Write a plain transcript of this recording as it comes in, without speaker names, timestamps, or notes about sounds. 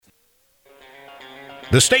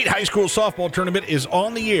The state high school softball tournament is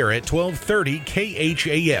on the air at 1230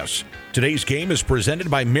 KHAS. Today's game is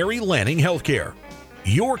presented by Mary Lanning Healthcare.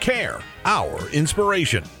 Your care, our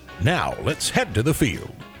inspiration. Now let's head to the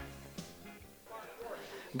field.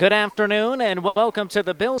 Good afternoon and welcome to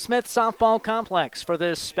the Bill Smith Softball Complex for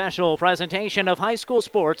this special presentation of high school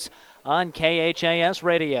sports on KHAS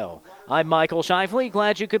Radio. I'm Michael Shively.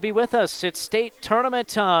 Glad you could be with us. It's state tournament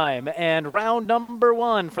time and round number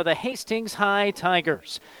 1 for the Hastings High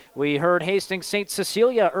Tigers. We heard Hastings St.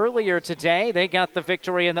 Cecilia earlier today. They got the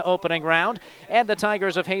victory in the opening round, and the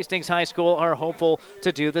Tigers of Hastings High School are hopeful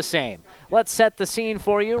to do the same. Let's set the scene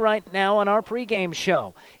for you right now on our pregame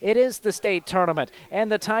show. It is the state tournament,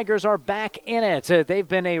 and the Tigers are back in it. They've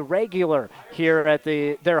been a regular here at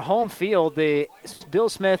their home field, the Bill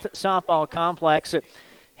Smith Softball Complex.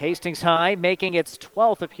 Hastings High making its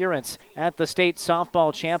 12th appearance at the state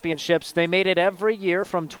softball championships. They made it every year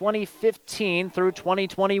from 2015 through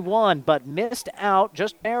 2021, but missed out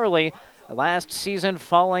just barely last season,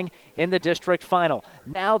 falling in the district final.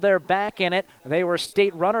 Now they're back in it. They were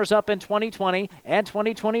state runners-up in 2020 and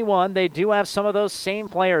 2021. They do have some of those same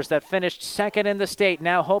players that finished second in the state,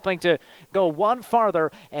 now hoping to go one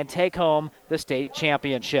farther and take home the state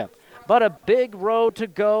championship. But a big road to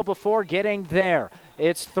go before getting there.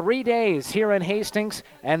 It's 3 days here in Hastings,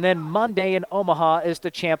 and then Monday in Omaha is the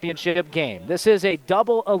championship game. This is a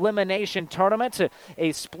double elimination tournament,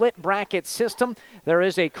 a split bracket system. There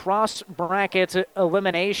is a cross bracket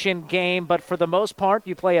elimination game, but for the most part,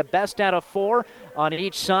 you play a best out of 4 on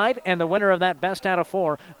each side, and the winner of that best out of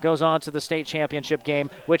 4 goes on to the state championship game,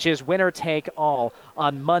 which is winner take all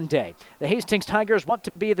on Monday. The Hastings Tigers want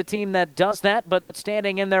to be the team that does that, but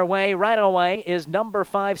standing in their way right away is number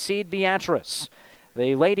 5 seed Beatrice.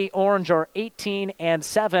 The Lady Orange are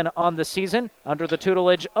 18-7 on the season under the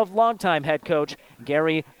tutelage of longtime head coach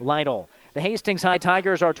Gary Lytle. The Hastings High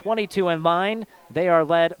Tigers are 22-9. They are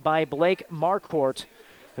led by Blake Marquardt,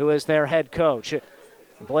 who is their head coach.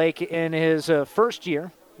 Blake, in his first year,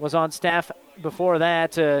 was on staff before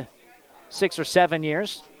that 6 or 7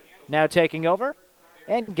 years, now taking over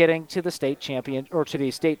and getting to the state champion or to the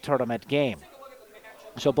state tournament game.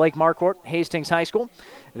 So Blake Marquardt, Hastings High School,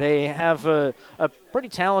 they have a pretty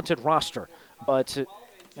talented roster, but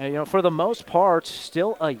for the most part,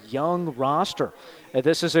 still a young roster.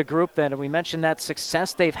 This is a group that we mentioned that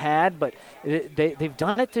success they've had, but they've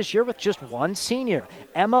done it this year with just one senior,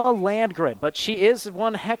 Emma Landgren, but she is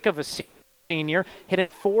one heck of a senior, hit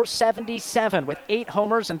at .477 with 8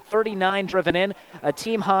 homers and 39 driven in, a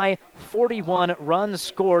team high 41 runs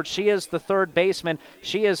scored. She is the third baseman.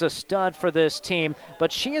 She is a stud for this team,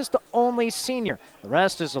 but she is the only senior. The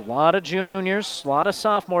rest is a lot of juniors, a lot of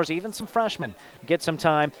sophomores, even some freshmen get some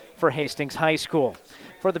time for Hastings High School.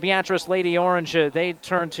 For the Beatrice Lady Orange, they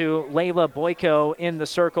turn to Layla Boyko in the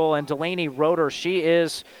circle, and Delaney Roeder. She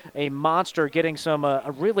is a monster, getting some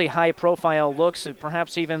really high-profile looks,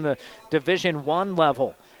 perhaps even the Division I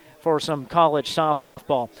level for some college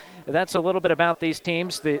softball. That's a little bit about these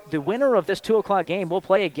teams. The winner of this 2 o'clock game will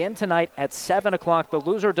play again tonight at 7 o'clock. The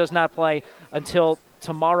loser does not play until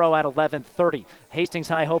tomorrow at 11:30. Hastings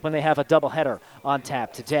High hoping they have a doubleheader on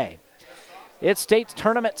tap today. It's state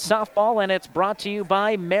tournament softball, and it's brought to you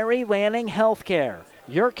by Mary Lanning Healthcare.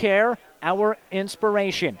 Your care, our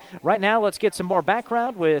inspiration. Right now, let's get some more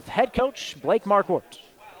background with head coach Blake Marquardt.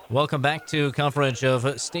 Welcome back to coverage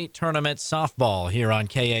of state tournament softball here on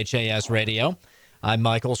KHAS Radio. I'm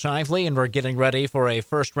Michael Shively, and we're getting ready for a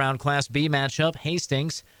first-round Class B matchup,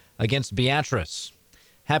 Hastings against Beatrice.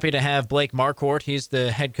 Happy to have Blake Marquardt. He's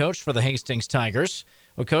the head coach for the Hastings Tigers.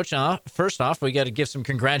 Well, Coach, first off, we got to give some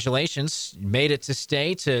congratulations. You made it to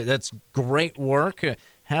state. That's great work.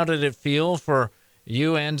 How did it feel for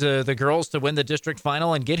you and the girls to win the district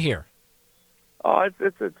final and get here? Oh,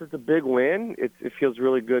 it's a big win. It feels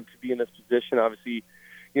really good to be in this position. Obviously,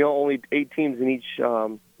 only 8 teams in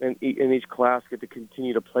each class get to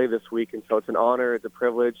continue to play this week, and so it's an honor, it's a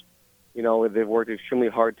privilege. They've worked extremely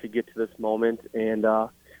hard to get to this moment, and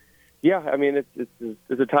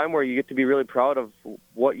it's a time where you get to be really proud of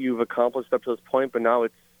what you've accomplished up to this point, but now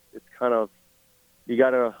it's kind of, you got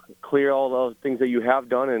to clear all those things that you have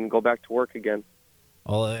done and go back to work again.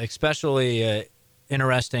 Well, especially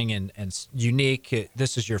interesting and unique.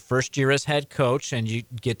 This is your first year as head coach, and you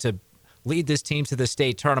get to lead this team to the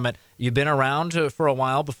state tournament. You've been around for a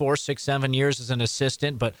while before, 6-7 years as an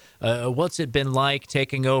assistant, but what's it been like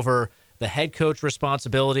taking over the head coach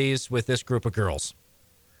responsibilities with this group of girls?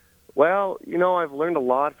 Well, I've learned a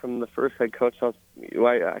lot from the first head coach.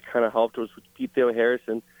 I kind of helped was with Pete Theo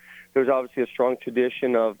Harrison. There's obviously a strong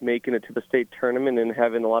tradition of making it to the state tournament and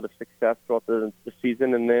having a lot of success throughout the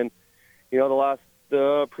season. And then, the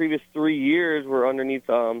the previous 3 years were underneath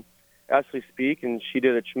Ashley Speak, and she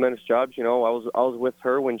did a tremendous job. I was with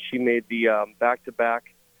her when she made the back-to-back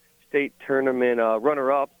state tournament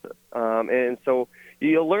runner-ups, and so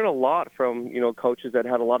you'll learn a lot from coaches that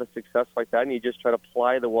had a lot of success like that, and you just try to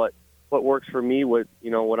apply what works for me, what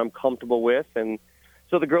I'm comfortable with. And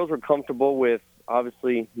so the girls were comfortable with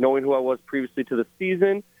obviously knowing who I was previously to the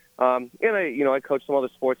season, and I coach some other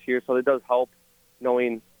sports here, so it does help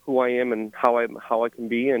knowing who I am and how I can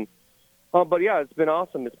be. And but yeah, it's been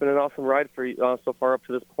awesome. It's been an awesome ride for so far up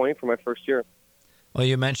to this point for my first year. Well,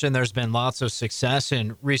 you mentioned there's been lots of success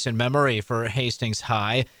in recent memory for Hastings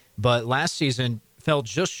High, but last season fell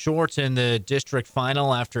just short in the district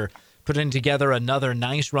final after putting together another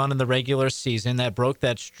nice run in the regular season that broke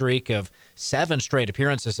that streak of 7 straight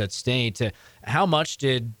appearances at state. How much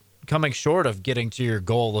did coming short of getting to your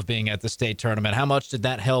goal of being at the state tournament, how much did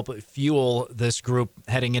that help fuel this group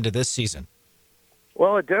heading into this season?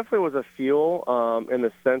 Well, it definitely was a fuel in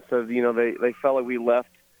the sense of, they felt like we left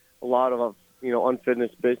a lot of,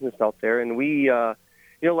 unfinished business out there. And we,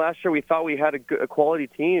 last year we thought we had a quality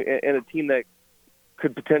team and a team that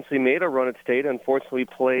could potentially make a run at state. Unfortunately,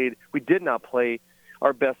 we did not play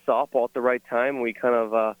our best softball at the right time. We kind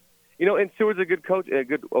of, and Seward's a good coach,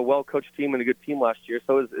 a well-coached team and a good team last year.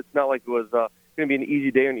 So it's not like it was going to be an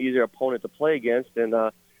easy day or an easier opponent to play against. And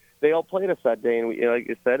they all played us that day, and we, like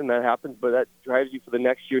I said, and that happens. But that drives you for the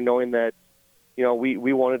next year, knowing that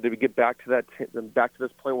we wanted to get back to back to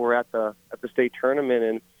this point where we're at the state tournament,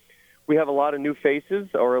 and we have a lot of new faces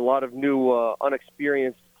or a lot of new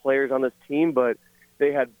unexperienced players on this team, but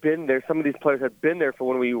they had been there. Some of these players had been there for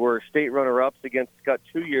when we were state runner-ups against Scott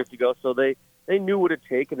 2 years ago, so they knew what it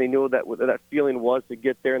take, and they knew what that feeling was to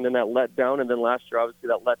get there, and then that letdown, and then last year, obviously,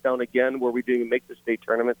 that letdown again where we didn't even make the state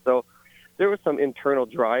tournament. So there was some internal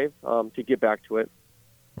drive to get back to it.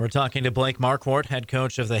 We're talking to Blake Marquardt, head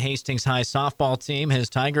coach of the Hastings High softball team. His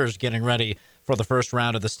Tigers getting ready for the first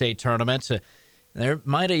round of the state tournament. There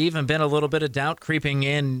might have even been a little bit of doubt creeping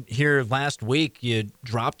in here last week. You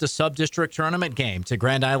dropped a sub-district tournament game to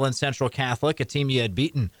Grand Island Central Catholic, a team you had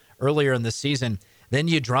beaten earlier in the season. Then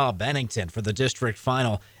you draw Bennington for the district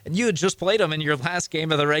final. And you had just played them in your last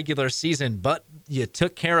game of the regular season, but you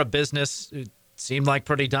took care of business. It seemed like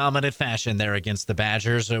pretty dominant fashion there against the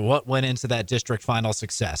Badgers. What went into that district final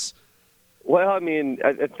success? Well, I mean,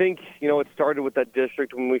 I think, it started with that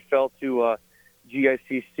district when we fell to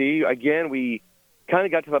GICC. Again, we kind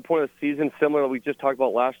of got to that point of the season similar to what we just talked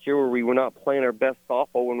about last year where we were not playing our best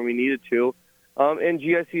softball when we needed to. And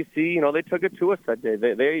GICC, they took it to us that day.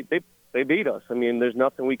 They beat us. I mean, there's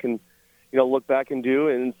nothing we can, look back and do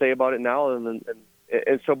and say about it now. And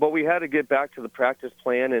so, but we had to get back to the practice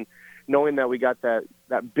plan, and knowing that we got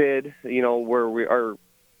that bid, where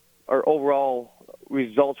our overall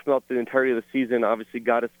results throughout the entirety of the season obviously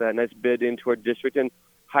got us that nice bid into our district and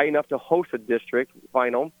high enough to host a district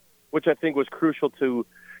final, which I think was crucial to,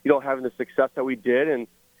 having the success that we did. And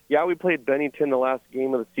yeah, we played Bennington the last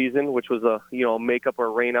game of the season, which was a, makeup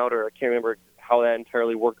or rain out, or I can't remember how that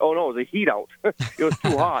entirely worked. Oh no, it was a heat out. It was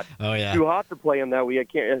too hot. Oh yeah. Too hot to play them that week. I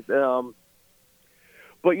can't,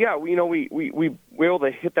 but yeah, we were able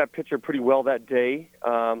to hit that pitcher pretty well that day.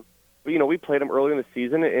 But we played them early in the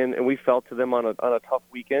season, and we fell to them on a tough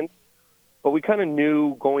weekend. But we kind of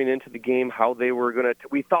knew going into the game how they were going to.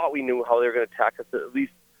 We thought we knew how they were going to attack us, at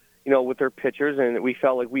least with their pitchers, and we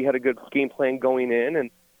felt like we had a good game plan going in.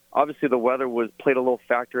 And obviously, the weather played a little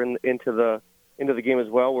factor into the game as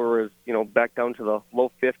well, where it was back down to the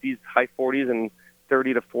low 50s, high 40s, and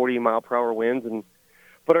 30 to 40 mile per hour winds.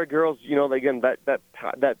 But our girls, again,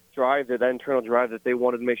 that drive, that internal drive that they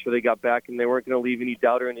wanted to make sure they got back, and they weren't going to leave any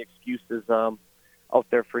doubt or any excuses out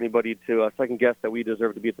there for anybody to second guess that we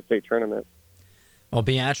deserve to be at the state tournament. Well,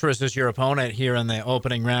 Beatrice is your opponent here in the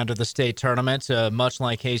opening round of the state tournament. Much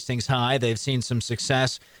like Hastings High, they've seen some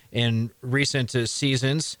success in recent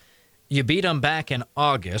seasons. You beat them back in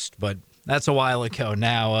August, but that's a while ago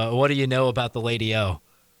now. What do you know about the Lady O?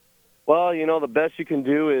 Well, the best you can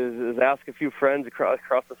do is ask a few friends across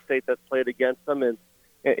the state that's played against them, and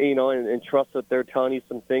trust that they're telling you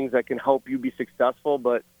some things that can help you be successful.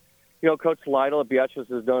 But Coach Lytle at Beatrice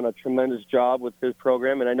has done a tremendous job with his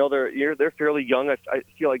program, and I know they're fairly young. I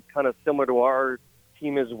feel like kind of similar to our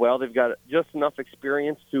team as well. They've got just enough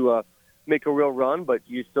experience to make a real run, but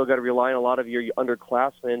you still got to rely on a lot of your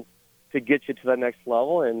underclassmen to get you to that next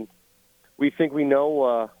level. And we think we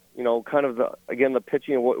know, kind of the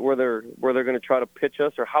pitching and where they're going to try to pitch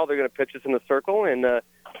us or how they're going to pitch us in the circle, and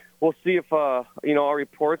we'll see if our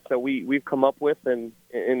reports that we've come up with and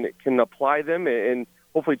can apply them and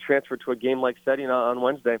hopefully transfer to a game like setting on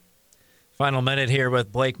Wednesday. Final minute here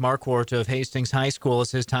with Blake Marquardt of Hastings High School as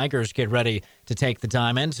his Tigers get ready to take the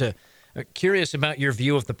diamond. Curious about your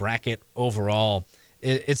view of the bracket overall.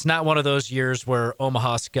 It's not one of those years where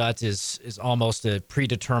Omaha Skutt is almost a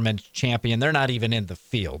predetermined champion. They're not even in the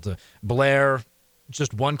field. Blair,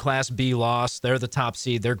 just one Class B loss. They're the top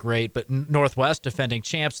seed. They're great. But Northwest, defending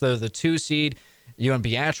champs, they're the 2 seed. You and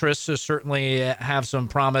Beatrice certainly have some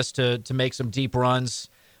promise to make some deep runs.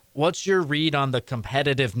 What's your read on the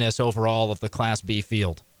competitiveness overall of the Class B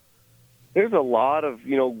field? There's a lot of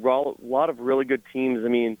really good teams. I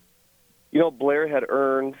mean, Blair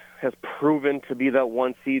has proven to be that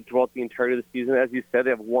 1 seed throughout the entirety of the season. As you said, they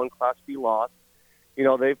have one Class B loss.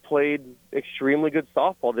 They've played extremely good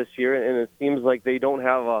softball this year, and it seems like they don't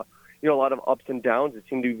have a lot of ups and downs. It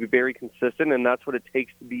seems to be very consistent, and that's what it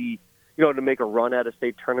takes to be, to make a run at a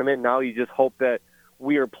state tournament. Now you just hope that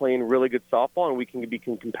we are playing really good softball and we can be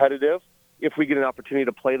competitive if we get an opportunity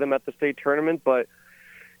to play them at the state tournament. But,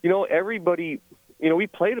 everybody, we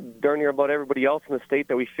played darn near about everybody else in the state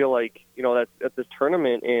that we feel like, that's at this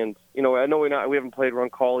tournament. And, I know we haven't played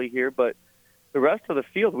Roncalli here, but the rest of the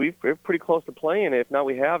field, we're pretty close to playing. If not,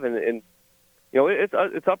 we have. And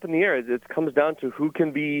it's up in the air. It comes down to who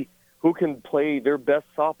can play their best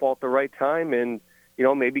softball at the right time and,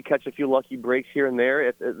 maybe catch a few lucky breaks here and there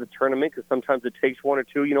at the tournament, because sometimes it takes one or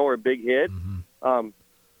two, or a big hit. Mm-hmm.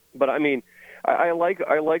 But I mean, I like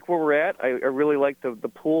where we're at. I really like the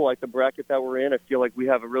pool, like the bracket that we're in. I feel like we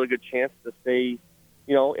have a really good chance to stay,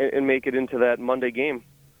 and make it into that Monday game.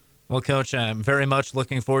 Well, Coach, I'm very much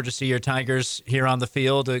looking forward to see your Tigers here on the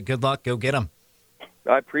field. Good luck. Go get them.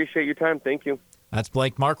 I appreciate your time. Thank you. That's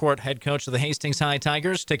Blake Marquardt, head coach of the Hastings High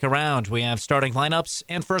Tigers. Stick around. We have starting lineups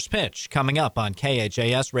and first pitch coming up on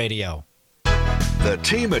KHAS Radio. The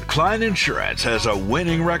team at Klein Insurance has a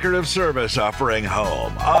winning record of service offering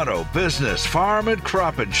home, auto, business, farm, and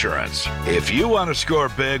crop insurance. If you want to score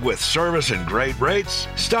big with service and great rates,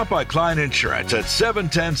 stop by Klein Insurance at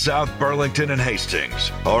 710 South Burlington in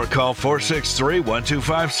Hastings or call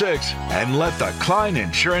 463-1256 and let the Klein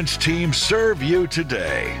Insurance team serve you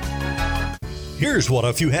today. Here's what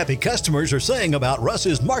a few happy customers are saying about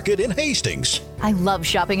Russ's Market in Hastings. I love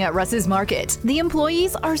shopping at Russ's Market. The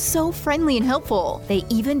employees are so friendly and helpful. They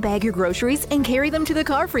even bag your groceries and carry them to the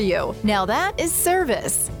car for you. Now that is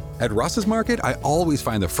service. At Russ's Market, I always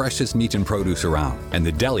find the freshest meat and produce around, and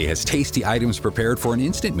the deli has tasty items prepared for an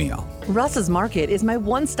instant meal. Russ's Market is my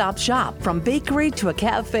one-stop shop, from bakery to a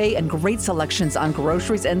cafe and great selections on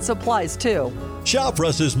groceries and supplies, too. Shop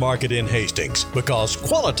Russ's Market in Hastings, because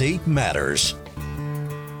quality matters.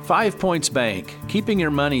 5 Points Bank. Keeping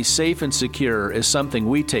your money safe and secure is something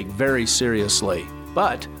we take very seriously.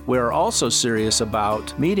 But we are also serious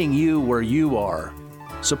about meeting you where you are,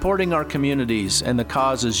 supporting our communities and the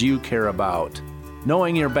causes you care about,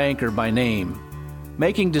 knowing your banker by name,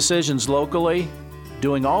 making decisions locally,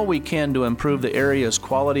 doing all we can to improve the area's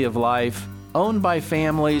quality of life, owned by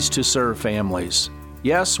families to serve families.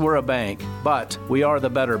 Yes, we're a bank, but we are the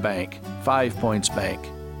better bank. 5 Points Bank.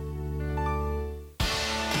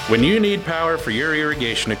 When you need power for your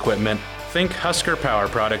irrigation equipment, think Husker Power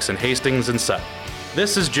Products in Hastings and Sutton.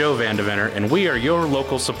 This is Joe Vandeventer, and we are your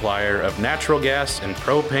local supplier of natural gas and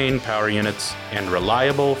propane power units and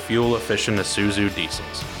reliable, fuel-efficient Isuzu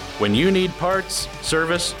diesels. When you need parts,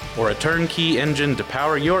 service, or a turnkey engine to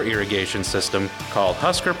power your irrigation system, call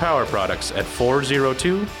Husker Power Products at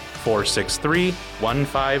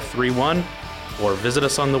 402-463-1531 or visit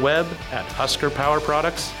us on the web at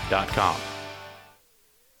huskerpowerproducts.com.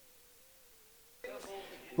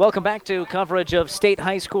 Welcome back to coverage of State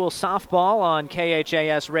High School softball on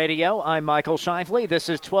KHAS Radio. I'm Michael Shifley. This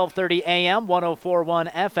is 1230 AM,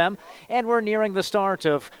 104.1 FM, and we're nearing the start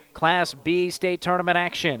of Class B state tournament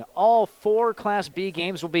action. All 4 Class B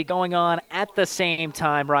games will be going on at the same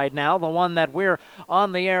time right now. The one that we're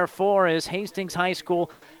on the air for is Hastings High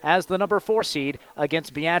School as the number 4 seed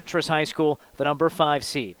against Beatrice High School, the number 5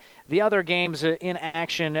 seed. The other games in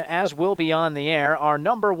action, as will be on the air, are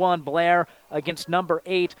number 1 Blair against number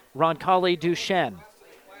 8 Roncalli Duchesne.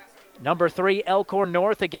 Number 3 Elkhorn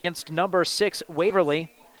North against number 6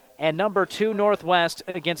 Waverly. And number 2 Northwest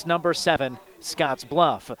against number 7 Scotts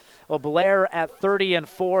Bluff. Well, Blair at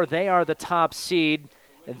 30-4, they are the top seed.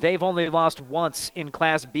 They've only lost once in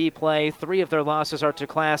Class B play. 3 of their losses are to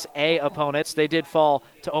Class A opponents. They did fall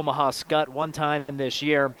to Omaha Skutt one time this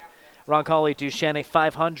year. Roncalli Duchesne, a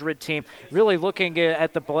 500 team. Really looking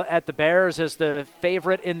at the Bears as the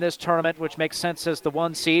favorite in this tournament, which makes sense as the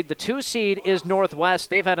 1 seed. The 2 seed is Northwest.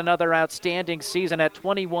 They've had another outstanding season at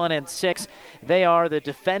 21-6. They are the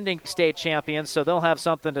defending state champions, so they'll have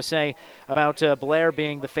something to say about Blair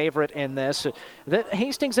being the favorite in this.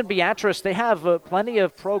 Hastings and Beatrice, they have plenty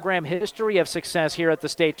of program history of success here at the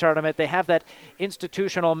state tournament. They have that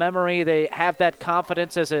institutional memory. They have that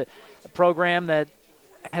confidence as a program that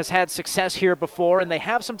has had success here before, and they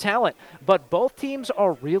have some talent, but both teams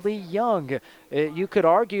are really young. You could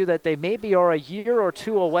argue that they maybe are a year or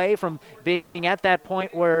 2 away from being at that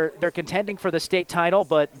point where they're contending for the state title,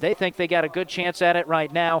 but they think they got a good chance at it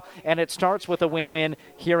right now, and it starts with a win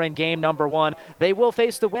here in game number 1. They will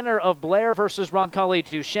face the winner of Blair versus Roncalli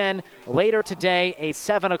Duchesne later today, a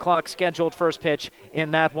 7 o'clock scheduled first pitch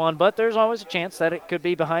in that one, but there's always a chance that it could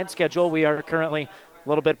be behind schedule. We are currently a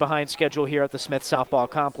little bit behind schedule here at the Smith Softball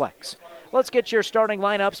Complex. Let's get your starting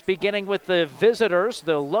lineups, beginning with the visitors,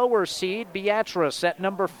 the lower seed, Beatrice at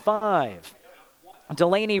number 5.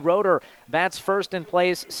 Delaney Roeder bats first and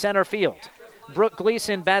plays center field. Brooke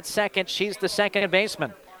Gleason bats second. She's the second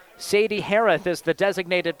baseman. Sadie Harrith is the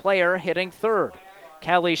designated player, hitting third.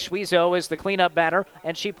 Callie Schwiezo is the cleanup batter,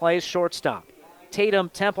 and she plays shortstop. Tatum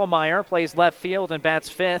Templemeyer plays left field and bats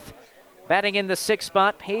fifth. Batting in the 6th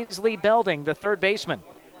spot, Paisley Belding, the third baseman.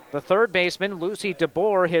 The third baseman, Lucy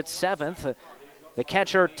DeBoer, hits 7th. The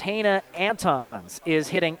catcher, Tana Antons, is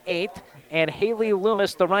hitting 8th. And Haley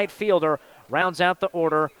Loomis, the right fielder, rounds out the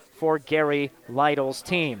order for Gary Lytle's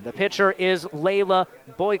team. The pitcher is Layla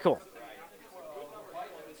Boykel.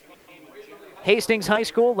 Hastings High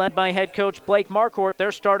School, led by head coach Blake Marquardt,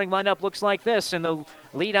 their starting lineup looks like this. In the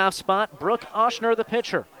leadoff spot, Brooke Oshner, the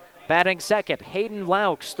pitcher. Batting second, Hayden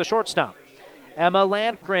Laux, the shortstop. Emma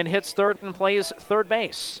Landgren hits third and plays third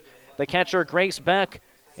base. The catcher, Grace Beck,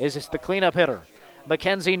 is the cleanup hitter.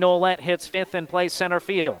 Mackenzie Nolette hits fifth and plays center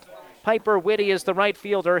field. Piper Whitty is the right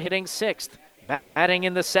fielder, hitting 6th. Batting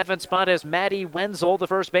in the 7th spot is Maddie Wenzel, the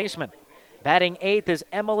first baseman. Batting 8th is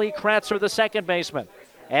Emily Kratzer, the second baseman.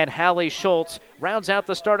 And Hallie Schultz rounds out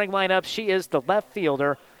the starting lineup. She is the left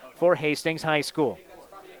fielder for Hastings High School.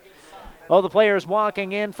 All the players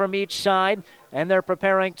walking in from each side, and they're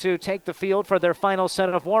preparing to take the field for their final set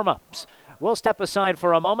of warm-ups. We'll step aside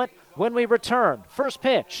for a moment. When we return, first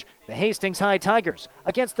pitch, the Hastings High Tigers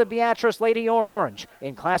against the Beatrice Lady Orange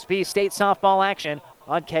in Class B state softball action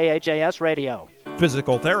on KHAS Radio.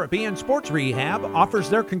 Physical Therapy and Sports Rehab offers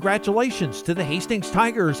their congratulations to the Hastings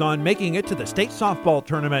Tigers on making it to the state softball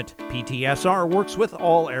tournament. PTSR works with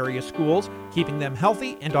all area schools, keeping them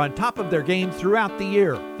healthy and on top of their game throughout the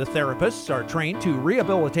year. The therapists are trained to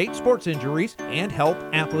rehabilitate sports injuries and help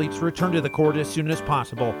athletes return to the court as soon as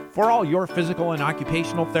possible. For all your physical and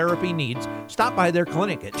occupational therapy needs, stop by their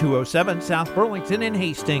clinic at 207 South Burlington in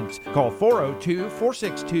Hastings. Call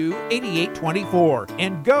 402-462-8824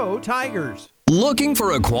 and go Tigers! Looking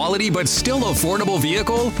for a quality but still affordable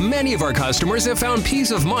vehicle? Many of our customers have found peace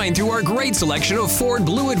of mind through our great selection of Ford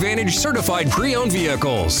Blue Advantage certified pre-owned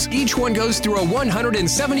vehicles. Each one goes through a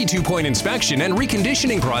 172-point inspection and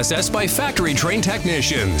reconditioning process by factory-trained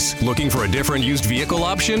technicians. Looking for a different used vehicle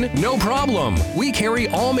option? No problem. We carry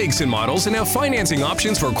all makes and models and have financing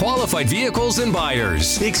options for qualified vehicles and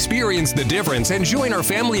buyers. Experience the difference and join our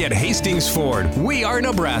family at Hastings Ford. We are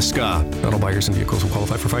Nebraska. Not all buyers and vehicles will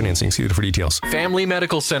qualify for financing. See for details. Family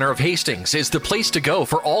Medical Center of Hastings is the place to go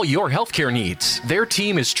for all your healthcare needs. Their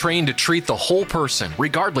team is trained to treat the whole person,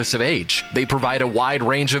 regardless of age. They provide a wide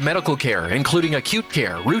range of medical care, including acute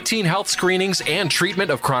care, routine health screenings, and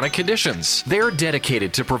treatment of chronic conditions. They're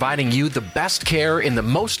dedicated to providing you the best care in the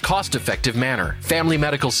most cost-effective manner. Family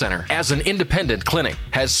Medical Center, as an independent clinic,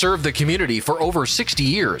 has served the community for over 60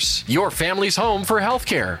 years. Your family's home for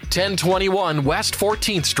healthcare. 1021 West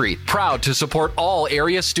 14th Street, proud to support all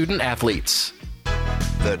area student athletes.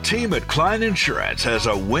 The team at Klein Insurance has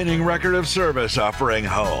a winning record of service offering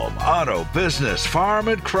home, auto, business, farm,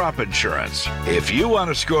 and crop insurance. If you want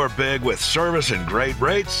to score big with service and great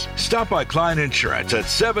rates, stop by Klein Insurance at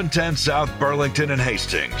 710 South Burlington in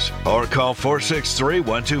Hastings or call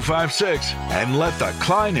 463-1256 and let the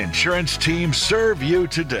Klein Insurance team serve you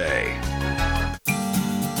today.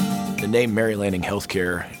 The name Mary Lanning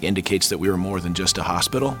Healthcare indicates that we are more than just a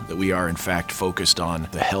hospital, that we are in fact focused on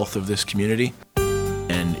the health of this community.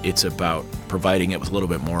 And it's about providing it with a little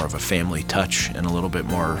bit more of a family touch and a little bit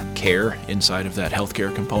more care inside of that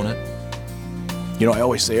healthcare component. You know, I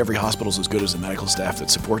always say every hospital is as good as the medical staff that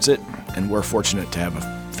supports it, and we're fortunate to have a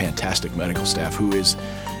fantastic medical staff who is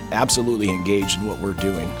absolutely engaged in what we're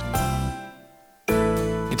doing.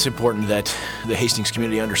 it's important that the Hastings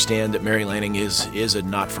community understand that Mary Lanning is a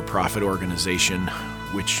not-for-profit organization,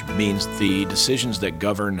 which means the decisions that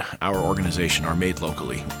govern our organization are made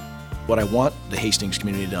locally. What I want the Hastings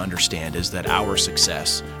community to understand is that our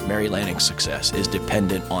success, Mary Lanning's success, is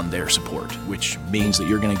dependent on their support, which means that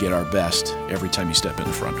you're going to get our best every time you step in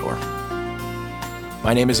the front door.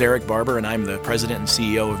 My name is Eric Barber, and I'm the president and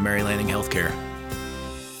CEO of Mary Lanning Healthcare.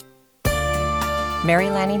 Mary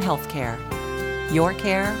Lanning Healthcare. Your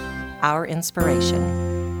care, our inspiration.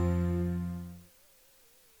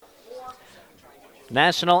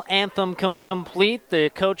 National anthem complete. The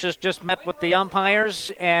coaches just met with the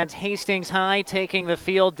umpires, and Hastings High taking the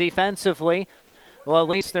field defensively. Well, at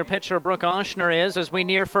least their pitcher, Brooke Oshner, is as we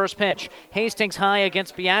near first pitch. Hastings High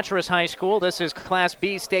against Beatrice High School. This is Class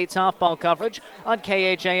B state softball coverage on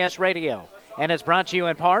KHAS Radio. And it's brought to you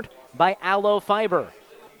in part by Aloe Fiber,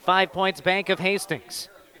 5 Points Bank of Hastings,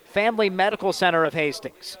 Family Medical Center of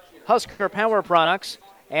Hastings, Husker Power Products,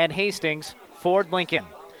 and Hastings Ford Lincoln.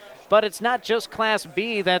 But it's not just Class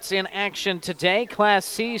B that's in action today. Class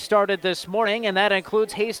C started this morning, and that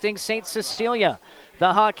includes Hastings St. Cecilia.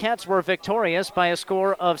 The Hawkettes were victorious by a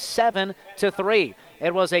score of 7-3.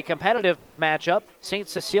 It was a competitive matchup. St.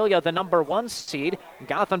 Cecilia, the number 1 seed,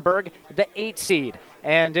 Gothenburg, the 8 seed.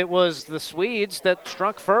 And it was the Swedes that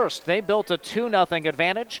struck first. They built a 2-0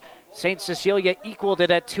 advantage. St. Cecilia equaled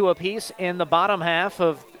it at 2 apiece in the bottom half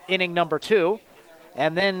of inning number 2.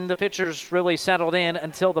 And then the pitchers really settled in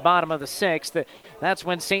until the bottom of the 6th. That's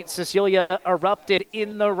when St. Cecilia erupted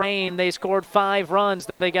in the rain. They scored 5 runs.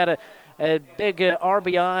 They got a big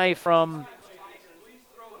RBI from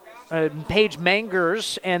Paige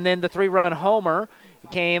Mangers, and then the 3-run homer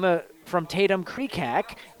came from Tatum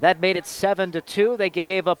Kreekak. That made it 7-2. They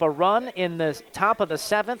gave up a run in the top of the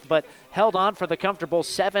 7th, but held on for the comfortable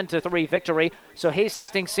 7-3 victory. So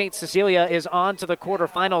Hastings St. Cecilia is on to the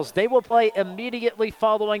quarterfinals. They will play immediately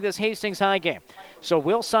following this Hastings High game. So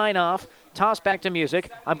we'll sign off, toss back to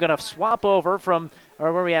music. I'm going to swap over from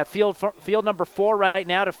where we have field number 4 right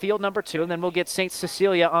now to field number 2, and then we'll get St.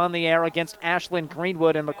 Cecilia on the air against Ashland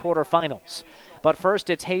Greenwood in the quarterfinals. But first,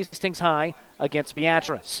 it's Hastings High against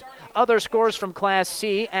Beatrice. Other scores from Class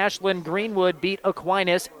C: Ashland Greenwood beat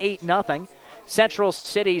Aquinas 8-0. Central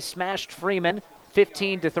City smashed Freeman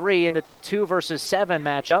 15-3 in a 2-7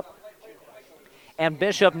 matchup. And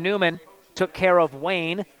Bishop Newman took care of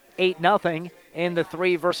Wayne 8-0 in the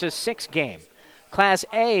 3-6 game. Class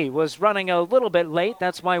A was running a little bit late.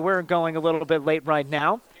 That's why we're going a little bit late right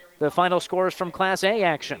now. The final scores from Class A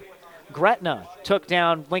action: Gretna took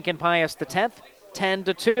down Lincoln Pius X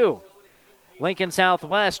 10-2. Lincoln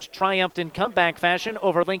Southwest triumphed in comeback fashion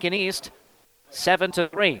over Lincoln East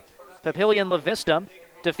 7-3. Papillion La Vista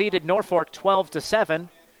defeated Norfolk 12-7.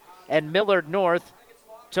 And Millard North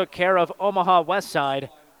took care of Omaha Westside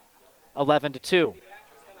 11-2.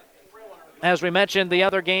 As we mentioned, the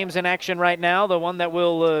other games in action right now, the one that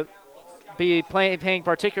we'll be paying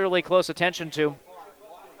particularly close attention to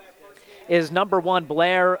is number 1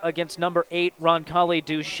 Blair against number 8 Roncalli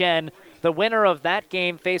Duchesne. The winner of that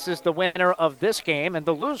game faces the winner of this game, and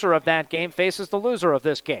the loser of that game faces the loser of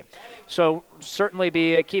this game. So certainly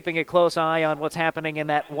be keeping a close eye on what's happening in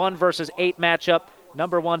that 1-8 matchup.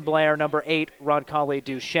 Number 1 Blair, number 8 Roncalli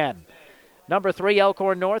Duchesne. Number 3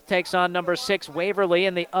 Elkhorn North takes on number 6 Waverly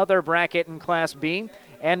in the other bracket in Class B.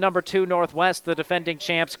 And number 2 Northwest, the defending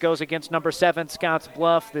champs, goes against number 7 Scotts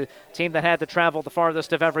Bluff, the team that had to travel the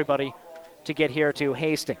farthest of everybody to get here to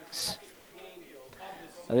Hastings.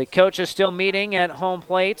 The coach is still meeting at home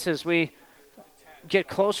plate as we get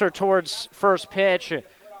closer towards first pitch. It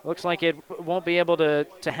looks like it won't be able to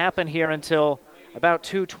happen here until about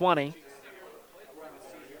 2:20,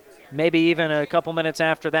 maybe even a couple minutes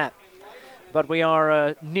after that. But we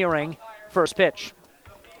are nearing first pitch.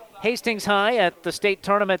 Hastings High at the state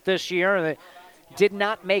tournament this year. They did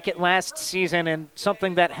not make it last season, and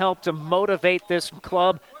something that helped to motivate this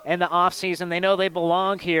club in the offseason. They know they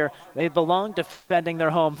belong here. They belong defending their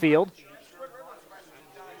home field.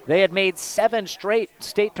 They had made 7 straight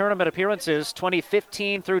state tournament appearances,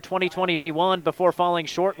 2015 through 2021, before falling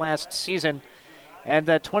short last season. And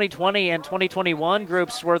the 2020 and 2021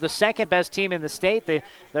 groups were the second best team in the state.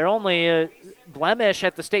 Their only blemish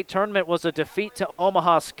at the state tournament was a defeat to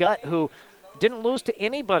Omaha Skutt, who didn't lose to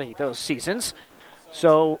anybody those seasons.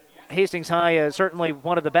 So Hastings High is certainly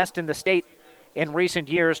one of the best in the state in recent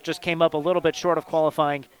years, just came up a little bit short of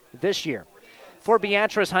qualifying this year. For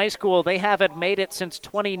Beatrice High School, they haven't made it since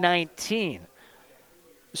 2019.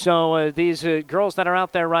 So these girls that are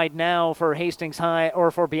out there right now for Hastings High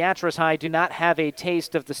or for Beatrice High do not have a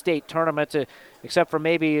taste of the state tournament, except for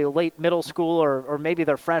maybe late middle school or maybe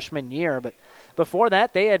their freshman year. But before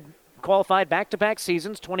that, they had qualified back-to-back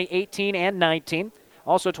seasons, 2018 and 19,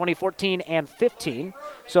 also 2014 and 15.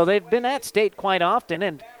 So they've been at state quite often,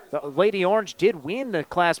 and the Lady Orange did win the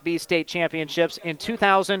Class B state championships in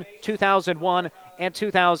 2000, 2001, and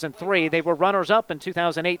 2003. They were runners-up in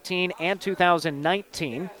 2018 and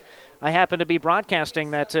 2019. I happen to be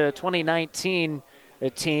broadcasting that 2019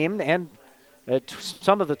 team and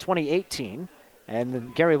some of the 2018.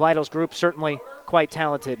 And Gary Lytle's group certainly quite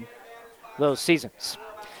talented those seasons.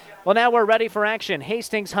 Well, now we're ready for action.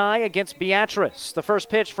 Hastings High against Beatrice. The first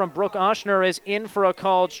pitch from Brooke Oshner is in for a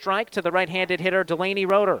called strike to the right-handed hitter Delaney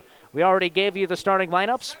Roeder. We already gave you the starting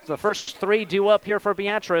lineups. The first three due up here for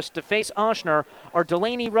Beatrice to face Oshner are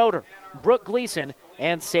Delaney Roeder, Brooke Gleason,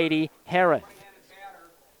 and Sadie Harris.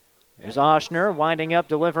 There's Oshner winding up,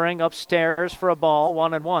 delivering upstairs for a ball,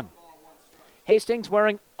 1-1. Hastings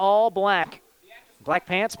wearing all black. Black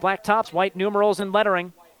pants, black tops, white numerals and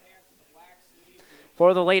lettering.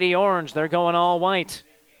 For the Lady Orange, they're going all white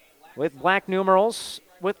with black numerals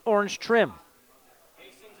with orange trim.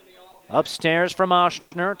 Upstairs from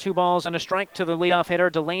Oshner, 2 balls and a strike to the leadoff hitter,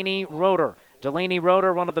 Delaney Roeder. Delaney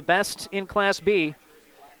Roeder, one of the best in Class B.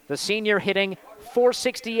 The senior hitting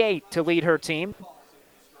 .468 to lead her team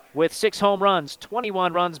with 6 home runs,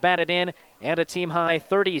 21 runs batted in, and a team-high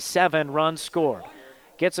 37 runs scored.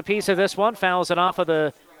 Gets a piece of this one, fouls it off of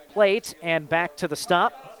the plate, and back to the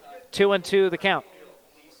stop. 2-2 the count.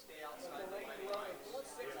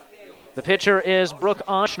 The pitcher is Brooke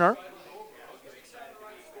Oshner.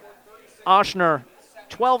 Oshner,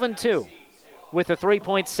 12-2 with a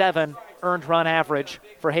 3.7 earned run average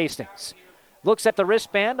for Hastings. Looks at the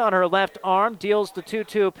wristband on her left arm, deals the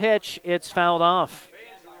 2-2 pitch. It's fouled off.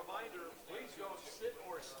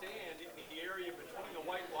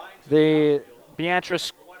 The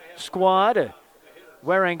Beatrice squad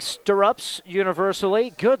wearing stirrups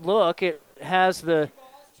universally. Good look. It has the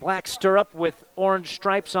black stirrup with orange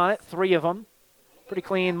stripes on it, 3 of them. Pretty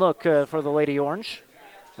clean look for the Lady Orange.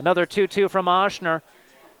 Another 2-2 from Oshner.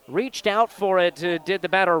 Reached out for it, did the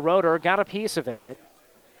batter Roeder, got a piece of it.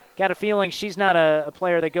 Got a feeling she's not a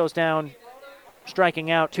player that goes down striking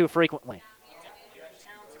out too frequently.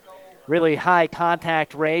 Really high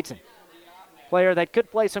contact rate. Player that could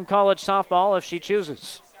play some college softball if she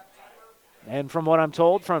chooses. And from what I'm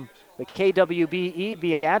told from the KWBE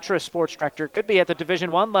Beatrice sports director, could be at the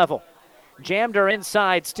Division I level. Jammed her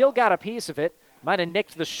inside, still got a piece of it. Might have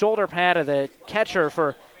nicked the shoulder pad of the catcher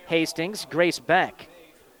for Hastings, Grace Beck.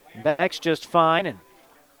 Beck's just fine, and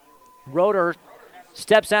Roeder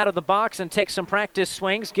steps out of the box and takes some practice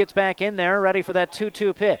swings, gets back in there, ready for that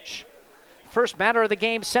 2-2 pitch. First batter of the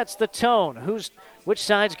game sets the tone. Which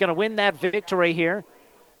side's going to win that victory here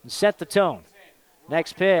and set the tone?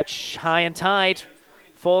 Next pitch, high and tight,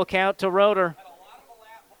 full count to Roeder.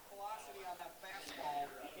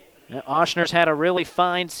 Oshner's had a really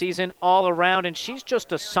fine season all around, and she's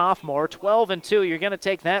just a sophomore, 12-2. You're going to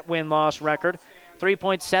take that win-loss record,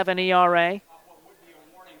 3.7 ERA.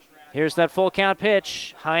 Here's that full count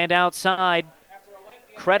pitch, high and outside.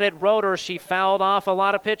 Credit Roeder, she fouled off a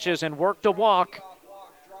lot of pitches and worked a walk.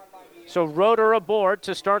 So Roeder aboard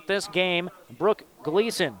to start this game. Brooke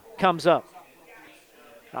Gleason comes up.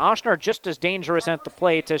 Oshner just as dangerous at the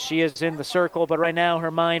plate as she is in the circle, but right now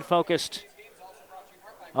her mind focused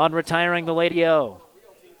on retiring the Lady O.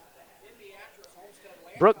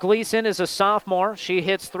 Brooke Gleason is a sophomore. She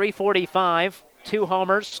hits .345, 2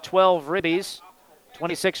 homers, 12 ribbies,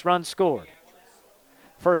 26 runs scored.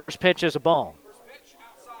 First pitch is a ball.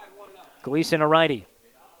 Gleason a righty.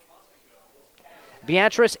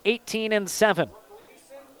 Beatrice 18-7.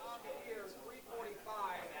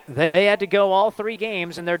 They had to go all 3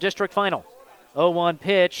 games in their district final. 0-1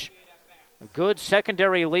 pitch. A good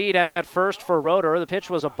secondary lead at first for Roeder. The pitch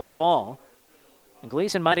was a ball. And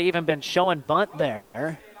Gleason might have even been showing bunt there.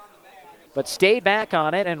 But stayed back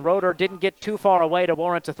on it, and Roeder didn't get too far away to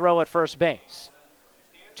warrant a throw at first base.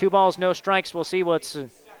 2 balls, no strikes. We'll see what's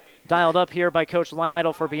dialed up here by Coach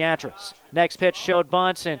Lytle for Beatrice. Next pitch showed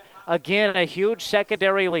bunts, and again a huge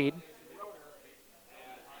secondary lead.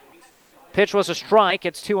 Pitch was a strike.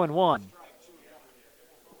 It's 2-1.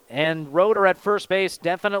 And Roeder at first base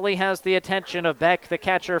definitely has the attention of Beck, the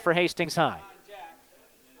catcher for Hastings High.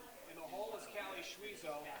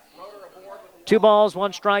 2 balls,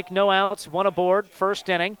 1 strike, no outs, 1 aboard, first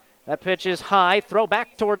inning. That pitch is high, throw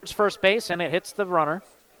back towards first base, and it hits the runner.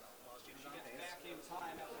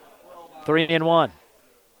 3-1.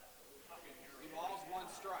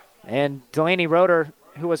 And Delaney Roeder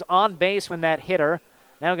who was on base when that hit her.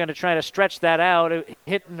 Now going to try to stretch that out,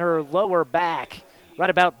 hitting her lower back, right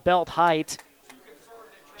about belt height.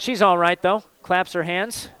 She's all right, though. Claps her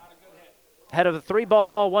hands. Head of the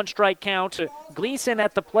 3-ball, 1-strike count. Gleason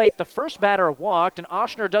at the plate. The first batter walked, and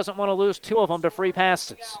Oshner doesn't want to lose 2 of them to free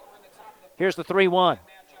passes. Here's the 3-1.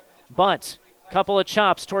 Bunt. Couple of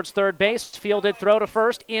chops towards third base. Fielded throw to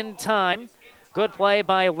first in time. Good play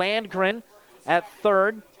by Landgren at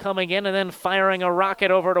third, coming in and then firing a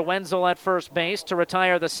rocket over to Wenzel at first base to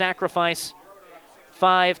retire the sacrifice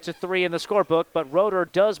 5-3 in the scorebook. But Roeder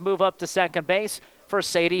does move up to second base for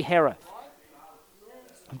Sadie Harris.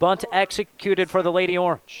 Bunt executed for the Lady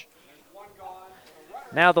Orange.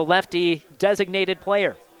 Now the lefty designated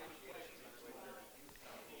player.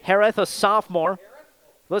 Harris, a sophomore.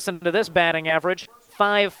 Listen to this batting average,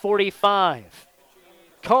 .545.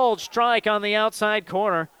 Called strike on the outside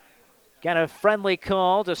corner. Got a friendly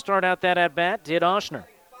call to start out that at-bat, did Oshner.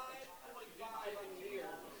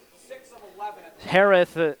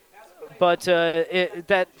 Harris, but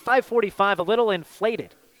that .545 a little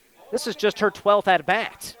inflated. This is just her 12th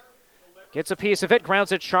at-bat. Gets a piece of it,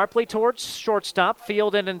 grounds it sharply towards shortstop,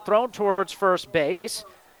 fielded and thrown towards first base.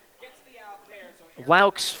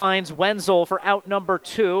 Laux finds Wenzel for out number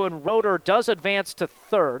 2, and Roeder does advance to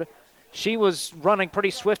third. She was running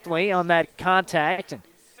pretty swiftly on that contact, and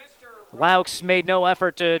Laux made no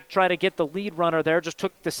effort to try to get the lead runner there, just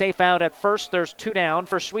took the safe out at first. There's 2 down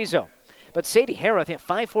for Suizo. But Sadie Harris at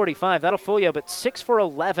 .545, that'll fool you, but 6 for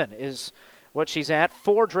 11 is what she's at.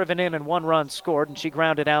 4 driven in and 1 run scored, and she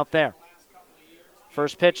grounded out there.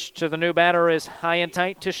 First pitch to the new batter is high and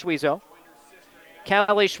tight to Suizo.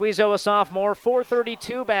 Callie Suizo, a sophomore,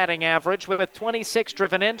 .432 batting average with 26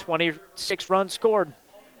 driven in, 26 runs scored.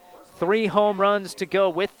 3 home runs to go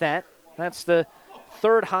with that. That's the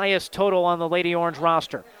 3rd highest total on the Lady Orange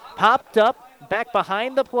roster. Popped up, back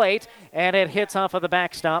behind the plate, and it hits off of the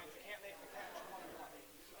backstop.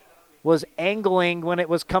 Was angling when it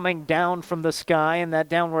was coming down from the sky, and that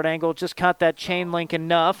downward angle just caught that chain link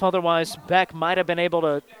enough. Otherwise, Beck might have been able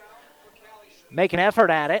to make an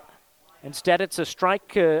effort at it. Instead, it's a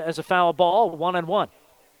strike as a foul ball, 1-1.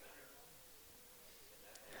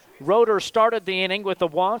 Roeder started the inning with a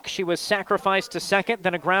walk. She was sacrificed to second,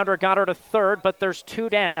 then a grounder got her to third, but there's 2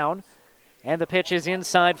 down, and the pitch is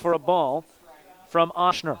inside for a ball from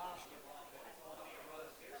Oshner.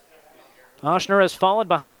 Oshner has fallen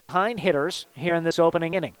behind hitters here in this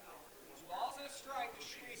opening inning.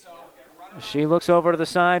 She looks over to the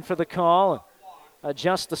side for the call and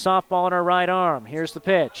adjusts the softball in her right arm. Here's the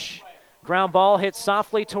pitch. Ground ball hits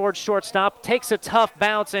softly towards shortstop, takes a tough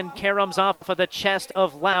bounce and caroms off of the chest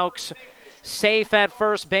of Laux. Safe at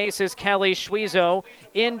first base is Kelly Suizo.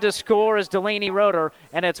 In to score is Delaney Roeder,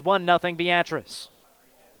 and it's 1-0 Beatrice.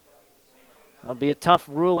 That'll be a tough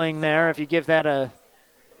ruling there if you give that a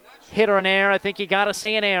hit or an error. I think you got to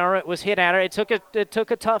see an error. It was hit at her. It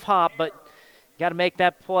took a tough hop, but you got to make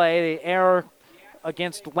that play. The error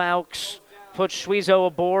against Laux puts Suizo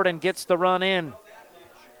aboard and gets the run in.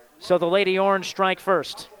 So the Lady Orange strike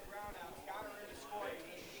first.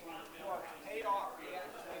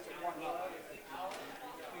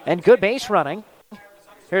 And good base running.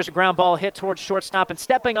 Here's a ground ball hit towards shortstop, and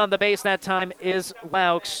stepping on the base that time is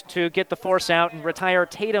Laux to get the force out and retire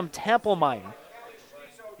Tatum Templemeyer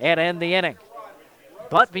and end the inning.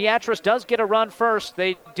 But Beatrice does get a run first.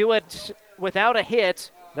 They do it without a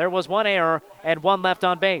hit. There was 1 error and 1 left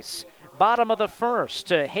on base. Bottom of the first,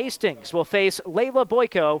 Hastings will face Layla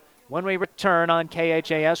Boyko when we return on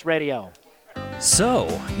KHAS Radio. So,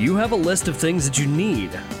 you have a list of things that you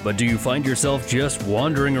need, but do you find yourself just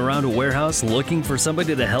wandering around a warehouse looking for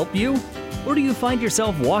somebody to help you? Or do you find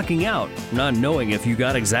yourself walking out, not knowing if you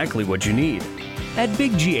got exactly what you need? At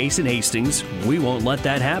Big G Ace in Hastings, we won't let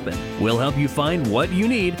that happen. We'll help you find what you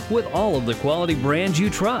need with all of the quality brands you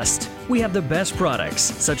trust. We have the best products,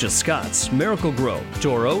 such as Scott's, Miracle-Gro,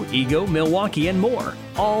 Toro, Ego, Milwaukee, and more.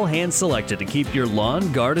 All hand-selected to keep your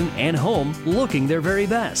lawn, garden, and home looking their very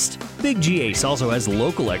best. Big G Ace also has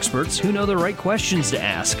local experts who know the right questions to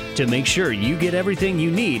ask to make sure you get everything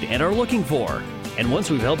you need and are looking for. And once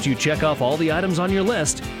we've helped you check off all the items on your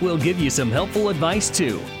list, we'll give you some helpful advice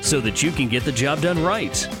too, so that you can get the job done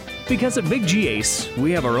right. Because at Big G Ace,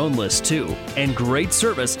 we have our own list too, and great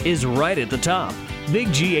service is right at the top.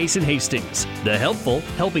 Big G Ace in Hastings, the helpful,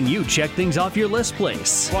 helping you check things off your list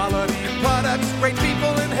place. Quality products, great people,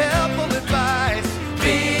 and helpful advice.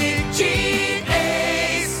 Big G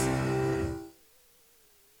Ace.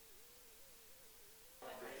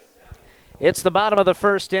 It's the bottom of the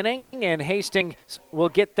first inning, and Hastings will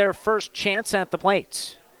get their first chance at the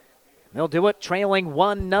plate. They'll do it trailing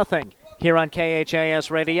 1-0. Here on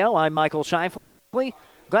KHAS Radio, I'm Michael Shifley.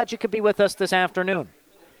 Glad you could be with us this afternoon.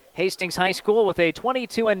 Hastings High School with a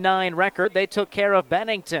 22-9 record. They took care of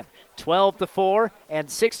Bennington 12-4 and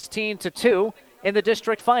 16-2 in the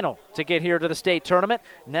district final to get here to the state tournament.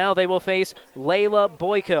 Now they will face Layla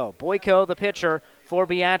Boyko. Boyko, the pitcher for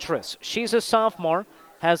Beatrice. She's a sophomore,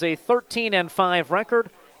 has a 13-5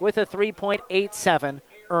 record with a 3.87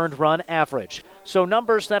 earned run average. So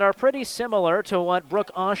numbers that are pretty similar to what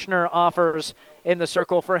Brooke Oshner offers in the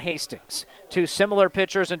circle for Hastings. Two similar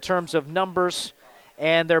pitchers in terms of numbers,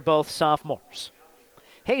 and they're both sophomores.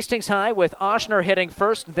 Hastings High with Oshner hitting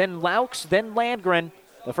first, then Laux, then Landgren.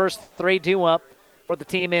 The first three due up for the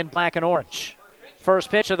team in black and orange. First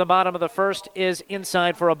pitch at the bottom of the first is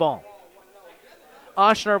inside for a ball.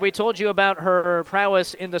 Oshner, we told you about her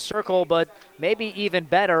prowess in the circle, but maybe even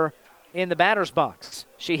better in the batter's box.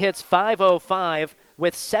 She hits .505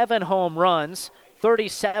 with 7 home runs,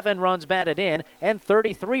 37 runs batted in, and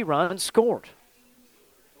 33 runs scored.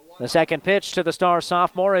 The second pitch to the star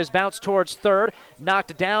sophomore is bounced towards third,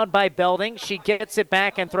 knocked down by Belding. She gets it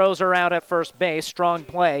back and throws her out at first base. Strong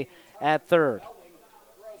play at third.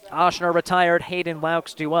 Oshner retired, Hayden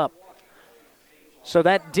Laux due up. So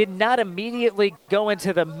that did not immediately go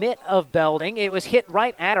into the mitt of Belding. It was hit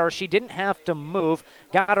right at her. She didn't have to move.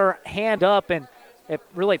 Got her hand up, and it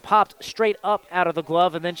really popped straight up out of the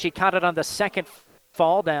glove, and then she caught it on the second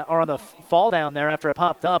fall down, or on the fall down there after it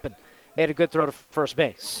popped up, and made a good throw to first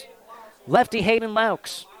base. Lefty Hayden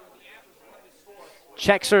Laux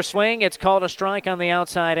checks her swing. It's called a strike on the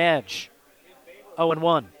outside edge.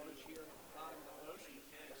 0-1.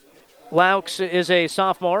 Laux is a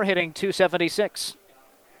sophomore hitting .276.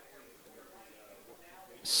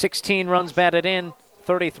 16 runs batted in,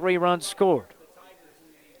 33 runs scored.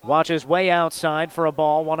 Watches way outside for a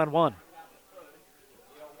ball, 1-1.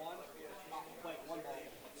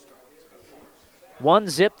 One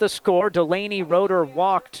zip the score. Delaney Roeder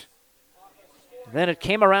walked. Then it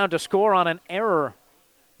came around to score on an error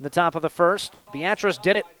in the top of the first. Beatrice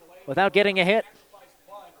did it without getting a hit.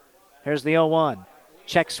 Here's the 0-1.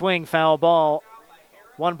 Check swing, foul ball.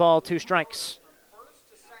 1 ball, 2 strikes.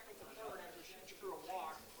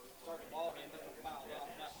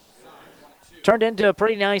 Turned into a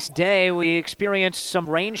pretty nice day. We experienced some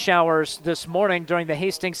rain showers this morning during the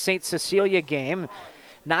Hastings-St. Cecilia game.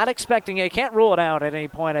 Not expecting it. Can't rule it out at any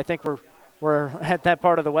point. I think we're at that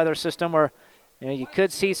part of the weather system where you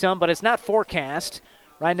could see some, but it's not forecast.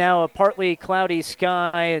 Right now, a partly cloudy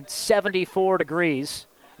sky at 74 degrees.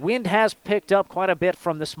 Wind has picked up quite a bit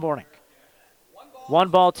from this morning. 1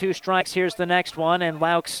 ball, 2 strikes. Here's the next one, and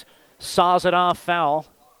Laux saws it off foul.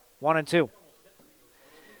 1-2.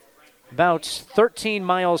 About 13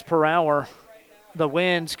 miles per hour, the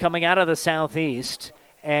wind's coming out of the southeast,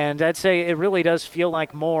 and I'd say it really does feel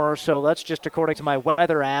like more, so that's just according to my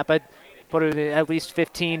weather app. I'd put it at least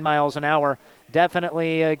 15 miles an hour.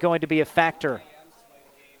 Definitely going to be a factor.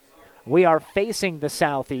 We are facing the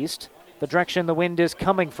southeast, the direction the wind is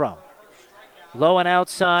coming from. Low and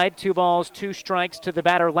outside, 2 balls, 2 strikes to the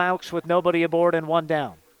batter Laux with nobody aboard and 1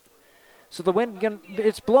 down. So the wind,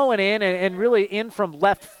 it's blowing in and really in from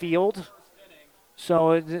left field.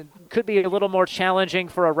 So it could be a little more challenging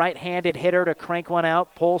for a right-handed hitter to crank one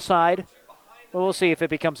out, pull side. But we'll see if it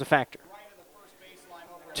becomes a factor.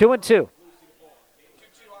 2-2.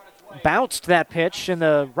 Bounced that pitch in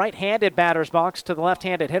the right-handed batter's box to the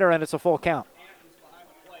left-handed hitter, and it's a full count.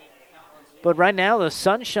 But right now, the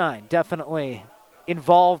sunshine definitely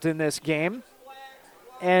involved in this game.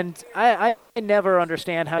 And I never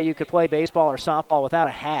understand how you could play baseball or softball without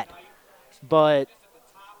a hat. But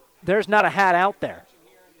there's not a hat out there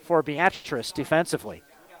for Beatrice defensively.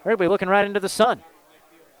 We're going to be looking right into the sun.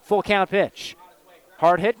 Full count pitch.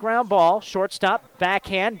 Hard hit ground ball, shortstop,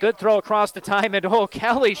 backhand, good throw across the time, and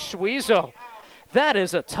Kelly Schwiezo. That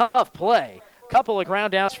is a tough play. Couple of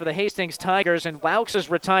ground outs for the Hastings Tigers, and Laux is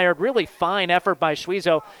retired. Really fine effort by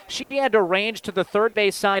Schwiezo. She had to range to the third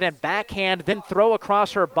base side and backhand, then throw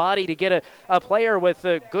across her body to get a player with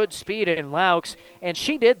good speed in Laux, and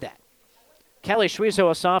she did that. Kelly Schwiezo,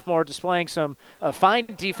 a sophomore, displaying some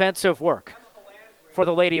fine defensive work for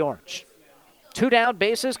the Lady Orange. 2 down,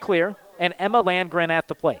 bases clear, and Emma Landgren at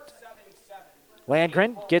the plate.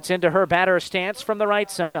 Landgren gets into her batter's stance from the right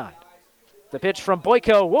side. The pitch from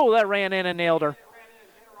Boyko. Whoa, that ran in and nailed her.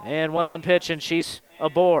 And 1 pitch, and she's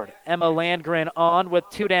aboard. Emma Landgren on with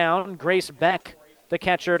 2 down. Grace Beck, the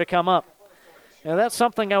catcher, to come up. Now, that's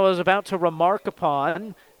something I was about to remark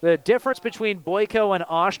upon. The difference between Boyko and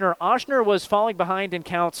Oshner. Oshner was falling behind in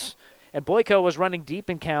counts, and Boyko was running deep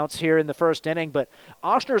in counts here in the first inning. But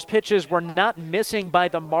Oshner's pitches were not missing by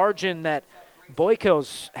the margin that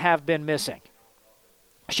Boyko's have been missing.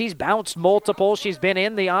 She's bounced multiple. She's been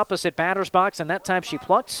in the opposite batter's box, and that time she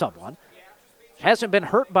plucked someone. Hasn't been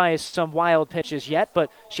hurt by some wild pitches yet, but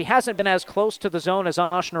she hasn't been as close to the zone as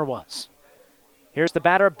Oshner was. Here's the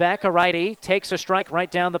batter, Beck, a righty, takes a strike right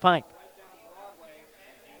down the pipe.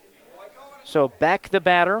 So Beck, the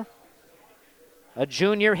batter, a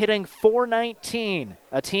junior hitting .419,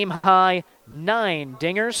 a team high 9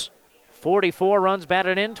 dingers, 44 runs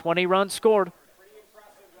batted in, 20 runs scored.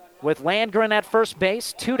 With Landgren at first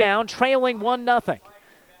base, 2 down, trailing 1-0.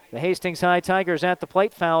 The Hastings High Tigers at the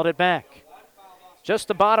plate fouled it back. Just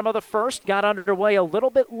the bottom of the first, got underway a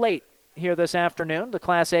little bit late here this afternoon. The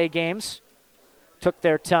Class A games took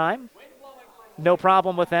their time. No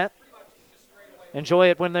problem with that.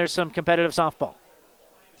 Enjoy it when there's some competitive softball.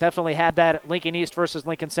 Definitely had that at Lincoln East versus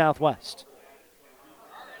Lincoln Southwest.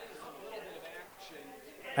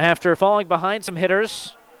 After falling behind some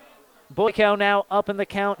hitters, Boyko now up in the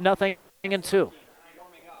count, 0-2.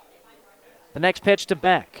 The next pitch to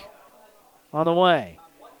Beck. On the way.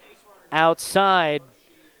 Outside.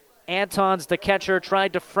 Anton's the catcher,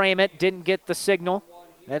 tried to frame it, didn't get the signal.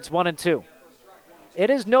 That's 1-2. It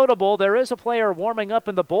is notable there is a player warming up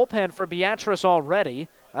in the bullpen for Beatrice already.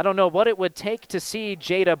 I don't know what it would take to see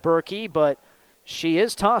Jada Berkey, but she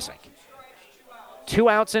is tossing. 2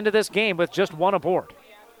 outs into this game with just 1 aboard.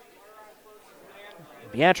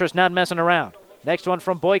 Beatrice not messing around. Next one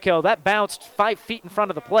from Boyko. That bounced 5 feet in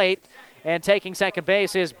front of the plate, and taking second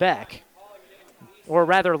base is Beck, or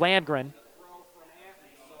rather Landgren.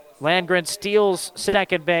 Landgren steals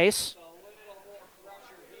second base.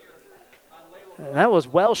 That was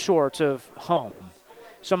well short of home.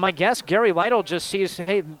 So my guess, Gary Lytle just sees,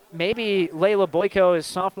 hey, maybe Layla Boyko, his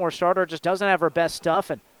sophomore starter, just doesn't have her best stuff,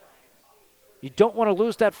 and you don't want to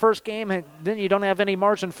lose that first game, and then you don't have any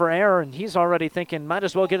margin for error, and he's already thinking, might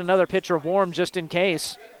as well get another pitcher warm just in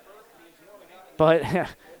case. But I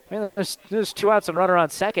mean, there's 2 outs and runner on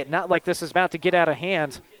second. Not like this is about to get out of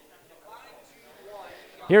hand.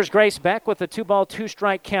 Here's Grace Beck with a 2-ball,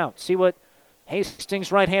 2-strike count. See what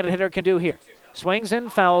Hastings right-handed hitter can do here. Swings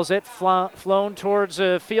and fouls it, flown towards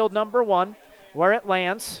field number 1, where it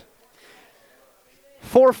lands.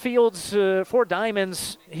 4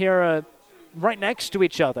 diamonds here right next to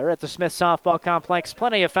each other at the Smith Softball Complex.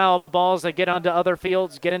 Plenty of foul balls that get onto other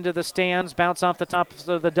fields, get into the stands, bounce off the top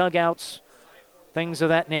of the dugouts, things of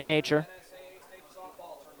that nature.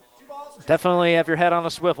 Definitely have your head on a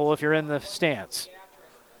swivel if you're in the stands.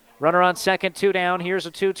 Runner on second, 2 down. Here's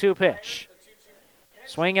a 2-2 pitch.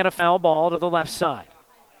 Swing and a foul ball to the left side.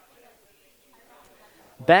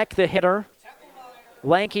 Beck, the hitter,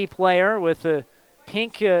 lanky player with a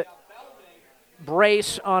pink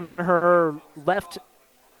brace on her left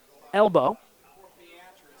elbow.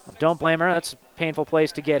 Don't blame her. That's a painful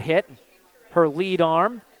place to get hit. Her lead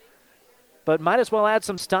arm. But might as well add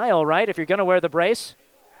some style, right? If you're going to wear the brace,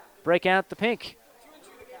 break out the pink.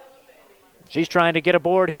 She's trying to get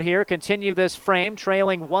aboard here, continue this frame,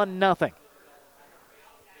 trailing 1-0.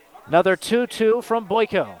 Another 2-2 from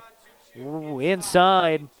Boyko.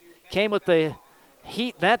 Inside. Came with the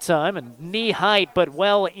heat that time, and knee height, but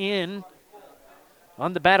well in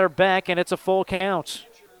on the batter Beck, and it's a full count.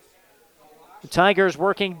 The Tigers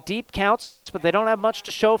working deep counts, but they don't have much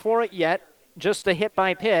to show for it yet. Just the hit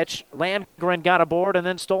by pitch. Landgren got aboard and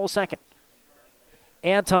then stole second.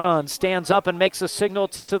 Anton stands up and makes a signal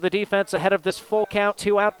to the defense ahead of this full count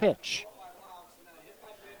 2-out pitch.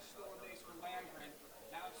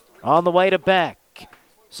 On the way to Beck.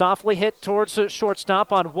 Softly hit towards the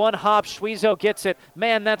shortstop on 1 hop. Schwiezo gets it.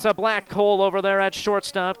 Man, that's a black hole over there at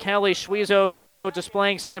shortstop. Callie Schwiezo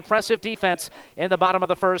displaying impressive defense in the bottom of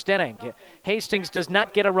the first inning. Hastings does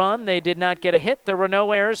not get a run. They did not get a hit. There were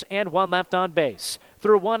no errors and 1 left on base.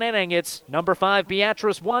 Through 1 inning, it's number 5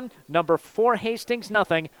 Beatrice 1, number 4 Hastings 0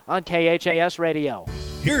 on KHAS Radio.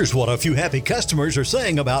 Here's what a few happy customers are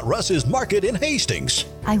saying about Russ's Market in Hastings.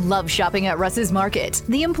 I love shopping at Russ's Market.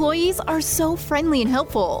 The employees are so friendly and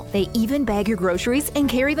helpful. They even bag your groceries and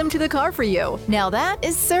carry them to the car for you. Now that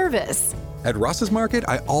is service. At Russ's Market,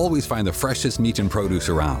 I always find the freshest meat and produce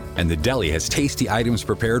around, and the deli has tasty items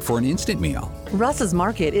prepared for an instant meal. Russ's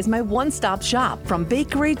Market is my one-stop shop, from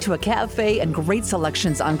bakery to a cafe, and great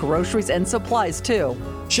selections on groceries and supplies too.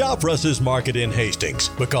 Shop Russ's Market in Hastings,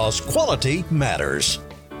 because quality matters.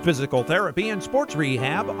 Physical Therapy and Sports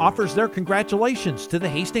Rehab offers their congratulations to the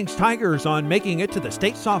Hastings Tigers on making it to the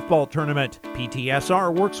state softball tournament.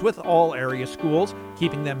 PTSR works with all area schools,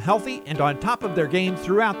 keeping them healthy and on top of their game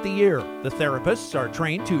throughout the year. The therapists are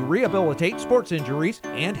trained to rehabilitate sports injuries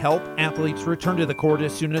and help athletes return to the court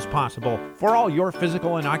as soon as possible. For all your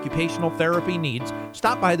physical and occupational therapy needs,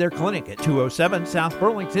 stop by their clinic at 207 South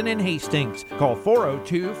Burlington in Hastings. Call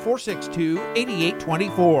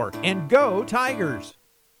 402-462-8824 and go Tigers!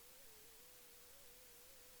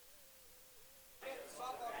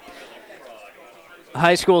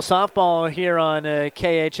 High school softball here on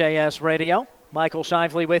KHAS Radio. Michael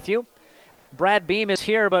Shively with you. Brad Beam is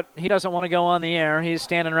here, but he doesn't want to go on the air. He's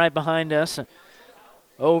standing right behind us,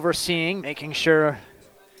 overseeing, making sure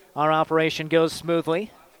our operation goes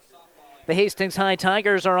smoothly. The Hastings High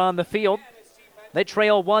Tigers are on the field. They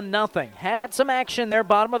trail 1-0. Had some action there,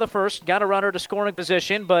 bottom of the first. Got a runner to scoring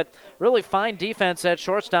position, but really fine defense at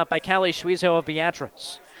shortstop by Callie Schwiezo of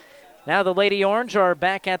Beatrice. Now the Lady Orange are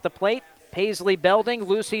back at the plate. Paisley Belding,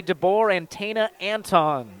 Lucy DeBoer, and Tana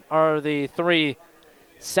Anton are the three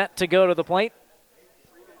set to go to the plate.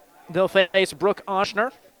 They'll face Brooke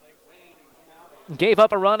Oshner. Gave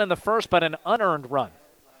up a run in the first, but an unearned run.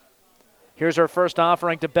 Here's her first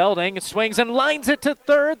offering to Belding. Swings and lines it to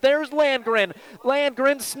third. There's Landgren.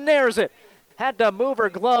 Landgren snares it. Had to move her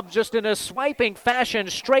glove just in a swiping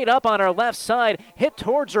fashion straight up on her left side. Hit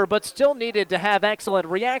towards her, but still needed to have excellent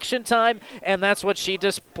reaction time, and that's what she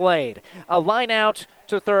displayed. A line out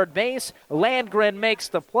to third base. Landgren makes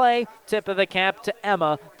the play. Tip of the cap to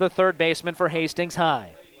Emma, the third baseman for Hastings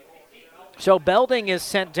High. So Belding is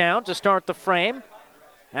sent down to start the frame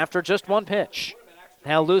after just one pitch.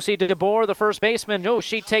 Now Lucy DeBoer, the first baseman. No,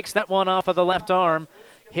 she takes that one off of the left arm.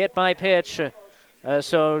 Hit by pitch.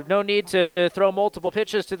 So no need to throw multiple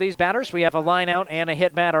pitches to these batters. We have a line out and a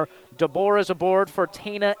hit batter. DeBoer is aboard for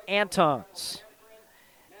Tana Antons.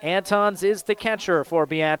 Antons is the catcher for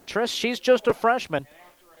Beatrice. She's just a freshman,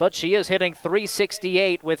 but she is hitting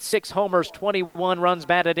 .368 with 6 homers, 21 runs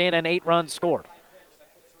batted in, and 8 runs scored.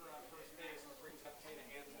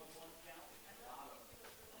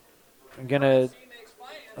 I'm going to,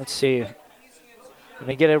 let's see, going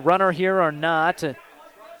to get a runner here or not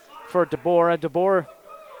for DeBoer. DeBoer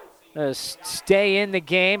stay in the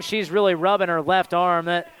game. She's really rubbing her left arm.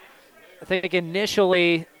 That I think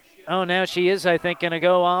initially, now she is, I think, going to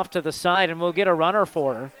go off to the side, and we'll get a runner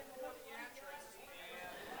for her.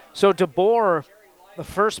 So DeBoer, the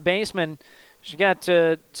first baseman, she got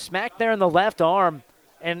smacked there in the left arm,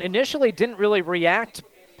 and initially didn't really react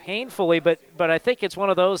painfully, but I think it's one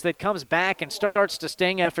of those that comes back and starts to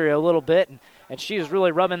sting after a little bit, and she was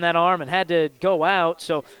really rubbing that arm and had to go out.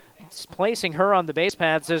 So placing her on the base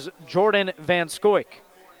paths is Jordan Van Scoik.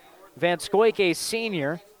 Van Scoik, a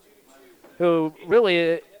senior, who really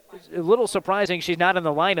is a little surprising she's not in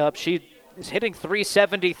the lineup. She is hitting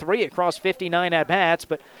 .373 across 59 at-bats,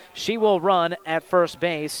 but she will run at first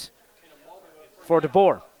base for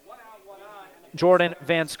DeBoer. Jordan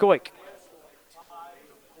Van Scoik.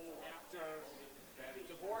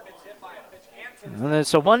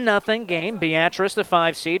 It's a 1-0 game. Beatrice, the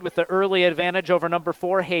 5 seed, with the early advantage over number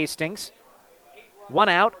 4 Hastings. 1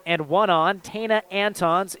 out and 1 on. Tana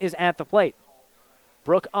Antons is at the plate.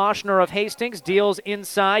 Brooke Oshner of Hastings deals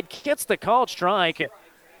inside, gets the called strike.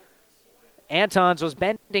 Antons was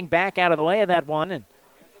bending back out of the way of that one, and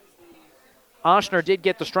Oshner did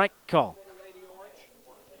get the strike call.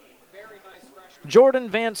 Jordan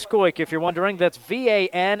Van Scoik, if you're wondering, that's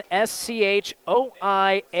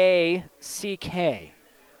Vanschioiack.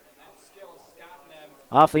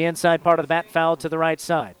 Off the inside part of the bat, foul to the right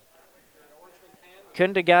side.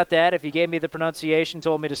 Couldn't have got that if you gave me the pronunciation,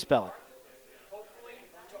 told me to spell it.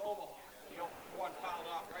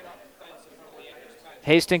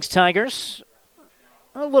 Hastings Tigers,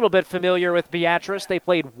 a little bit familiar with Beatrice. They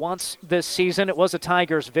played once this season. It was a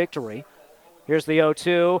Tigers victory. Here's the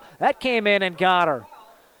 0-2. That came in and got her.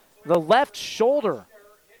 The left shoulder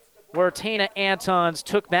where Tana Antons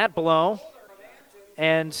took that blow.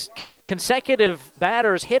 And consecutive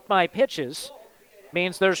batters hit by pitches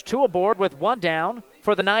means there's 2 aboard with 1 down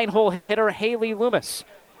for the 9-hole hitter Haley Loomis.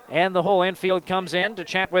 And the whole infield comes in to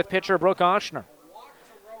chat with pitcher Brooke Oshner.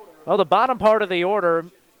 Well, the bottom part of the order,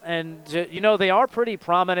 and they are pretty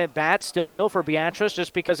prominent bats still for Beatrice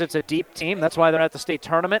just because it's a deep team. That's why they're at the state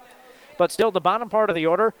tournament. But still, the bottom part of the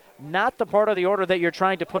order, not the part of the order that you're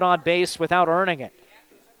trying to put on base without earning it.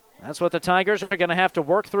 That's what the Tigers are going to have to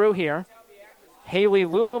work through here. Haley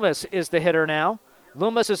Loomis is the hitter now.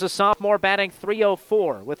 Loomis is a sophomore batting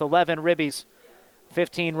 .304 with 11 ribbies,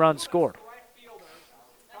 15 runs scored.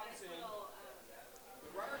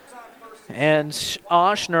 And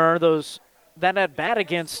Oshner, that at bat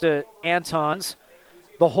against Antons,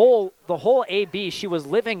 the whole AB, she was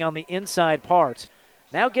living on the inside part.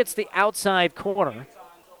 Now gets the outside corner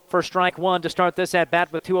for strike one to start this at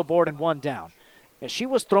bat with 2 aboard and 1 down. And she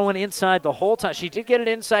was throwing inside the whole time. She did get an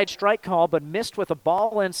inside strike call, but missed with a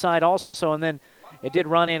ball inside also, and then it did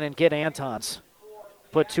run in and get Antons.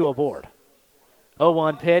 Put 2 aboard.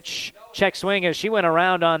 0-1 pitch. Check swing as she went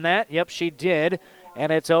around on that. Yep, she did.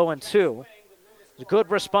 And it's 0-2. A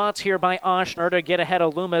good response here by Oshner to get ahead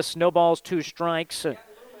of Loomis. No balls, 2 strikes.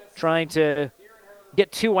 Trying to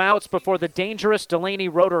get 2 outs before the dangerous Delaney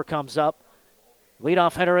Roeder comes up.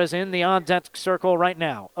 Leadoff hitter is in the on-deck circle right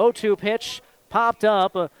now. 0-2 pitch. Popped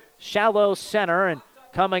up. A shallow center. And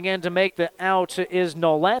coming in to make the out is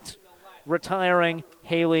Nolette. Retiring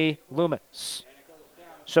Haley Loomis.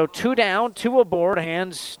 So 2 down, 2 aboard,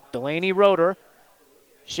 hands Delaney Roeder.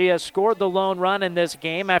 She has scored the lone run in this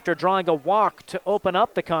game after drawing a walk to open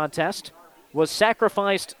up the contest. Was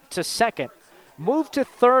sacrificed to second. Moved to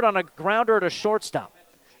third on a grounder to shortstop.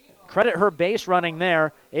 Credit her base running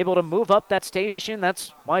there. Able to move up that station.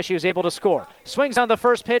 That's why she was able to score. Swings on the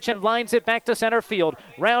first pitch and lines it back to center field.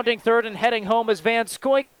 Rounding third and heading home is Van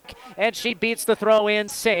Scoik. And she beats the throw in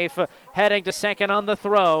safe. Heading to second on the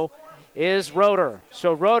throw is Roeder.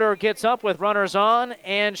 So Roeder gets up with runners on,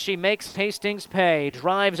 and she makes Hastings pay.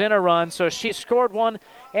 Drives in a run, so she scored 1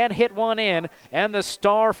 and hit 1 in. And the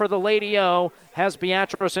star for the Lady O has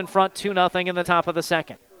Beatrice in front 2-0 in the top of the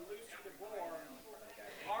second.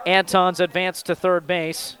 Antons advanced to third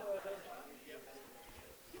base.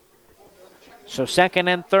 So second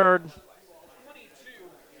and third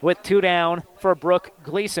with 2 down for Brooke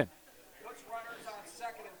Gleason.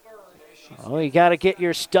 Oh, you got to get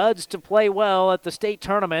your studs to play well at the state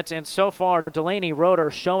tournament, and so far Delaney Roeder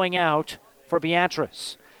showing out for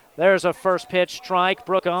Beatrice. There's a first pitch strike.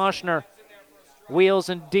 Brooke Oshner wheels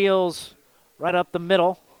and deals right up the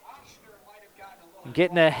middle,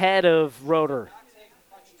 getting ahead of Roeder.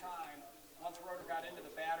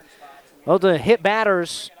 Well, the hit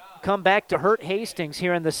batters come back to hurt Hastings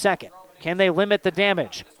here in the second. Can they limit the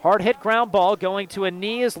damage? Hard hit ground ball going to a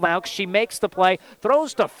knee is Laux. She makes the play,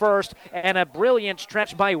 throws to first, and a brilliant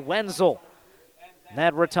stretch by Wenzel.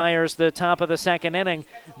 That retires the top of the second inning.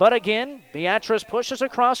 But again, Beatrice pushes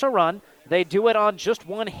across a run. They do it on just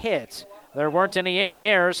 1 hit. There weren't any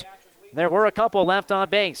errors. There were a couple left on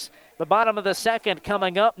base. The bottom of the second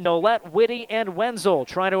coming up, Nolette, Whitty, and Wenzel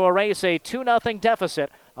try to erase a 2-0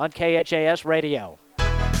 deficit on KHAS Radio.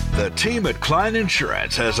 The team at Klein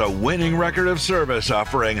Insurance has a winning record of service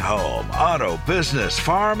offering home, auto, business,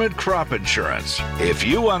 farm, and crop insurance. If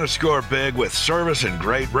you want to score big with service and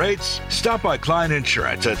great rates, stop by Klein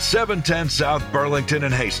Insurance at 710 South Burlington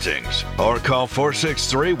in Hastings or call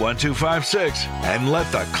 463-1256 and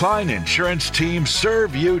let the Klein Insurance team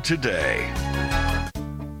serve you today.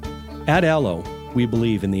 At Allo, we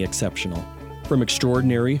believe in the exceptional. From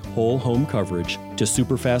extraordinary whole home coverage to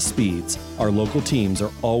super fast speeds, our local teams are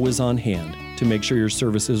always on hand to make sure your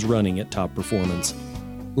service is running at top performance.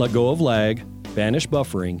 Let go of lag, banish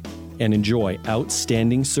buffering, and enjoy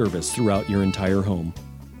outstanding service throughout your entire home.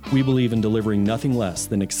 We believe in delivering nothing less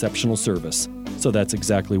than exceptional service, so that's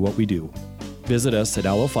exactly what we do. Visit us at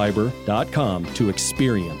allofiber.com to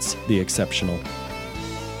experience the exceptional.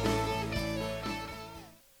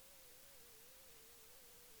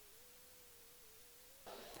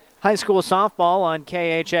 High school softball on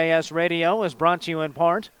KHAS Radio is brought to you in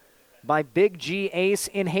part by Big G Ace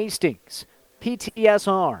in Hastings,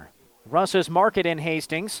 PTSR, Russ's Market in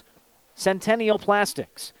Hastings, Centennial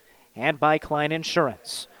Plastics, and by Klein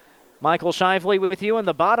Insurance. Michael Shively with you in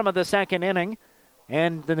the bottom of the second inning,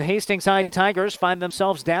 and the Hastings High Tigers find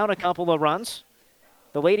themselves down a couple of runs.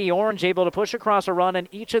 The Lady Orange able to push across a run in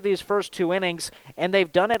each of these first 2 innings, and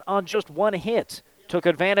they've done it on just 1 hit. Took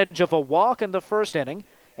advantage of a walk in the first inning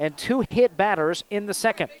and 2 hit batters in the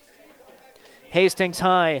second. Hastings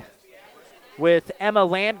High with Emma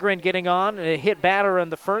Landgren getting on, a hit batter in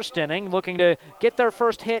the first inning, looking to get their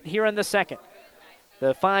first hit here in the second.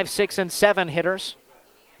 The 5, 6, and 7 hitters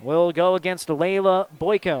will go against Layla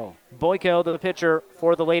Boyko. Boyko, the pitcher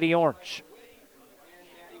for the Lady Orange.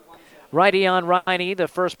 Righty on righty, the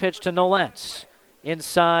first pitch to Nolette.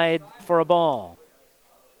 Inside for a ball.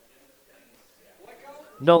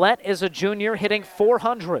 Nolette is a junior hitting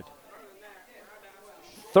 .400.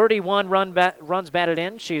 31 runs batted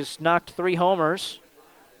in. She's knocked 3 homers,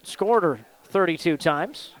 scored her 32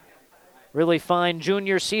 times. Really fine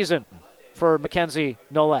junior season for Mackenzie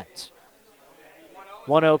Nolette.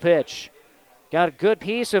 1-0 pitch. Got a good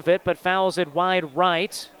piece of it, but fouls it wide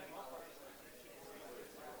right.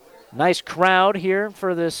 Nice crowd here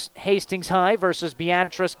for this Hastings High versus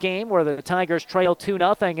Beatrice game where the Tigers trail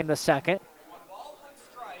 2-0 in the second.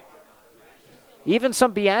 Even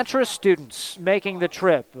some Beatrice students making the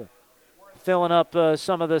trip, filling up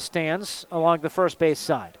some of the stands along the first base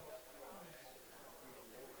side.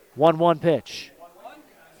 1-1 pitch.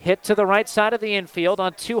 Hit to the right side of the infield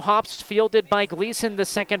on 2 hops fielded by Gleason, the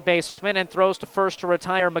second baseman, and throws to first to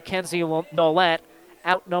retire Mackenzie Nolette.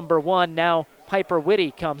 Out number 1. Now Piper Whitty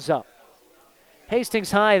comes up. Hastings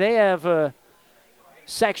High, they have a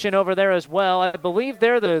section over there as well. I believe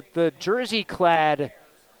they're the jersey-clad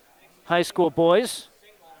high school boys,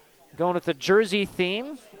 going with the jersey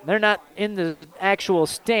theme. They're not in the actual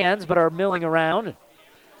stands, but are milling around.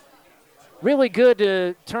 Really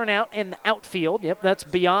good turnout in the outfield. Yep, that's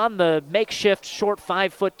beyond the makeshift short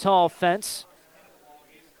 5-foot-tall fence.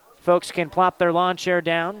 Folks can plop their lawn chair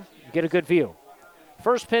down, get a good view.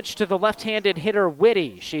 First pitch to the left-handed hitter,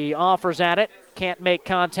 Whitty. She offers at it, can't make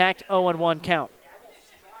contact, 0-1 count.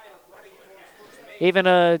 Even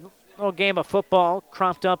a little game of football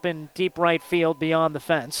cropped up in deep right field beyond the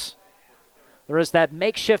fence. There is that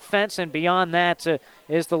makeshift fence, and beyond that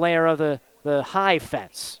is the layer of the high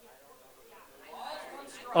fence.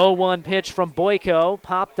 0-1 pitch from Boyko,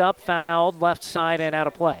 popped up, fouled, left side, and out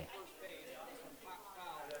of play.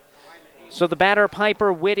 So the batter,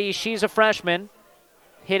 Piper Whitty, she's a freshman,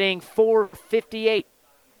 hitting .458.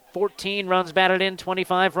 14 runs batted in,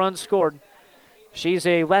 25 runs scored. She's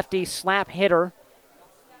a lefty slap hitter.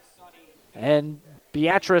 And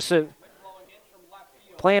Beatrice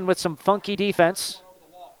playing with some funky defense.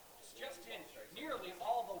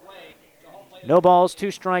 No balls,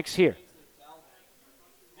 2 strikes here.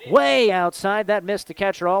 Way outside, that missed the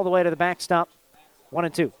catcher all the way to the backstop.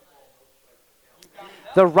 1-2.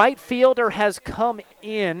 The right fielder has come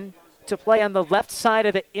in to play on the left side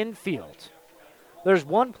of the infield. There's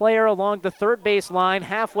one player along the third base line,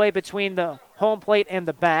 halfway between the home plate and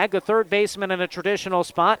the bag, a third baseman in a traditional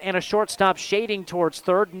spot, and a shortstop shading towards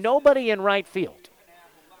third. Nobody in right field.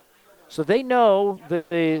 So they know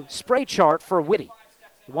the spray chart for Whitty.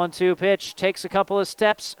 1-2 pitch, takes a couple of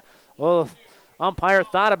steps. Well, umpire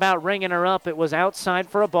thought about ringing her up. It was outside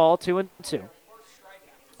for a ball, 2-2.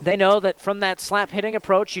 They know that from that slap hitting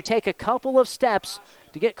approach, you take a couple of steps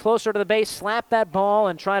to get closer to the base, slap that ball,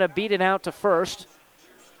 and try to beat it out to first.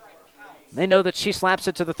 They know that she slaps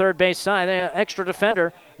it to the third base side. Extra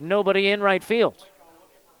defender, nobody in right field.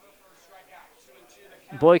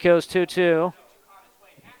 Boyko's 2-2.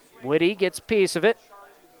 Whitty gets a piece of it.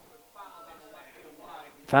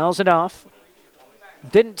 Fouls it off.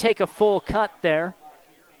 Didn't take a full cut there.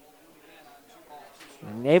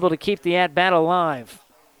 And able to keep the at-bat alive.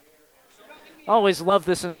 Always love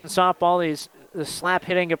this in softball, the slap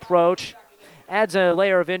hitting approach. Adds a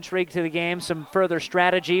layer of intrigue to the game, some further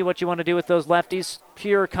strategy, what you want to do with those lefties,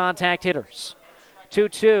 pure contact hitters.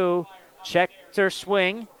 2-2, checked her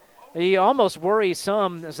swing. You almost worry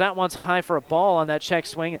some as that one's high for a ball on that check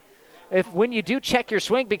swing. When you do check your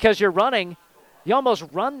swing because you're running, you almost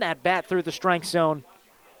run that bat through the strike zone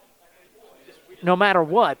no matter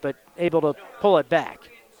what, but able to pull it back.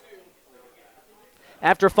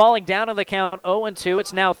 After falling down on the count 0-2,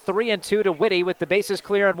 it's now 3-2 to Whitty with the bases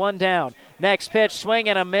clear and 1 down. Next pitch, swing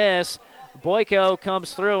and a miss. Boyko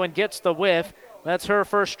comes through and gets the whiff. That's her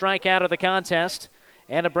first strikeout of the contest.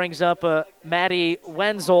 And it brings up Maddie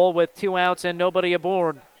Wenzel with 2 outs and nobody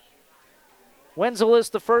aboard. Wenzel is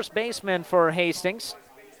the first baseman for Hastings.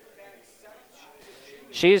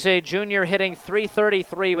 She's a junior hitting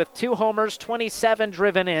 .333 with 2 homers, 27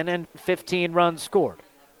 driven in, and 15 runs scored.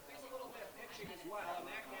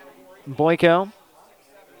 Boyko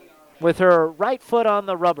with her right foot on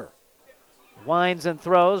the rubber. Winds and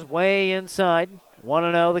throws way inside.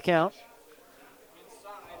 1-0 the count.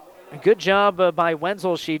 A good job by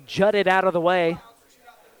Wenzel. She jutted out of the way.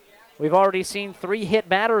 We've already seen 3 hit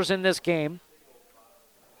batters in this game.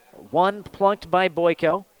 1 plunked by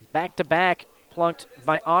Boyko. Back-to-back plunked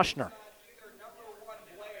by Oshner.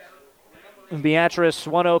 Beatrice,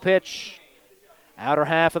 1-0 pitch. Outer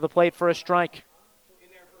half of the plate for a strike.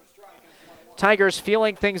 Tigers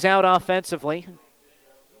feeling things out offensively.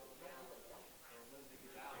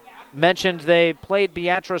 Mentioned they played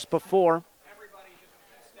Beatrice before.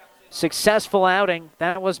 Successful outing.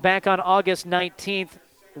 That was back on August 19th.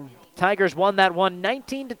 Tigers won that one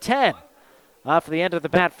 19-10. Off the end of the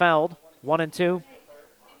bat fouled. 1-2.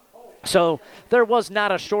 So there was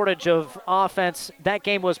not a shortage of offense. That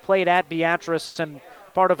game was played at Beatrice and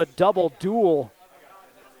part of a double duel.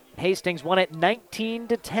 Hastings won it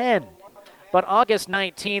 19-10. But August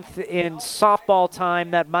 19th in softball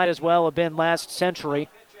time, that might as well have been last century.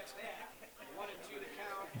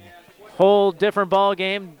 Whole different ball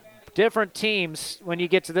game, different teams when you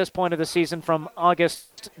get to this point of the season from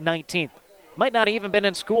August 19th. Might not even been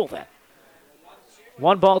in school then.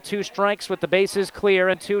 1 ball, 2 strikes with the bases clear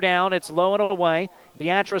and 2 down. It's low and away.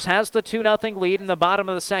 Beatrice has the 2-0 lead in the bottom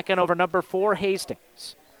of the second over number 4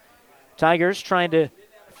 Hastings. Tigers trying to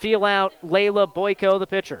feel out Layla Boyko, the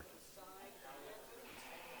pitcher.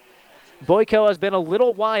 Boyko has been a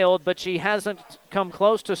little wild, but she hasn't come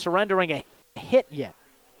close to surrendering a hit yet.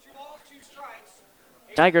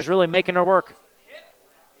 Tigers really making her work.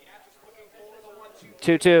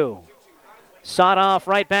 2-2. Sawed off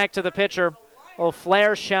right back to the pitcher. A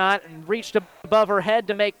flare shot and reached above her head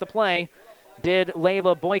to make the play. Did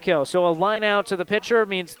Layla Boyko. So a line out to the pitcher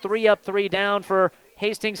means 3 up, 3 down for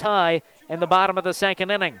Hastings High in the bottom of the second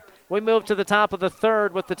inning. We move to the top of the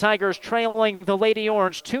third with the Tigers trailing the Lady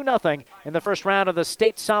Orange 2-0 in the first round of the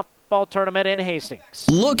state softball tournament in Hastings.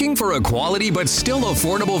 Looking for a quality but still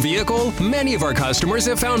affordable vehicle? Many of our customers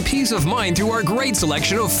have found peace of mind through our great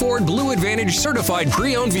selection of Ford Blue Advantage certified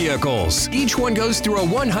pre-owned vehicles. Each one goes through a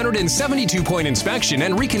 172-point inspection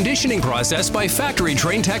and reconditioning process by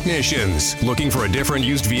factory-trained technicians. Looking for a different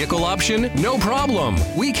used vehicle option? No problem.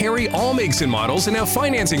 We carry all makes and models and have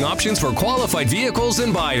financing options for qualified vehicles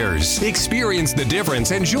and buyers. Experience the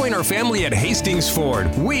difference and join our family at Hastings Ford.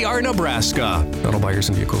 We are Nebraska. Not all buyers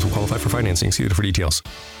and vehicles will qualify for financing. See it for details.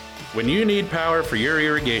 When you need power for your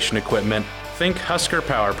irrigation equipment, think Husker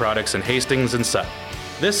Power Products in Hastings and Sutton.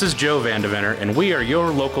 This is Joe Vandeventer, and we are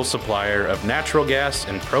your local supplier of natural gas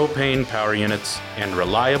and propane power units and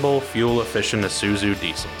reliable, fuel-efficient Isuzu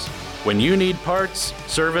diesels. When you need parts,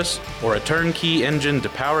 service, or a turnkey engine to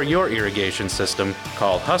power your irrigation system,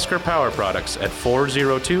 call Husker Power Products at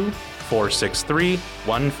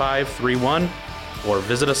 402-463-1531 or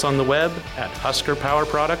visit us on the web at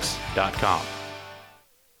huskerpowerproducts.com.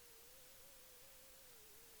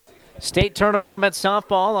 State Tournament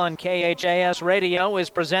Softball on KHAS Radio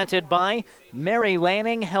is presented by Mary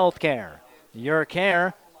Lanning Healthcare. Your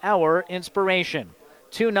care, our inspiration.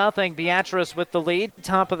 2-0 Beatrice with the lead,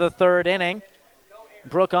 top of the third inning.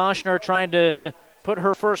 Brooke Oshner trying to put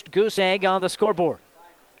her first goose egg on the scoreboard.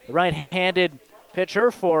 The right-handed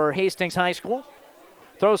pitcher for Hastings High School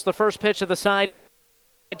throws the first pitch of the side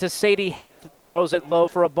to Sadie, throws it low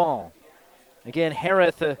for a ball. Again,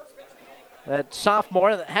 Harith, that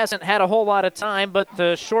sophomore, that hasn't had a whole lot of time, but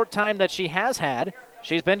the short time that she has had,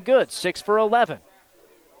 she's been good, 6 for 11.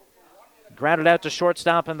 Grounded out to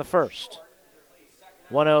shortstop in the first.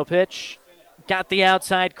 1-0 pitch, got the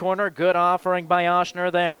outside corner, good offering by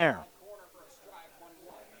Oshner there.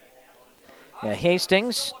 Yeah,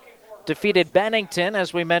 Hastings defeated Bennington,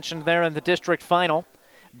 as we mentioned there in the district final.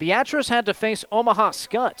 Beatrice had to face Omaha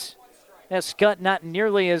Skutt. Skutt not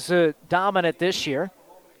nearly as dominant this year.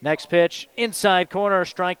 Next pitch, inside corner,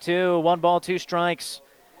 strike 2, 1 ball, 2 strikes.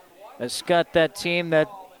 Skutt, that team that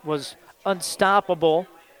was unstoppable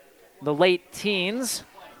in the late teens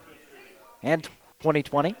and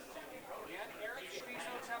 2020.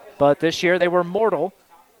 But this year they were mortal.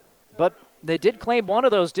 But they did claim one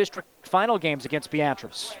of those district final games against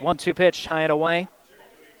Beatrice. 1-2 pitch, high and away.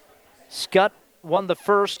 Skutt won the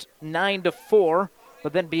first 9-4,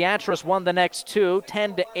 but then Beatrice won the next 2,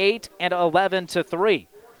 10-8 and 11-3.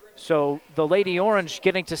 So the Lady Orange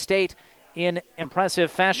getting to state in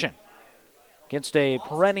impressive fashion against a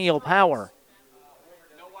perennial power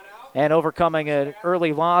and overcoming an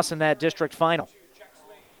early loss in that district final.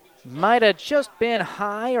 Might have just been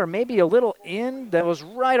high or maybe a little in. That was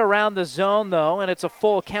right around the zone, though, and it's a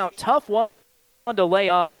full count. Tough one to lay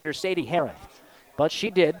off your Sadie Harith, but she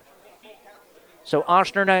did. So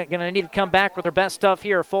Oshner going to need to come back with her best stuff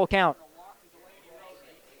here, full count.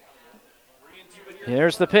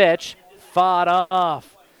 Here's the pitch, fought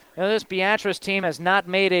off. Now, this Beatrice team has not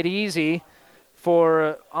made it easy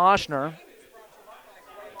for Oshner.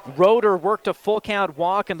 Roeder worked a full count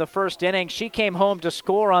walk in the first inning. She came home to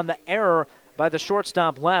score on the error by the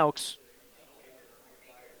shortstop Laux.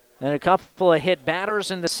 And a couple of hit batters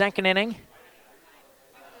in the second inning.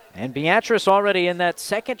 And Beatrice already in that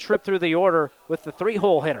second trip through the order with the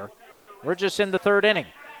 3-hole hitter. We're just in the third inning.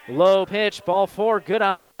 Low pitch, ball 4, good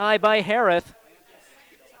eye by Harith.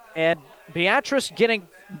 And Beatrice getting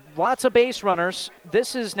lots of base runners.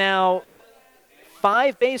 This is now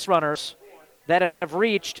 5 base runners that have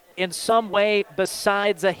reached in some way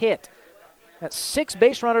besides a hit. That's 6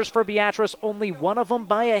 base runners for Beatrice, only one of them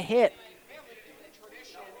by a hit.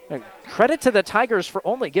 Credit to the Tigers for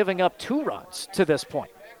only giving up 2 runs to this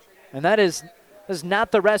point. And that is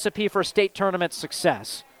not the recipe for state tournament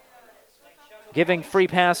success. Giving free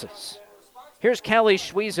passes. Here's Kelly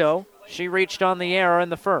Schwezo. She reached on the error in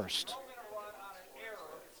the first.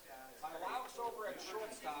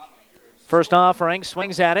 First offering,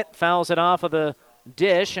 swings at it, fouls it off of the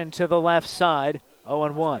dish and to the left side,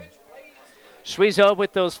 0-1. Schwiezo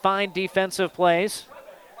with those fine defensive plays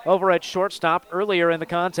over at shortstop earlier in the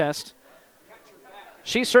contest.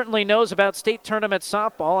 She certainly knows about state tournament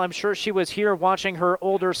softball. I'm sure she was here watching her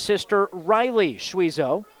older sister, Riley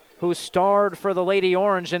Schwiezo, who starred for the Lady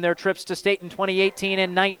Orange in their trips to state in 2018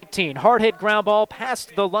 and 19. Hard hit ground ball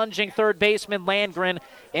past the lunging third baseman Landgren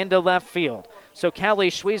into left field. So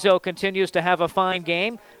Callie Schwiezo continues to have a fine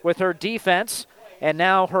game with her defense and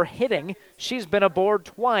now her hitting. She's been aboard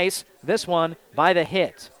twice, this one by the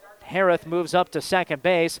hit. Harris moves up to second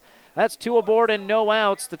base. That's 2 aboard and no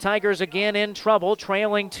outs. The Tigers again in trouble,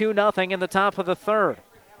 trailing 2-0 in the top of the third.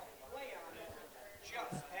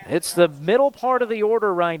 It's the middle part of the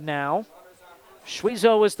order right now.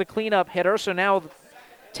 Schwiezo is the cleanup hitter, so now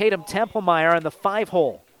Tatum Templemeyer in the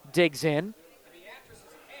 5-hole digs in.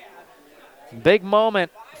 Big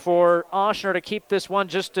moment for Oshner to keep this one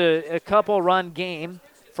just a couple-run game.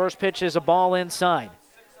 First pitch is a ball inside.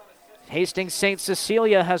 Hastings St.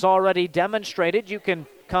 Cecilia has already demonstrated you can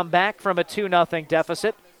come back from a 2-0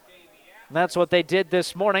 deficit. And that's what they did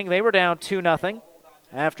this morning. They were down 2-0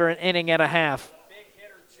 after an inning and a half.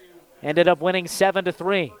 Ended up winning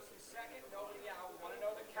 7-3.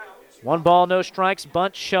 1 ball, no strikes.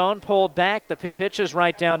 Bunt shown, pulled back. The pitch is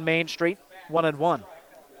right down Main Street, 1-1.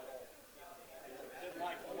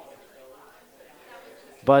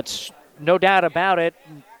 But no doubt about it,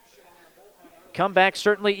 comeback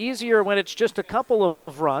certainly easier when it's just a couple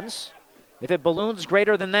of runs. If it balloons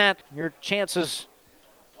greater than that, your chances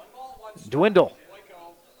dwindle.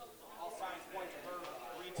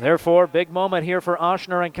 Therefore, big moment here for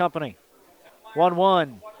Oshner and company.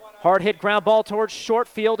 1-1. Hard hit ground ball towards short,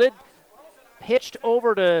 fielded. Pitched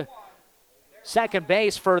over to second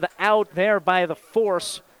base for the out there by the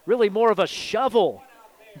force. Really more of a shovel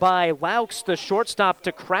by Laux, the shortstop,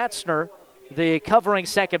 to Kratzner, the covering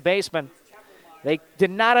second baseman. They did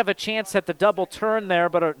not have a chance at the double turn there,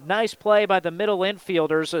 but a nice play by the middle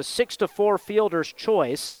infielders, a 6-4 fielder's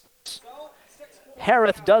choice.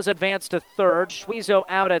 Harris does advance to third. Schwiezo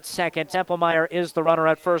out at second. Templemeyer is the runner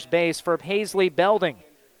at first base for Paisley Belding.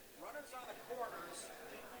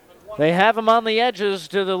 They have him on the edges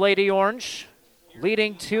to the Lady Orange,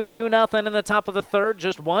 leading 2-0 in the top of the third.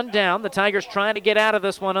 Just one down. The Tigers trying to get out of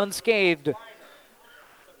this one unscathed.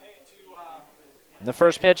 The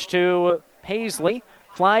first pitch to Paisley.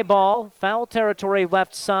 Fly ball, foul territory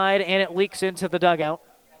left side, and it leaks into the dugout.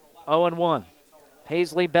 0-1.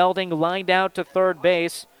 Paisley Belding lined out to third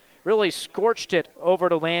base. Really scorched it over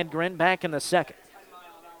to Landgren back in the second.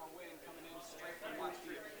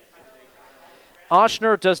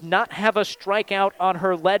 Oshner does not have a strikeout on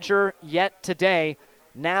her ledger yet today.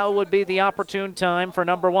 Now would be the opportune time for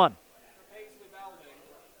number 1.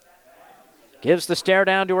 Gives the stare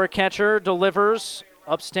down to her catcher, delivers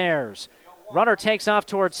upstairs. Runner takes off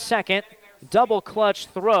towards second. Double clutch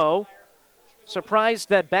throw. Surprised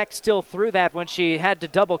that Beck still threw that when she had to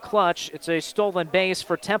double clutch. It's a stolen base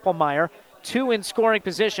for Templemeyer. 2 in scoring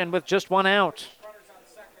position with just 1 out.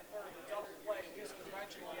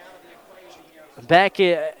 Beck,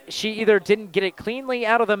 she either didn't get it cleanly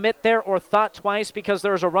out of the mitt there or thought twice because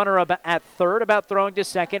there was a runner at third about throwing to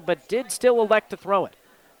second, but did still elect to throw it.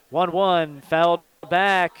 1-1, fouled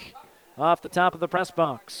back off the top of the press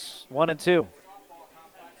box. 1-2.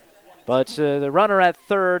 But the runner at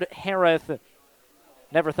third, Harris,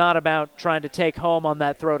 never thought about trying to take home on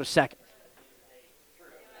that throw to second.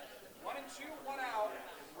 1-2, 1 out.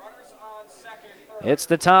 Runners on second, third. It's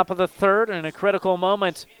the top of the third and a critical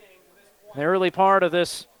moment in the early part of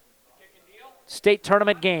this state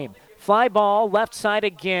tournament game. Fly ball, left side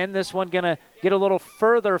again. This one going to get a little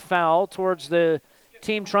further foul towards the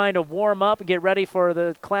team trying to warm up and get ready for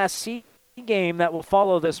the Class C game that will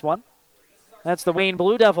follow this one. That's the Wayne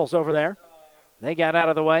Blue Devils over there. They got out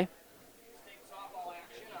of the way.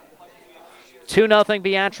 2-0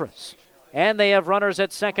 Beatrice. And they have runners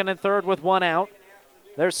at second and third with 1 out.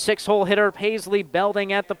 There's 6-hole hitter Paisley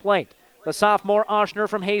Belding at the plate. The sophomore Oshner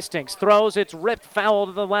from Hastings throws. It's ripped foul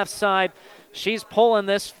to the left side. She's pulling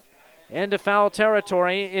this into foul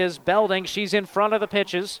territory is Belding. She's in front of the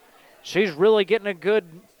pitches. She's really getting a good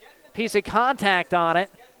piece of contact on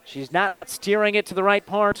it. She's not steering it to the right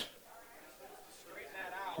part.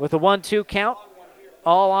 With a 1-2 count,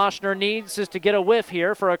 all Oshner needs is to get a whiff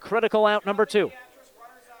here for a critical out number 2.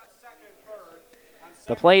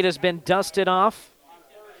 The plate has been dusted off.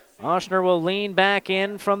 Oshner will lean back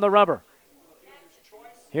in from the rubber.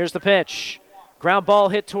 Here's the pitch. Ground ball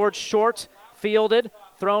hit towards short, fielded,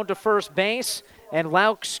 thrown to first base, and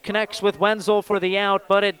Laux connects with Wenzel for the out,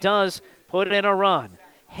 but it does put in a run.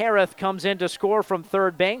 Harith comes in to score from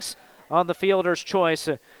third base on the fielder's choice.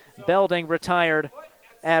 Belding retired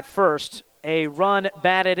at first. A run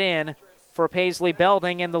batted in for Paisley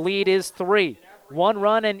Belding, and the lead is 3. 1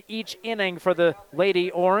 run in each inning for the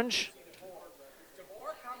Lady Orange.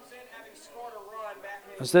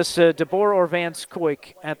 Is this DeBoer or Van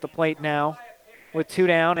Scoik at the plate now with 2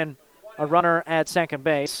 down and a runner at second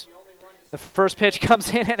base? The first pitch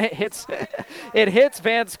comes in and it hits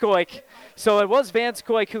Van Scoik. So it was Van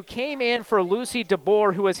Scoik who came in for Lucy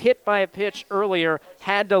DeBoer, who was hit by a pitch earlier,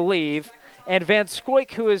 had to leave. And Van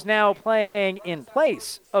Scoik, who is now playing in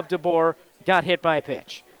place of DeBoer, got hit by a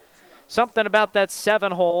pitch. Something about that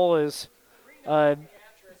 7-hole is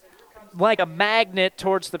like a magnet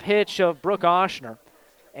towards the pitch of Brooke Oshner.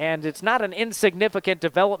 And it's not an insignificant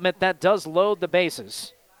development that does load the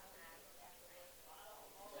bases.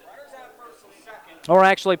 Or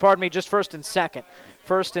actually, pardon me, just first and second.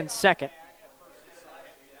 First and second.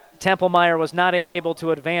 Templemeyer was not able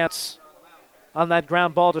to advance on that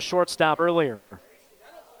ground ball to shortstop earlier.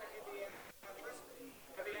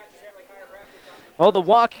 Well, the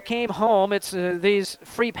walk came home. It's these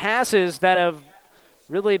free passes that have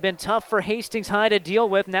really been tough for Hastings High to deal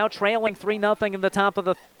with, now trailing 3-0 in the top of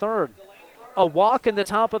the third. A walk in the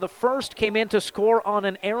top of the first came in to score on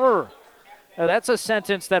an error. Now, that's a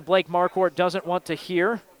sentence that Blake Marquardt doesn't want to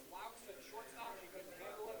hear.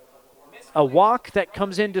 A walk that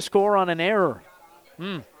comes in to score on an error.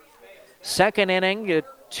 Second inning,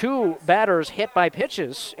 2 batters hit by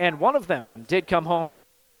pitches, and one of them did come home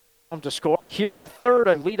to score. Third,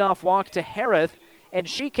 a leadoff walk to Harith, and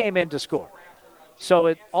she came in to score.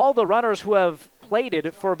 So all the runners who have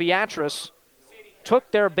plated for Beatrice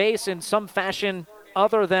took their base in some fashion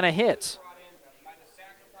other than a hit.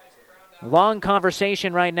 Long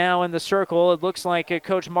conversation right now in the circle. It looks like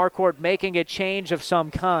Coach Marquardt making a change of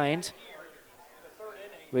some kind.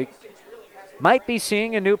 We might be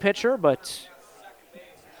seeing a new pitcher, but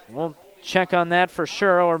we'll check on that for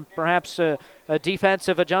sure, or perhaps a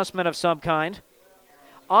defensive adjustment of some kind.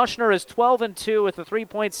 Oshner is 12-2 with a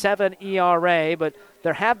 3.7 ERA, but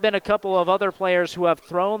there have been a couple of other players who have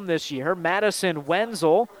thrown this year. Madison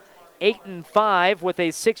Wenzel, 8-5 with a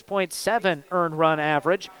 6.7 earned run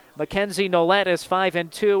average. Mackenzie Nolette is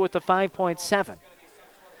 5-2 with a 5.7.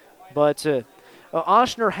 But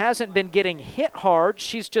Oshner hasn't been getting hit hard.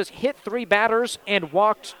 She's just hit 3 batters and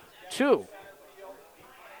walked 2.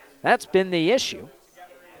 That's been the issue.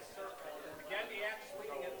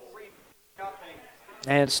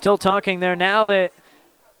 And still talking there now that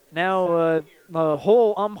the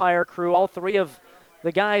whole umpire crew, all 3 of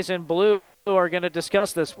the guys in blue, are going to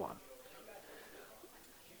discuss this one.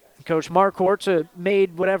 Coach Marquardt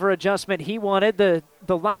made whatever adjustment he wanted. The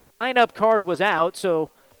lineup card was out, so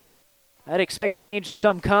that exchange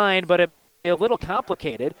some kind, but it'd be a little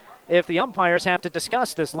complicated if the umpires have to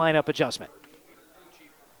discuss this lineup adjustment.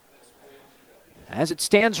 As it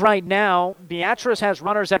stands right now, Beatrice has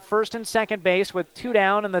runners at first and second base with 2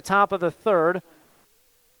 down in the top of the third.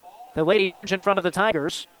 The Lady in front of the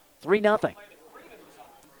Tigers, 3-0.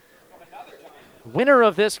 Winner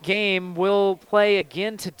of this game will play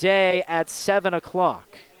again today at 7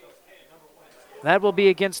 o'clock. That will be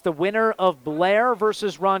against the winner of Blair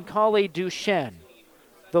versus Roncalli Duchesne.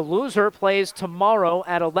 The loser plays tomorrow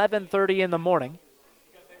at 11:30 in the morning.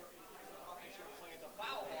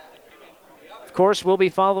 Of course, we'll be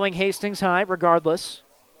following Hastings High regardless.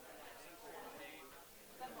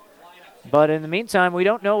 But in the meantime, we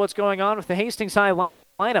don't know what's going on with the Hastings High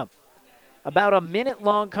lineup. About a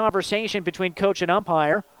minute-long conversation between coach and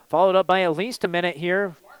umpire, followed up by at least a minute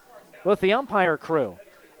here with the umpire crew.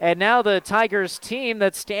 And now the Tigers team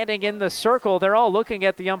that's standing in the circle, they're all looking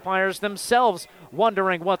at the umpires themselves,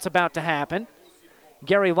 wondering what's about to happen.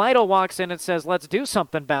 Gary Lytle walks in and says, let's do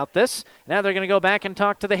something about this. Now they're going to go back and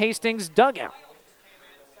talk to the Hastings dugout.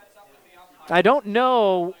 I don't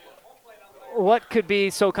know what could be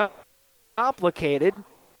so complicated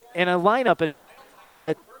in a lineup.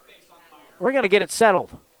 We're going to get it settled.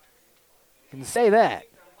 I can say that.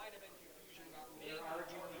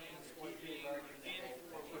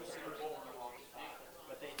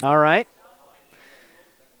 All right.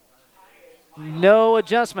 No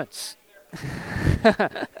adjustments.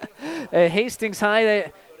 Hastings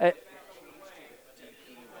High.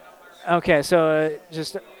 Okay, so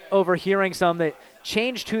just overhearing some that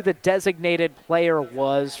changed who the designated player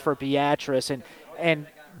was for Beatrice and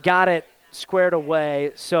got it squared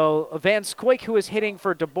away. So Van Scoik, who is hitting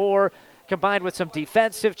for DeBoer, combined with some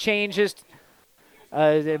defensive changes,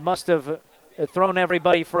 it must have thrown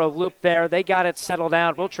everybody for a loop there. They got it settled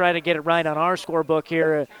out. We'll try to get it right on our scorebook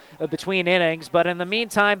here between innings. But in the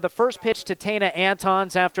meantime, the first pitch to Tana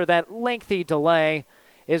Antons after that lengthy delay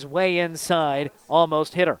is way inside,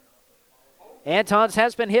 almost hit her. Antons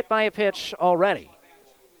has been hit by a pitch already.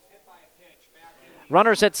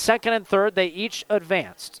 Runners at second and third, they each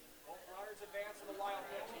advanced.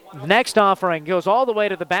 Next offering goes all the way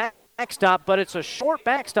to the backstop, but it's a short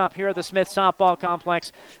backstop here at the Smith Softball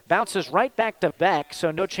Complex. Bounces right back to Beck,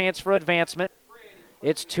 so no chance for advancement.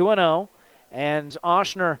 It's 2-0, and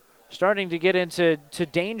Oshner starting to get into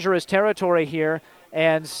dangerous territory here,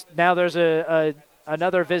 and now there's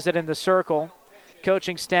another visit in the circle.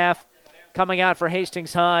 Coaching staff coming out for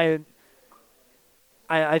Hastings High.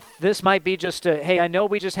 This might be just hey, I know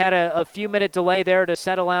we just had a few-minute delay there to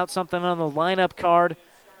settle out something on the lineup card.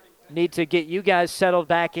 Need to get you guys settled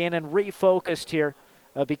back in and refocused here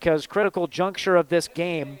because critical juncture of this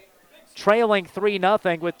game, trailing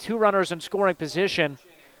 3-0 with 2 runners in scoring position.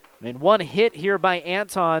 I mean, 1 hit here by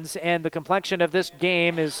Antons, and the complexion of this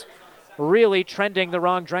game is really trending the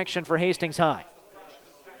wrong direction for Hastings High.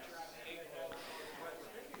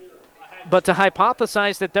 But to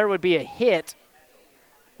hypothesize that there would be a hit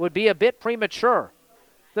would be a bit premature.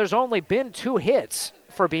 There's only been 2 hits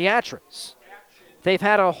for Beatrice. They've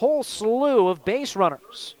had a whole slew of base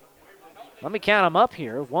runners. Let me count them up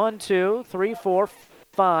here. 1, 2, 3, 4,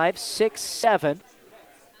 5, 6, 7,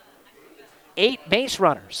 8 base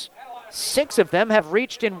runners. 6 of them have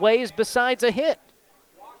reached in ways besides a hit.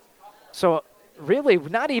 So really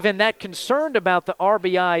not even that concerned about the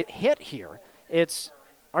RBI hit here. It's,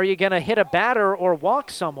 are you going to hit a batter or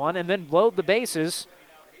walk someone and then load the bases?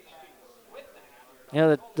 You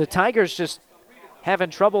know, the Tigers just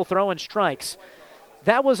having trouble throwing strikes.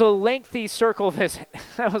 That was a lengthy circle visit.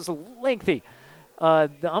 That was lengthy.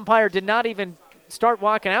 The umpire did not even start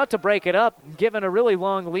walking out to break it up, given a really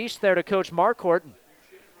long leash there to Coach Marquardt.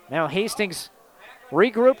 Now Hastings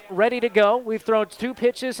regroup, ready to go. We've thrown 2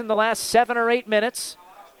 pitches in the last 7 or 8 minutes.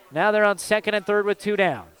 Now they're on second and third with 2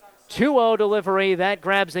 down. 2-0 delivery. That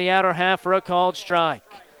grabs the outer half for a called strike.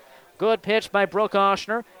 Good pitch by Brooke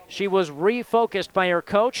Oshner. She was refocused by her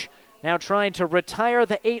coach. Now trying to retire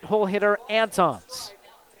the 8-hole hitter, Antons.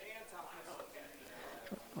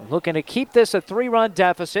 Looking to keep this a 3-run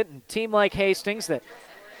deficit. And a team like Hastings that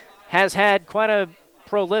has had quite a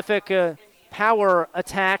prolific power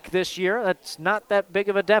attack this year, that's not that big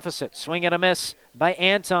of a deficit. Swing and a miss by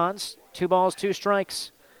Antons. 2 balls, 2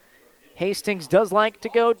 strikes. Hastings does like to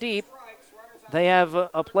go deep. They have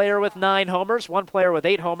a player with 9 homers, 1 player with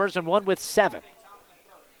 8 homers, and 1 with 7.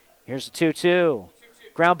 Here's a 2-2.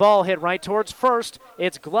 Ground ball hit right towards first.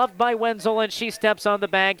 It's gloved by Wenzel, and she steps on the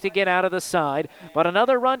bag to get out of the side. But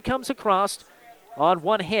another run comes across on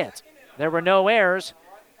 1 hit. There were no errors,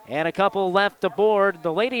 and a couple left aboard.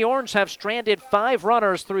 The Lady Orange have stranded 5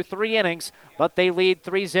 runners through 3 innings, but they lead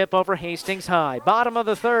 3-0 over Hastings High. Bottom of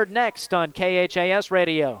the third next on KHAS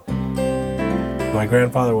Radio. My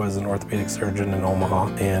grandfather was an orthopedic surgeon in Omaha,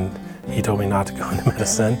 and he told me not to go into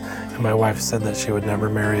medicine. And my wife said that she would never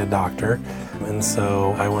marry a doctor. And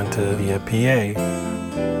so I went to be a PA.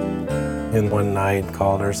 And one night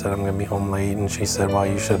called her, said I'm going to be home late. And she said, well,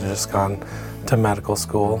 you should have just gone to medical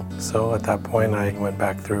school. So at that point, I went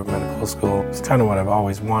back through medical school. It's kind of what I've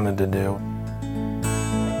always wanted to do.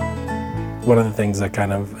 One of the things that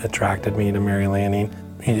kind of attracted me to Mary Lanning,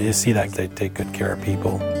 you see that they take good care of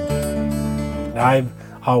people. I've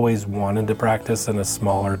always wanted to practice in a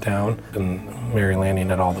smaller town, and Mary Lanning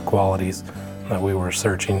had all the qualities that we were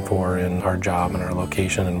searching for in our job and our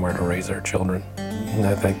location and where to raise our children. And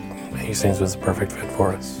I think Hastings was the perfect fit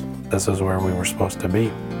for us. This is where we were supposed to be.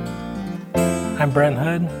 I'm Brent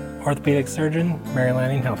Hood, orthopedic surgeon, Mary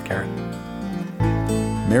Lanning Healthcare.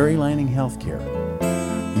 Mary Lanning Healthcare.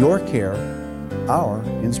 Your care, our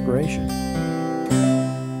inspiration.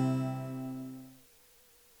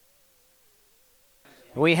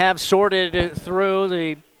 We have sorted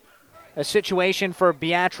through a situation for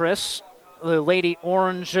Beatrice. The Lady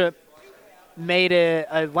Orange made a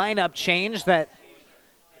lineup change that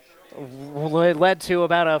led to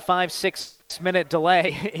about a 5-6 minute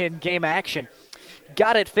delay in game action.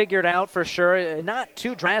 Got it figured out for sure. Not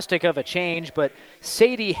too drastic of a change, but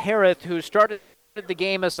Sadie Harris, who started the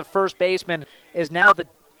game as the first baseman, is now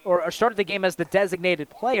started the game as the designated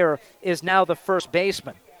player, is now the first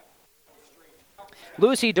baseman.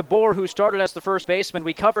 Lucy DeBoer, who started as the first baseman,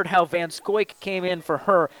 we covered how Van Scoik came in for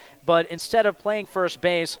her, but instead of playing first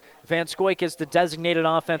base, Van Scoik is the designated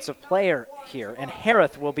offensive player here, and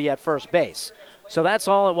Harith will be at first base. So that's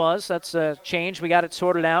all it was. That's a change. We got it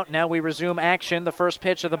sorted out. Now we resume action. The first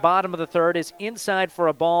pitch of the bottom of the third is inside for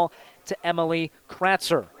a ball. to Emily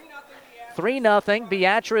Kratzer. 3-0,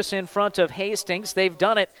 Beatrice in front of Hastings. They've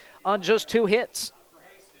done it on just 2 hits.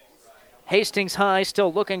 Hastings High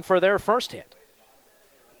still looking for their first hit.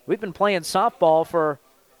 We've been playing softball for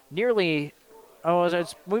we've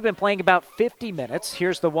been playing about 50 minutes.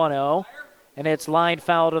 Here's the 1-0, and it's line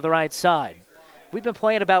foul to the right side. We've been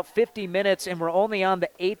playing about 50 minutes, and we're only on the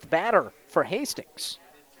 8th batter for Hastings.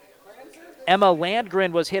 Emma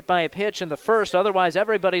Landgren was hit by a pitch in the first. Otherwise,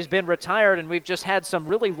 everybody's been retired, and we've just had some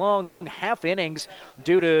really long half innings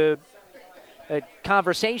due to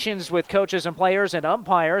conversations with coaches and players and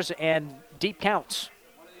umpires and deep counts.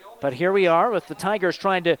 But here we are with the Tigers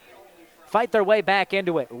trying to fight their way back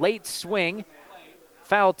into it. Late swing,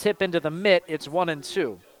 foul tip into the mitt. It's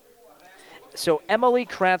 1-2. So Emily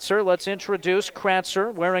Kratzer, let's introduce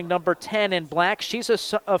Kratzer, wearing number 10 in black. She's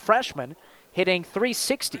a freshman, hitting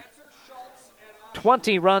 .360.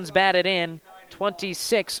 20 runs batted in,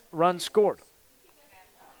 26 runs scored.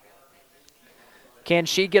 Can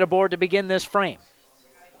she get aboard to begin this frame?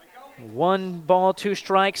 1 ball, 2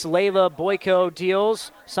 strikes. Layla Boyko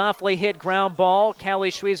deals. Softly hit ground ball.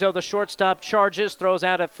 Callie Schwiezo, the shortstop, charges, throws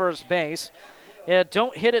out at first base.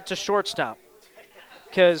 Don't hit it to shortstop.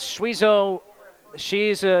 Because Schwiezo,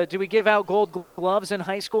 do we give out gold gloves in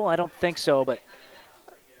high school? I don't think so, but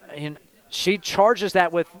she charges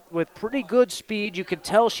that with pretty good speed. You can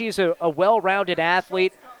tell she's a well-rounded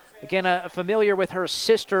athlete. Again, familiar with her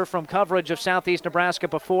sister from coverage of Southeast Nebraska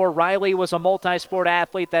before. Riley was a multi-sport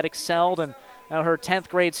athlete that excelled, and now her 10th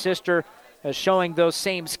grade sister is showing those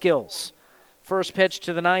same skills. First pitch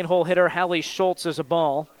to the 9-hole hitter, Hallie Schultz, is a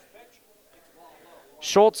ball.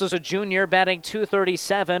 Schultz is a junior, batting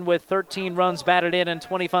 .237 with 13 runs batted in and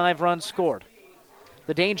 25 runs scored.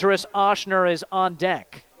 The dangerous Oshner is on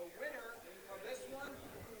deck.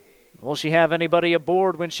 Will she have anybody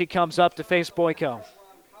aboard when she comes up to face Boyko?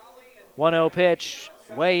 1-0 pitch,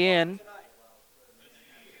 way in.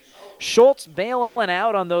 Schultz bailing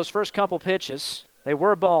out on those first couple pitches. They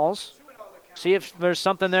were balls. See if there's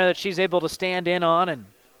something there that she's able to stand in on and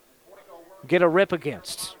get a rip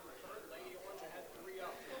against.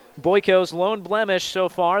 Boyko's lone blemish so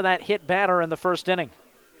far, that hit batter in the first inning.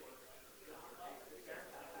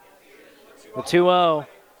 The 2-0.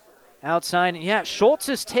 Outside, Schultz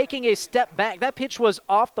is taking a step back. That pitch was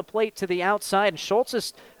off the plate to the outside, and Schultz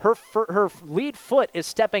is, her lead foot is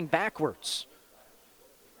stepping backwards.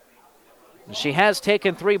 And she has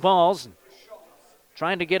taken 3 balls,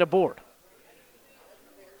 trying to get aboard.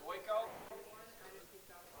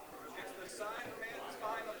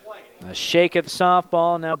 A shake at the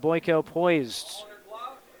softball, now Boyko poised.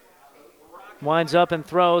 Winds up and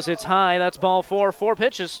throws, it's high, that's ball 4. 4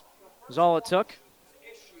 pitches is all it took.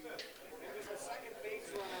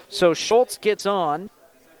 So Schultz gets on,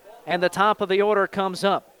 and the top of the order comes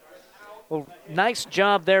up. Well, nice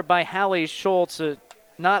job there by Hallie Schultz,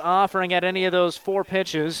 not offering at any of those 4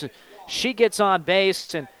 pitches. She gets on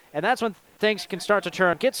base, and that's when things can start to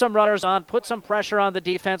turn. Get some runners on, put some pressure on the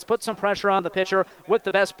defense, put some pressure on the pitcher with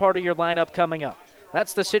the best part of your lineup coming up.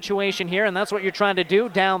 That's the situation here, and that's what you're trying to do,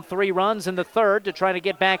 down 3 runs in the third to try to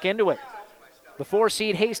get back into it. The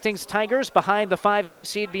 4-seed Hastings Tigers behind the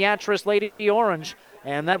 5-seed Beatrice Lady Orange.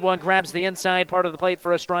 And that one grabs the inside part of the plate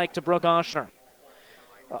for a strike to Brooke Oshner.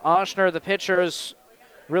 Oshner, the pitcher, has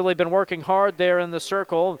really been working hard there in the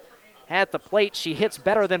circle. At the plate, she hits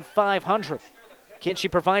better than .500. Can she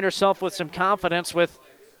provide herself with some confidence with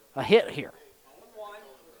a hit here?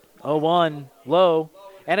 0-1, low.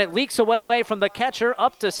 And it leaks away from the catcher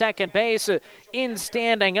up to second base. In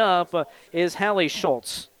standing up is Hallie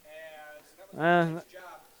Schultz.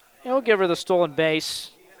 We'll give her the stolen base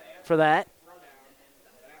for that.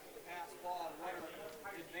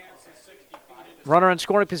 Runner in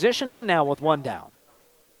scoring position now with 1 down.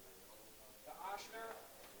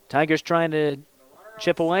 Tigers trying to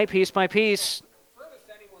chip away piece by piece.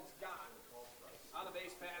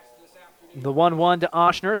 The 1-1 to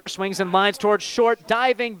Oshner. Swings and lines towards short.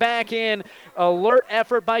 Diving back in. Alert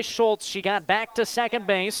effort by Schultz. She got back to second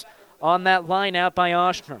base on that line out by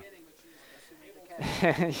Oshner.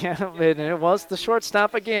 It was the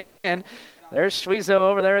shortstop again. There's Schwiezo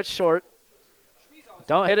over there at short.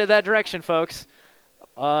 Don't hit it that direction, folks.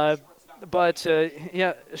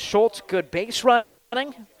 Schultz, good base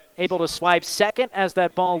running. Able to swipe second as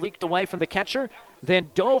that ball leaked away from the catcher.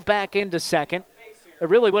 Then dove back into second. It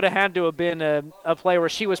really would have had to have been a play where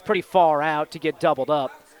she was pretty far out to get doubled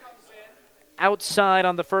up. Outside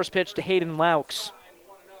on the first pitch to Hayden Laux.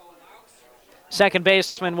 Second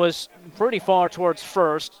baseman was pretty far towards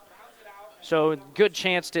first. So good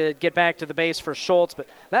chance to get back to the base for Schultz. But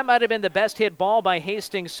that might have been the best hit ball by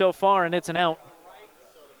Hastings so far, and it's an out.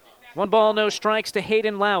 1 ball, no strikes to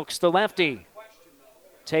Hayden Laux, the lefty.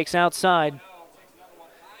 Takes outside.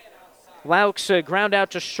 Laux ground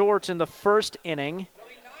out to short in the first inning.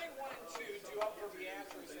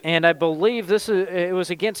 And I believe it was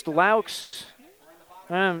against Laux.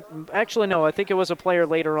 Actually, no, I think it was a player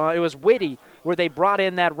later on. It was Whitty, where they brought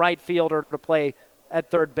in that right fielder to play at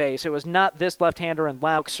third base. It was not this left-hander in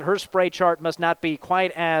Laux. Her spray chart must not be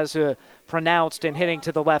quite as pronounced in hitting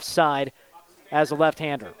to the left side as a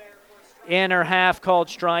left-hander. Inner half called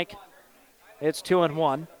strike. It's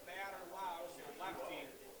 2-1.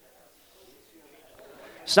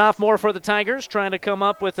 Sophomore for the Tigers trying to come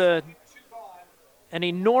up with an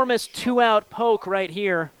enormous 2-out poke right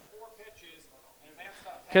here,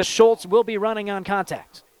 because Schultz will be running on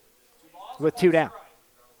contact with 2 down.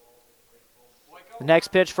 The next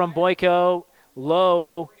pitch from Boyko, low,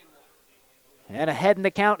 and ahead in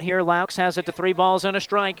the count here. Laux has it to 3 balls and a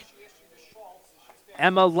strike.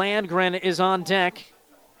 Emma Landgren is on deck.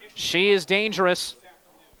 She is dangerous.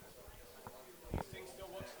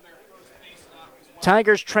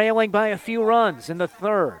 Tigers trailing by a few runs in the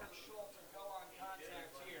third.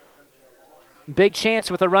 Big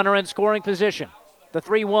chance with a runner in scoring position. The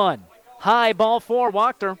 3-1. High, ball 4,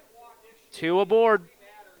 walked her. 2 aboard.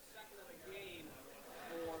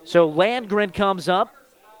 So Landgren comes up.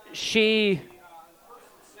 She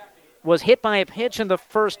was hit by a pitch in the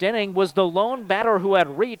first inning, was the lone batter who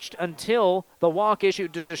had reached until the walk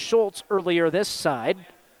issued to Schultz earlier this side.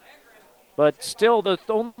 But still, the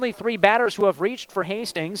only 3 batters who have reached for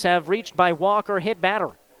Hastings have reached by walk or hit batter.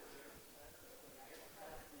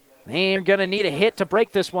 They're going to need a hit to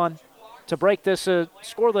break this one, to break this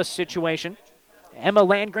scoreless situation. Emma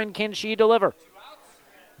Landgren, can she deliver?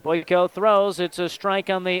 Boyko throws. It's a strike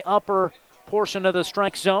on the upper portion of the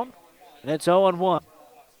strike zone, and it's 0-1.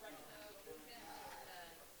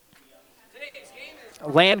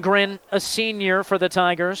 Landgren, a senior for the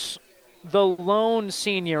Tigers. The lone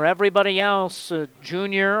senior. Everybody else,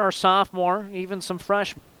 junior or sophomore, even some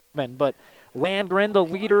freshmen. But Landgren, the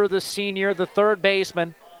leader, the senior, the third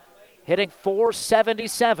baseman, hitting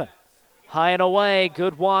 .477. High and away,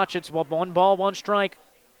 good watch. It's 1 ball, 1 strike.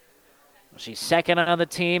 She's second on the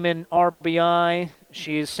team in RBI.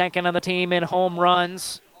 She's second on the team in home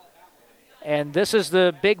runs. And this is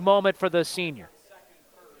the big moment for the senior.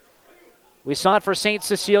 We saw it for St.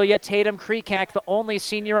 Cecilia. Tatum Kreekak, the only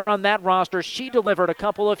senior on that roster. She delivered a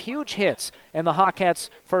couple of huge hits in the Hawkettes'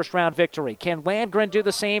 first-round victory. Can Landgren do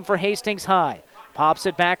the same for Hastings High? Pops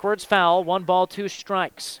it backwards, foul. 1 ball, 2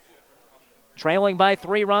 strikes. Trailing by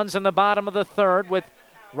 3 runs in the bottom of the third with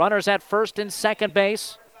runners at first and second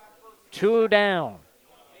base. 2 down.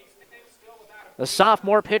 The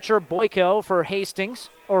sophomore pitcher, Boyko, for Hastings,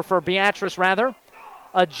 or for Beatrice rather,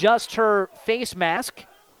 adjusts her face mask.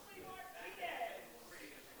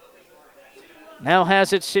 Now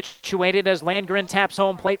has it situated as Landgren taps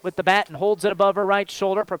home plate with the bat and holds it above her right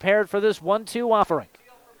shoulder, prepared for this 1-2 offering.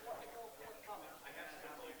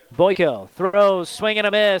 Boyko throws, swing and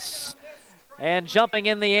a miss. And jumping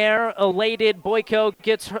in the air, elated, Boyko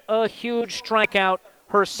gets a huge strikeout,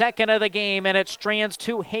 her second of the game, and it strands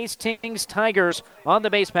 2 Hastings Tigers on the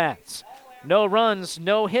base paths. No runs,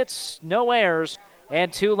 no hits, no errors,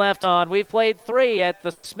 and 2 left on. We've played 3 at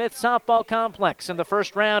the Smith Softball Complex in the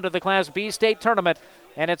first round of the Class B state tournament,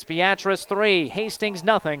 and it's Beatrice 3, Hastings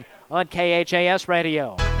nothing on KHAS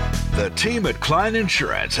Radio. The team at Klein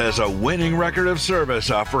Insurance has a winning record of service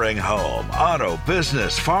offering home, auto,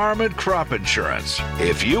 business, farm, and crop insurance.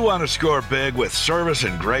 If you want to score big with service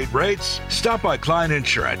and great rates, stop by Klein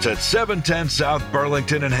Insurance at 710 South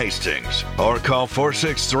Burlington in Hastings or call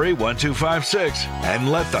 463-1256 and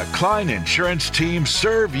let the Klein Insurance team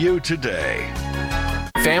serve you today.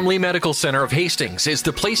 Family Medical Center of Hastings is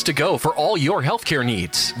the place to go for all your healthcare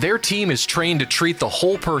needs. Their team is trained to treat the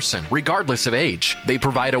whole person, regardless of age. They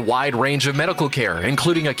provide a wide range of medical care,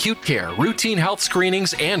 including acute care, routine health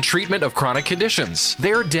screenings, and treatment of chronic conditions.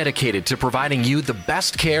 They're dedicated to providing you the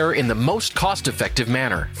best care in the most cost-effective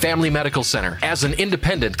manner. Family Medical Center, as an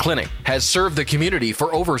independent clinic, has served the community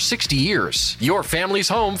for over 60 years. Your family's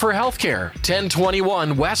home for healthcare.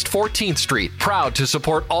 1021 West 14th Street, proud to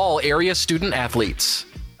support all area student athletes.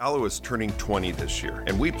 Allo is turning 20 this year,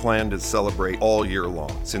 and we plan to celebrate all year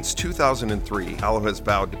long. Since 2003, Allo has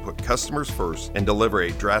vowed to put customers first and deliver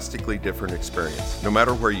a drastically different experience. No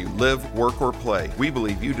matter where you live, work, or play, we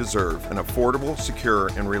believe you deserve an affordable, secure,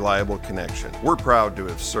 and reliable connection. We're proud to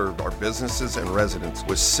have served our businesses and residents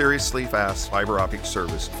with seriously fast fiber optic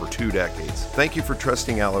service for 2 decades. Thank you for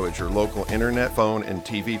trusting Allo as your local internet, phone, and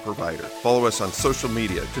TV provider. Follow us on social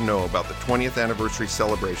media to know about the 20th anniversary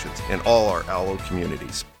celebrations in all our Allo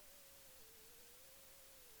communities.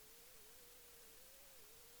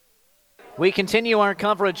 We continue our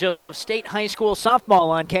coverage of state high school softball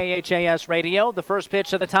on KHAS Radio. The first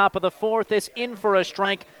pitch at the top of the fourth is in for a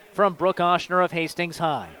strike from Brooke Oshner of Hastings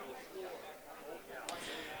High.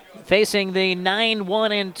 Facing the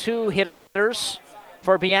 9-1-2 hitters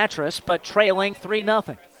for Beatrice, but trailing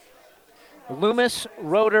 3-0. Loomis,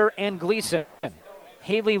 Roeder, and Gleason.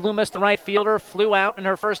 Haley Loomis, the right fielder, flew out in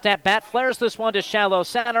her first at-bat, flares this one to shallow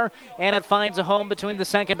center, and it finds a home between the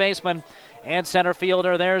second baseman and center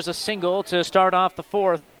fielder. There's a single to start off the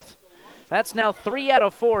fourth. That's now 3 out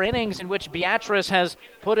of 4 innings in which Beatrice has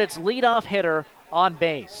put its leadoff hitter on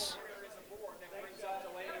base.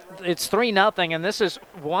 It's 3-0, and this is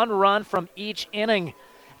 1 run from each inning.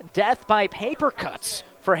 Death by paper cuts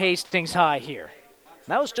for Hastings High here.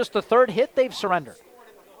 That was just the 3rd hit they've surrendered.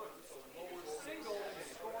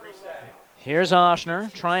 Here's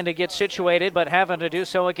Oshner trying to get situated, but having to do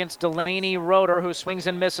so against Delaney Roeder, who swings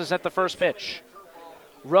and misses at the first pitch.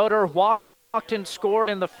 Roeder walked and scored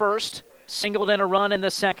in the first, singled in a run in the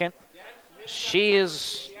second. She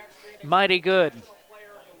is mighty good.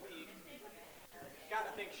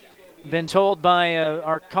 Been told by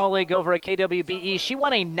our colleague over at KWBE, she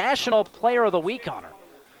won a National Player of the Week honor,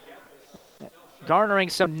 garnering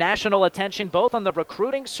some national attention both on the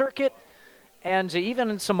recruiting circuit and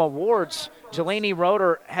even in some awards. Delaney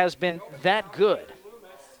Roeder has been that good.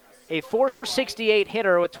 A .468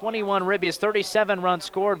 hitter with 21 ribbies, 37 runs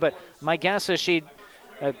scored, but my guess is she'd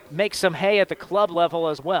make some hay at the club level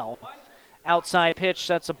as well. Outside pitch,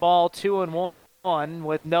 that's a ball, 2-1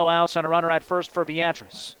 with no outs and a runner at first for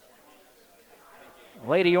Beatrice.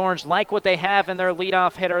 Lady Orange like what they have in their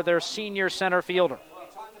leadoff hitter, their senior center fielder.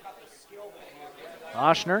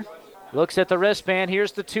 Oshner looks at the wristband.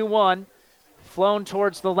 Here's the 2-1. Flown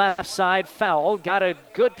towards the left side, foul. Got a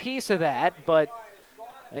good piece of that, but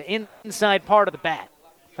inside part of the bat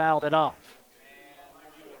fouled it off.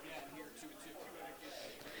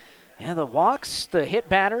 And the walks, the hit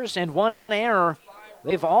batters, and 1 error,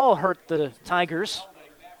 they've all hurt the Tigers.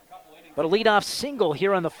 But a leadoff single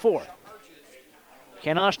here in the 4th.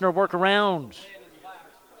 Can Oshner work around?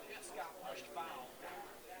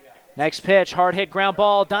 Next pitch, hard hit ground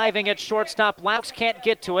ball, diving at shortstop. Laux can't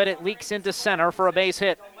get to it. It leaks into center for a base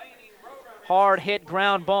hit. Hard hit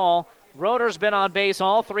ground ball. Roeder's been on base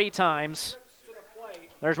all 3 times.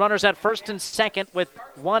 There's runners at first and second with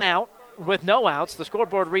 1 out, with no outs. The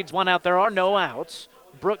scoreboard reads 1 out. There are no outs.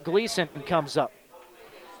 Brooke Gleason comes up.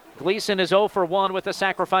 Gleason is 0 for 1 with a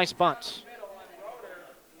sacrifice bunt.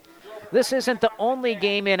 This isn't the only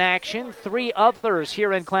game in action. 3 others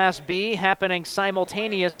here in Class B happening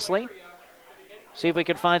simultaneously. See if we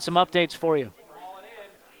can find some updates for you.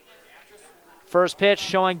 First pitch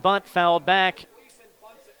showing bunt fouled back.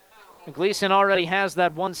 Gleason already has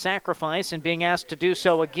that 1 sacrifice and being asked to do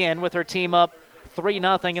so again with her team up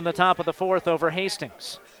 3-0 in the top of the 4th over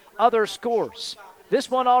Hastings. Other scores.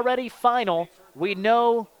 This one already final. We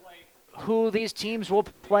know who these teams will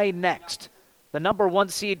play next. The number 1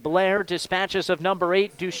 seed Blair dispatches of number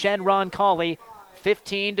 8 Duchenne Roncalli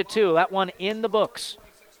 15-2. That one in the books.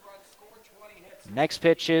 Next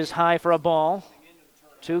pitch is high for a ball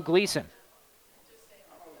to Gleason.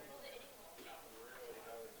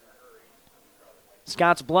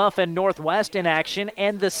 Scotts Bluff and Northwest in action,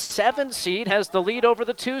 and the 7 seed has the lead over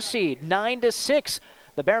the 2 seed, 9-6.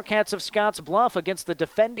 The Bearcats of Scotts Bluff against the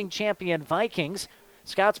defending champion Vikings.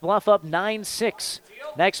 Scotts Bluff up 9-6.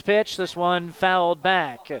 Next pitch, this one fouled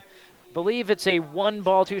back. Believe it's a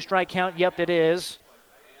 1-ball, 2-strike count. Yep, it is.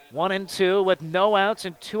 1-2 with no outs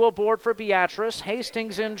and 2 aboard for Beatrice.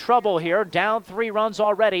 Hastings in trouble here, down 3 runs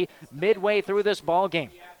already midway through this ball game.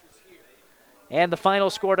 And the final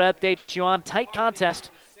score to update you on, tight contest.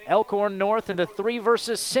 Elkhorn North in the 3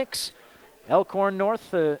 versus 6. Elkhorn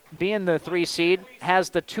North, being the 3 seed, has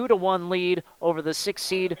the 2-1 lead over the 6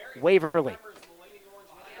 seed Waverly.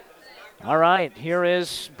 All right, here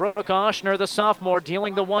is Brooke Oshner, the sophomore,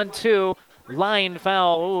 dealing the 1-2. Line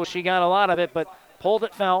foul. Ooh, she got a lot of it, but pulled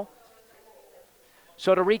it foul.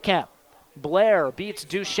 So to recap, Blair beats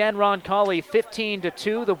Duchenne Roncalli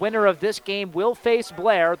 15-2. The winner of this game will face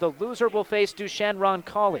Blair. The loser will face Duchenne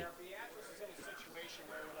Roncalli.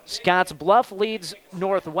 Scotts Bluff leads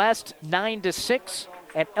Northwest 9-6,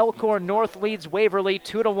 and Elkhorn North leads Waverly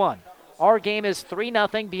 2-1. Our game is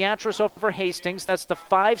 3-0, Beatrice over Hastings. That's the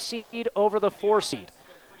 5 seed over the 4 seed.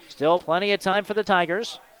 Still plenty of time for the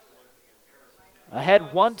Tigers.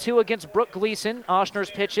 Ahead 1-2 against Brooke Gleason.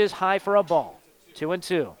 Oshner's pitch is high for a ball.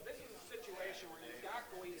 2-2.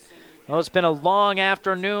 Well, it's been a long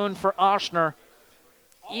afternoon for Oshner.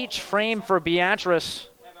 Each frame for Beatrice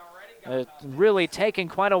really taking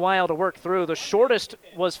quite a while to work through. The shortest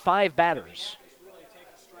was 5 batters.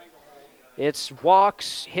 It's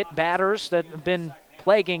walks, hit batters that have been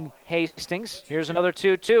plaguing Hastings. Here's another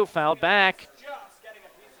 2-2, fouled back.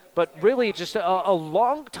 But really just a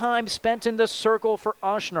long time spent in the circle for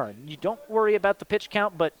Oshner. You don't worry about the pitch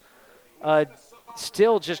count, but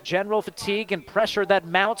still just general fatigue and pressure that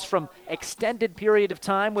mounts from extended period of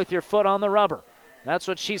time with your foot on the rubber. That's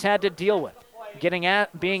what she's had to deal with.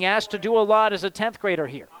 Being asked to do a lot as a 10th grader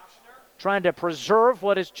here. Trying to preserve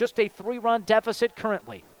what is just a 3-run deficit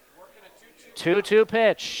currently. 2-2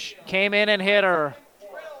 pitch. Came in and hit her.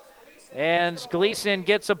 And Gleason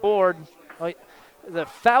gets aboard. The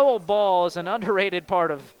foul ball is an underrated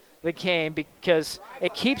part of the game because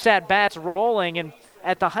it keeps at-bats rolling. And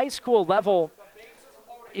at the high school level,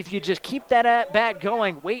 if you just keep that at-bat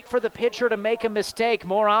going, wait for the pitcher to make a mistake,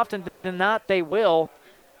 more often than not they will.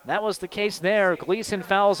 That was the case there. Gleason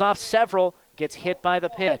fouls off several, gets hit by the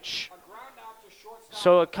pitch.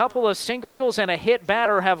 So a couple of singles and a hit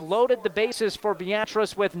batter have loaded the bases for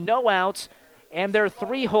Beatrice with no outs and their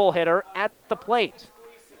 3-hole hitter at the plate.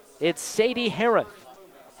 It's Sadie Harith.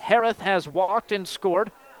 Harith has walked and scored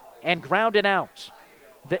and grounded out.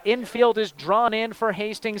 The infield is drawn in for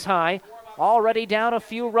Hastings High, already down a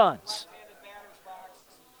few runs.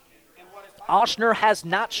 Oshner has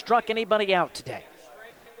not struck anybody out today.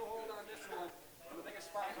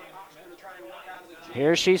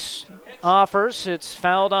 Here she offers. It's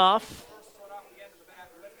fouled off.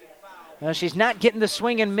 Now she's not getting the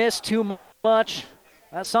swing and miss too much.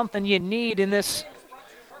 That's something you need in this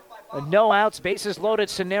no outs, bases loaded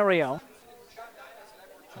scenario.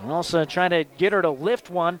 And also trying to get her to lift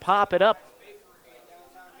one, pop it up.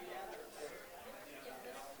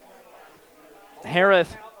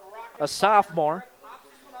 Harith, a sophomore,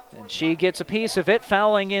 and she gets a piece of it,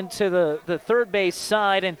 fouling into the third base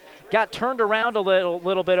side and got turned around a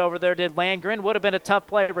little bit over there, did Landgren. Would have been a tough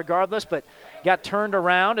play regardless, but got turned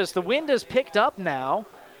around as the wind has picked up now.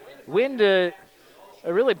 Wind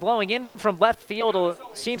really blowing in from left field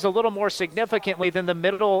seems a little more significantly than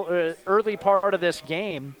the early part of this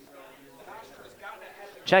game.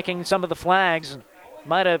 Checking some of the flags,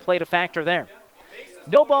 might have played a factor there.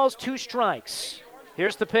 No balls, 2 strikes.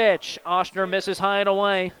 Here's the pitch. Oshner misses high and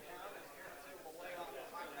away.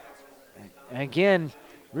 Again,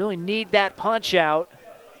 really need that punch out.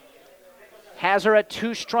 Has her at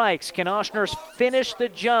 2 strikes. Can Oshner finish the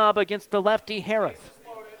job against the lefty Harith?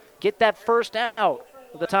 Get that first out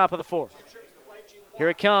at the top of the 4th. Here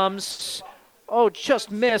it comes. Oh, just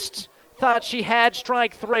missed. Thought she had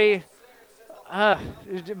strike 3.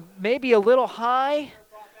 Maybe a little high.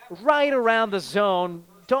 Right around the zone.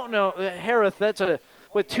 Don't know. Harith,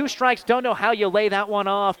 with 2 strikes, don't know how you lay that one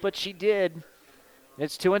off, but she did.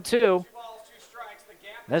 It's 2-2.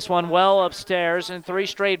 This one well upstairs and 3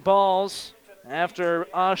 straight balls after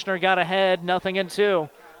Oshner got ahead, 0-2.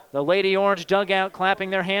 The Lady Orange dugout clapping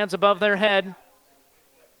their hands above their head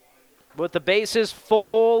with the bases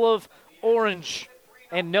full of orange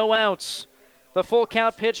and no outs. The full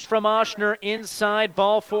count pitched from Oshner inside,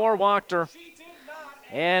 ball 4, walked her.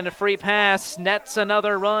 And a free pass nets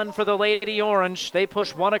another run for the Lady Orange. They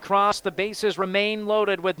push one across. The bases remain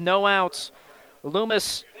loaded with no outs.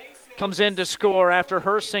 Loomis comes in to score after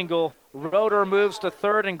her single. Roeder moves to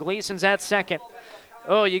third, and Gleason's at second.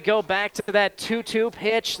 Oh, you go back to that 2-2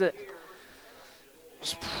 pitch that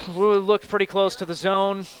looked pretty close to the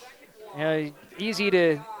zone. Easy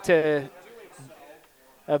to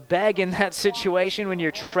bag in that situation when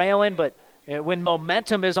you're trailing, but when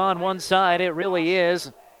momentum is on one side, it really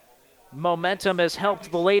is. Momentum has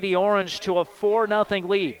helped the Lady Orange to a 4-0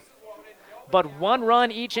 lead. But 1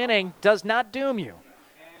 run each inning does not doom you.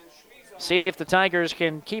 See if the Tigers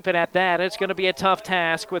can keep it at that. It's going to be a tough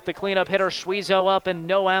task with the cleanup hitter Schwezo up and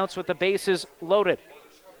no outs with the bases loaded.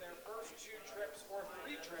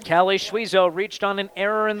 Callie Schwezo reached on an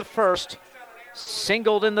error in the first,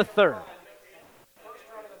 singled in the third.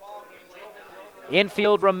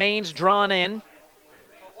 Infield remains drawn in.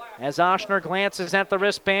 As Oshner glances at the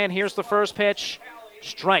wristband, here's the first pitch.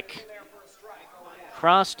 Strike.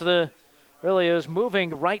 Crossed really is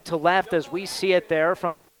moving right to left as we see it there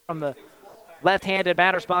from the left-handed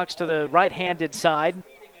batter's box to the right-handed side.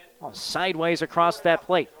 Sideways across that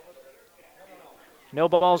plate. No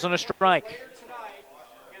balls and a strike.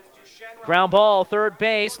 Ground ball, third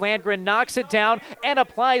base. Landgren knocks it down and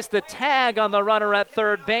applies the tag on the runner at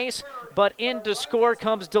third base. But in to score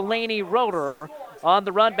comes Delaney Roeder on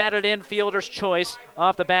the run batted infielder's choice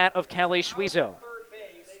off the bat of Kelly Schwezo.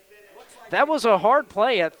 That was a hard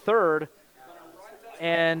play at third,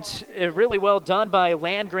 and really well done by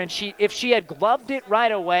Landgren. If she had gloved it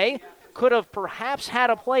right away, could have perhaps had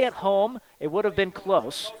a play at home. It would have been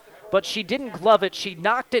close. but she didn't glove it. She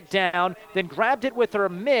knocked it down, then grabbed it with her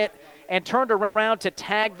mitt and turned around to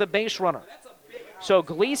tag the base runner. So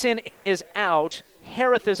Gleason is out.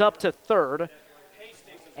 Harris is up to third,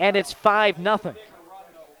 and it's 5-0.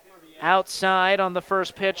 Outside on the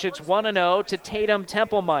first pitch, it's 1-0 to Tatum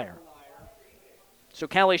Templemeyer. So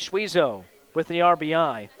Callie Schwezo with the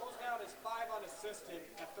RBI.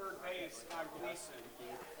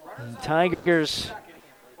 And Tigers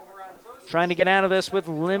trying to get out of this with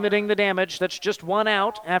limiting the damage. That's just one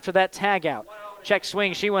out after that tag out. Check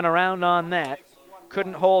swing, she went around on that.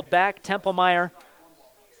 Couldn't hold back. Templemeyer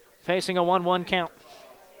facing a 1-1 count.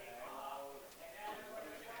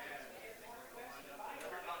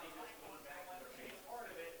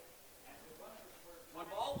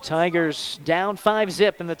 Tigers down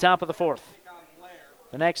 5-0 in the top of the fourth.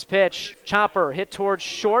 The next pitch, chopper hit towards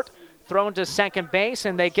short, thrown to second base,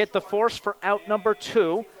 and they get the force for out number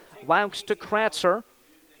 2. Laux to Kratzer.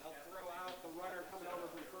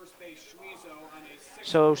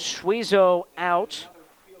 So Schwezo out.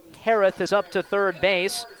 Harris is up to third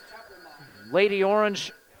base. Lady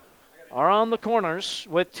Orange are on the corners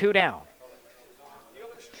with 2 down.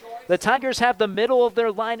 The Tigers have the middle of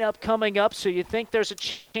their lineup coming up, so you think there's a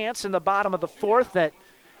chance in the bottom of the fourth that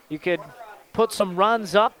you could put some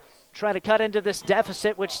runs up, try to cut into this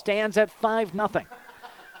deficit, which stands at 5-0.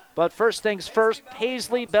 But first things first,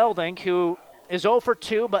 Paisley Belding, who is 0 for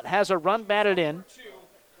 2 but has a run batted in.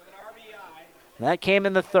 That came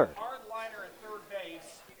in the third.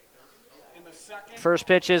 First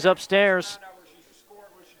pitch is upstairs.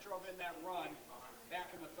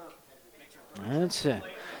 That's it.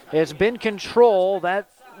 It's been control.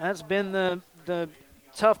 That's been the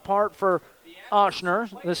tough part for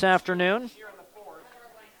Oshner this afternoon.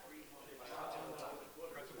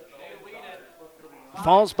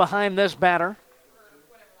 Falls behind this batter.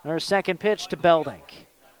 Their second pitch to Belding.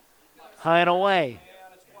 High and away.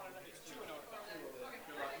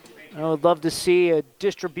 I would love to see a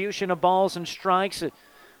distribution of balls and strikes.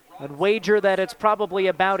 I'd wager that it's probably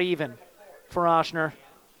about even for Oshner.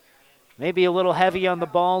 Maybe a little heavy on the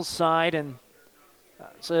balls side, and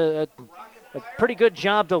it's a pretty good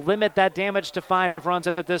job to limit that damage to 5 runs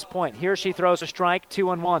at this point. Here she throws a strike,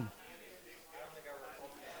 2-1.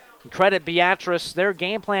 Credit Beatrice. Their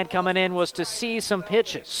game plan coming in was to see some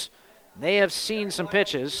pitches. They have seen some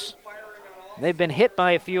pitches. They've been hit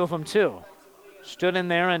by a few of them, too. Stood in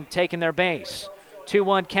there and taken their base.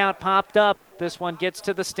 2-1 count popped up. This one gets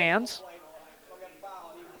to the stands.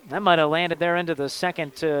 That might have landed there into the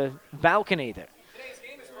second balcony there.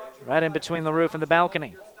 Right in between the roof and the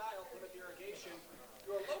balcony.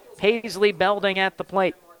 Paisley Belding at the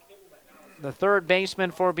plate. The third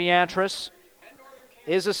baseman for Beatrice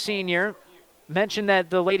is a senior. Mentioned that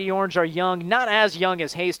the Lady Orange are young, not as young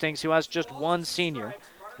as Hastings, who has just one senior.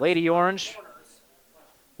 Lady Orange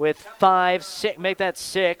with 5, 6, make that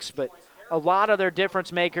 6, but a lot of their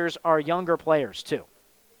difference makers are younger players too.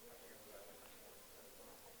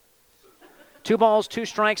 2 balls, 2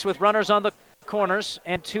 strikes with runners on the corners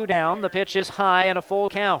and 2 down. The pitch is high and a full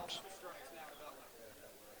count.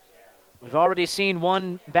 We've already seen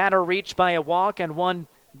one batter reached by a walk and one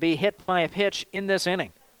be hit by a pitch in this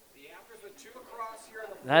inning.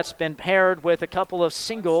 That's been paired with a couple of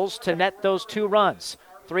singles to net those 2 runs.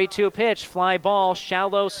 3-2 pitch, fly ball,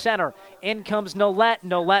 shallow center. In comes Nolette.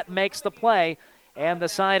 Nolette makes the play, and the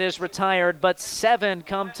side is retired, but 7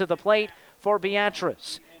 come to the plate for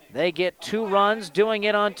Beatrice. They get 2 runs, doing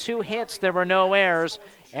it on 2 hits. There were no errors,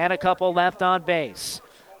 and a couple left on base.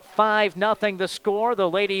 5-0 the score. The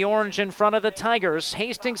Lady Orange in front of the Tigers.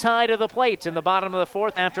 Hastings High to the plate in the bottom of the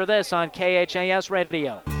fourth after this on KHAS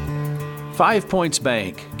Radio. 5 Points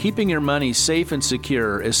Bank. Keeping your money safe and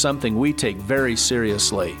secure is something we take very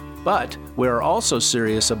seriously. But we are also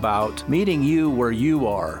serious about meeting you where you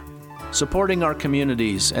are, supporting our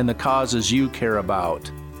communities and the causes you care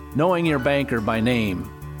about, knowing your banker by name,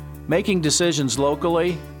 making decisions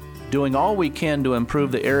locally, doing all we can to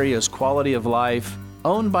improve the area's quality of life,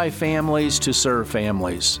 owned by families to serve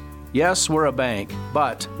families. Yes, we're a bank,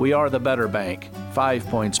 but we are the better bank. 5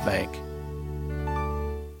 Points Bank.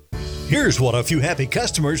 Here's what a few happy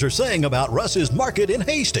customers are saying about Russ's Market in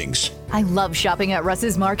Hastings. I love shopping at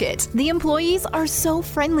Russ's Market. The employees are so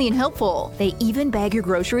friendly and helpful. They even bag your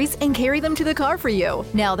groceries and carry them to the car for you.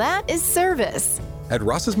 Now that is service. At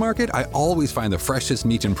Russ's Market, I always find the freshest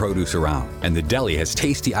meat and produce around, and the deli has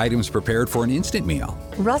tasty items prepared for an instant meal.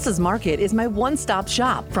 Russ's Market is my one-stop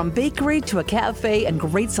shop, from bakery to a cafe and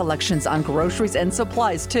great selections on groceries and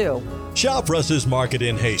supplies too. Shop Russ's Market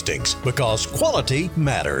in Hastings because quality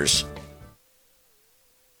matters.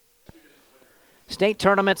 State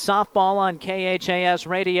Tournament Softball on KHAS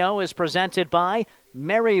Radio is presented by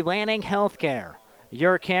Mary Lanning Healthcare.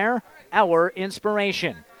 Your care, our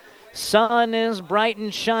inspiration. Sun is bright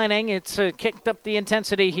and shining. It's kicked up the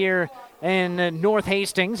intensity here in North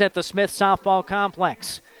Hastings at the Smith Softball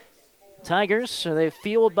Complex. Tigers, they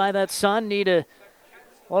fueled by that sun, need a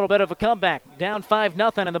little bit of a comeback. Down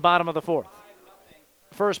 5-0 in the bottom of the fourth.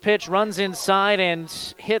 First pitch runs inside and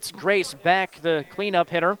hits Grace Beck, the cleanup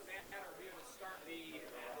hitter.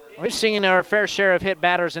 We're seeing our fair share of hit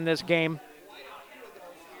batters in this game.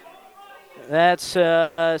 That's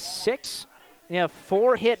 4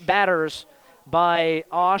 hit batters by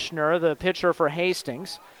Oshner, the pitcher for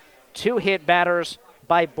Hastings. 2 hit batters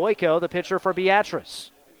by Boyko, the pitcher for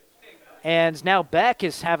Beatrice. And now Beck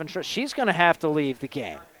is having, she's going to have to leave the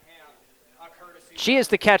game. She is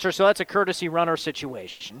the catcher, so that's a courtesy runner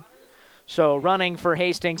situation. So running for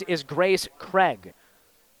Hastings is Grace Craig.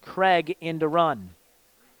 Craig in to run.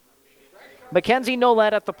 Mackenzie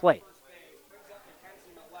Nolet at the plate.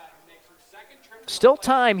 Still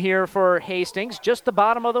time here for Hastings, just the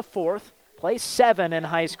bottom of the fourth. Play 7 in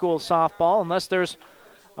high school softball unless there's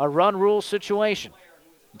a run rule situation.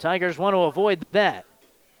 The Tigers want to avoid that.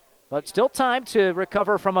 But still time to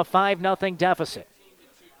recover from a 5-0 deficit.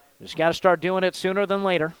 Just got to start doing it sooner than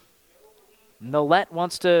later. Nolet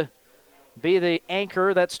wants to be the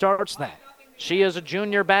anchor that starts that. She is a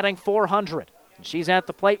junior batting .400. She's at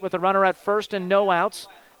the plate with a runner at first and no outs.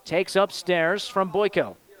 Takes upstairs from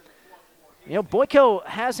Boyko. You know, Boyko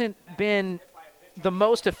hasn't been the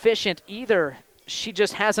most efficient either. She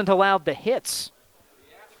just hasn't allowed the hits.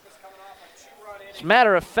 As a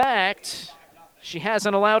matter of fact, she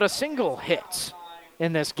hasn't allowed a single hit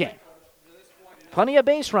in this game. Plenty of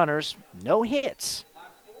base runners, no hits.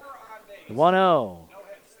 1-0.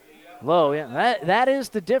 Low, yeah, that is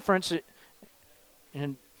the difference.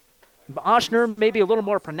 And Oshner may be a little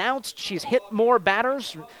more pronounced. She's hit more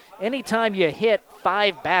batters. Anytime you hit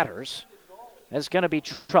 5 batters, that's going to be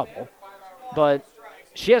trouble. But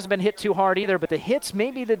she hasn't been hit too hard either, but the hits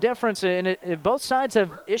may be the difference. And both sides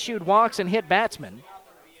have issued walks and hit batsmen.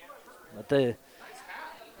 But the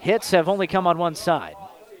hits have only come on one side.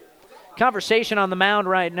 Conversation on the mound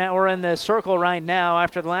right now, or in the circle right now,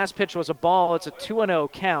 after the last pitch was a ball, it's a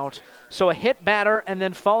 2-0 count. So a hit batter and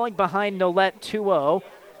then falling behind Nolet 2-0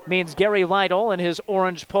 means Gary Lytle in his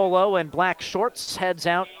orange polo and black shorts heads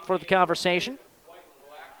out for the conversation.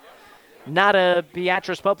 Not a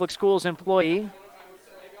Beatrice Public Schools employee.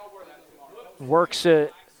 Works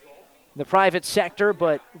the private sector,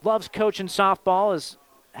 but loves coaching softball, has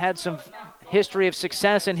had some history of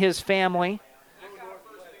success in his family,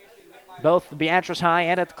 both Beatrice High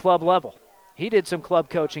and at the club level. He did some club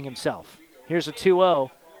coaching himself. Here's a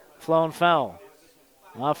 2-0, flown foul.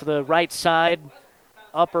 Off the right side,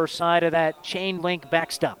 upper side of that chain link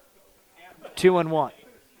backstop. 2-1.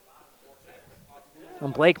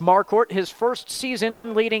 And Blake Marcourt, his first season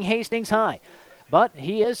leading Hastings High. But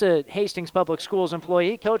he is a Hastings Public Schools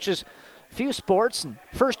employee, coaches a few sports, and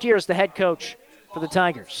first year as the head coach for the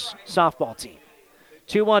Tigers softball team.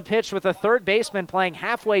 2-1 pitch with a third baseman playing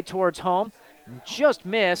halfway towards home. Just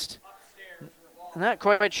missed. Not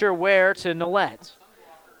quite sure where to Nolet.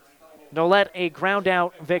 Nolet, a ground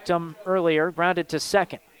out victim earlier, grounded to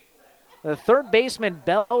second. The third baseman,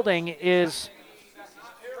 Belding, is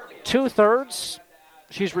 2/3.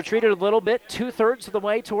 She's retreated a little bit, 2/3 of the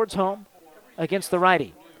way towards home against the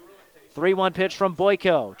righty. 3-1 pitch from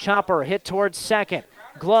Boyko. Chopper hit towards second.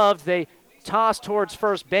 Gloved, they toss towards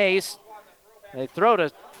first base. They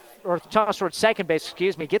toss towards second base,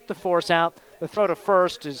 get the force out. The throw to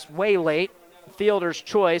first is way late. Fielder's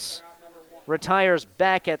choice retires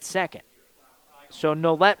back at second. So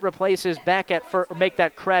Nolet replaces back at first, make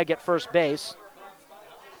that Craig at first base.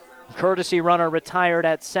 Courtesy runner retired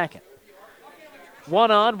at second. 1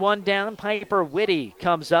 on, 1 down. Piper Whitty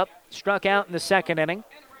comes up, struck out in the second inning.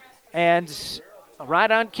 And right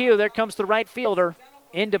on cue, there comes the right fielder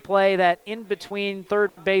into play that in between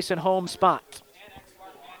third base and home spot.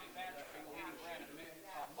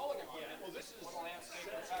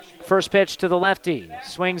 First pitch to the lefty,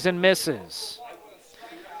 swings and misses.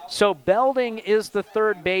 So Belding is the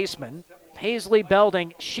third baseman. Paisley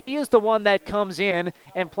Belding, she is the one that comes in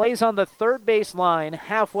and plays on the third base line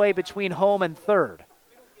halfway between home and third.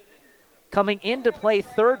 Coming in to play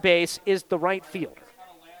third base is the right fielder.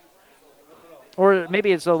 Or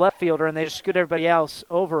maybe it's the left fielder and they just scoot everybody else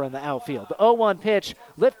over in the outfield. The 0-1 pitch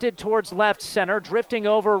lifted towards left center, drifting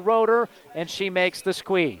over Roeder, and she makes the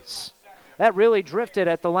squeeze. That really drifted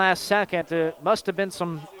at the last second. Must have been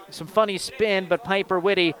some funny spin, but Piper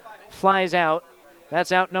Whitty flies out.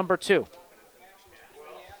 That's out number 2.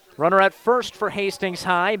 Runner at first for Hastings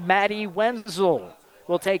High, Maddie Wenzel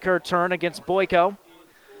will take her turn against Boyko.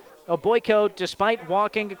 Boyko, despite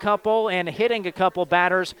walking a couple and hitting a couple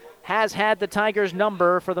batters, has had the Tigers'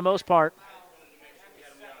 number for the most part.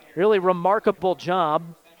 Really remarkable job.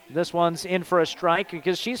 This one's in for a strike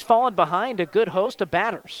because she's fallen behind a good host of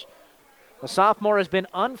batters. The sophomore has been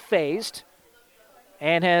unfazed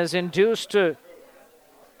and has induced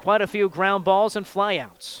quite a few ground balls and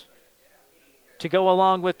flyouts to go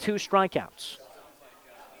along with 2 strikeouts.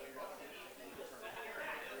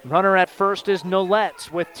 Runner at first is Nolette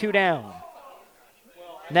with 2 down.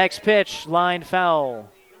 Next pitch, line foul.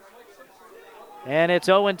 And it's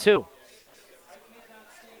 0-2.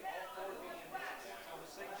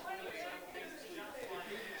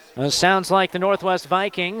 Sounds like the Northwest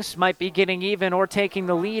Vikings might be getting even or taking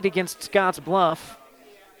the lead against Scotts Bluff.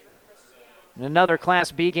 Another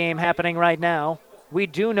Class B game happening right now. We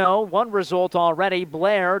do know one result already.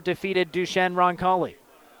 Blair defeated Duchesne Roncalli.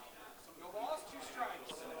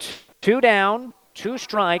 2 down, 2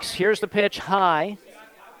 strikes. Here's the pitch high.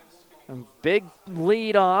 A big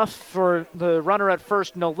lead off for the runner at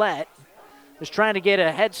first, Nolette. Is trying to get a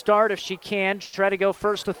head start if she can. Try to go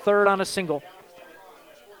first to third on a single.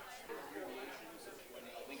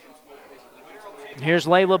 Here's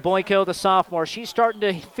Layla Boyko, the sophomore. She's starting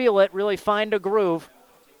to feel it, really find a groove.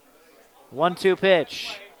 1-2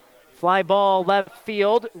 pitch. Fly ball left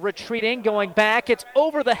field, retreating, going back. It's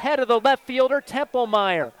over the head of the left fielder,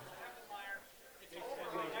 Templemeyer.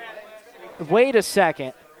 Wait a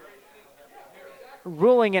second.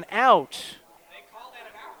 Ruling it out.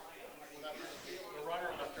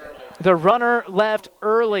 The runner left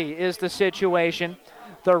early is the situation.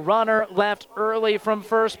 The runner left early from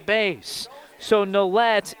first base. So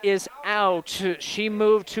Nolette is out. She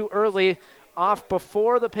moved too early off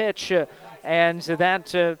before the pitch, and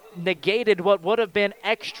that negated what would have been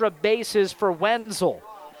extra bases for Wenzel.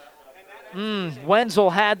 Wenzel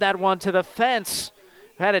had that one to the fence.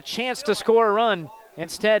 Had a chance to score a run.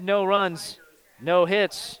 Instead, no runs, no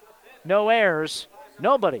hits, no errors,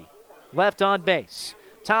 nobody left on base.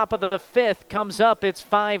 Top of the 5th comes up. It's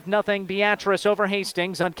 5-0 Beatrice over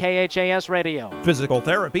Hastings on KHAS Radio. Physical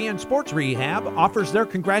Therapy and Sports Rehab offers their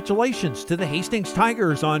congratulations to the Hastings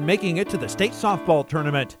Tigers on making it to the state softball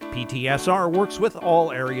tournament. PTSR works with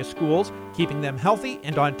all area schools, keeping them healthy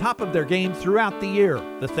and on top of their game throughout the year.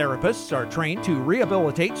 The therapists are trained to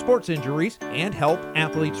rehabilitate sports injuries and help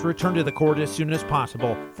athletes return to the court as soon as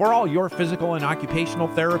possible. For all your physical and occupational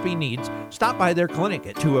therapy needs, stop by their clinic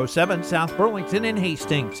at 207 South Burlington in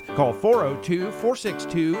Hastings. Call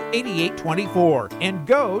 402-462-8824 and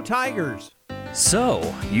go Tigers! So,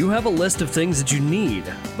 you have a list of things that you need,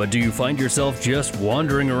 but do you find yourself just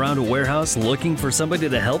wandering around a warehouse looking for somebody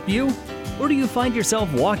to help you? Or do you find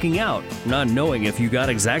yourself walking out, not knowing if you got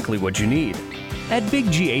exactly what you need? At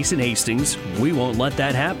Big G Ace in Hastings, we won't let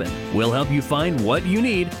that happen. We'll help you find what you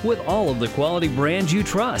need with all of the quality brands you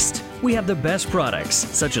trust. We have the best products,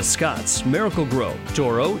 such as Scott's, Miracle Grow,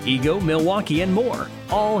 Toro, Ego, Milwaukee, and more.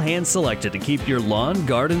 All hand-selected to keep your lawn,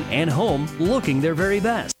 garden, and home looking their very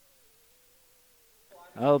best.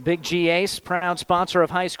 Big G Ace, proud sponsor of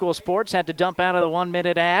high school sports, had to dump out of the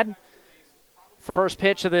 1-minute ad. First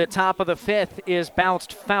pitch of the top of the 5th is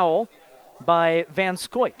bounced foul by Van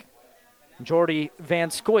Scoik. Jordy Van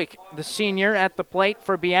Scoik, the senior, at the plate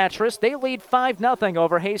for Beatrice. They lead 5-0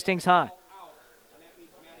 over Hastings High.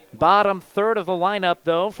 Bottom third of the lineup,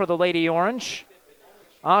 though, for the Lady Orange.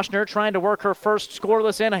 Oshner trying to work her first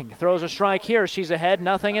scoreless inning. Throws a strike here. She's ahead,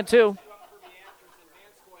 0-2.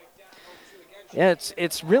 Yeah,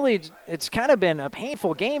 it's kind of been a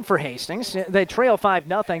painful game for Hastings. They trail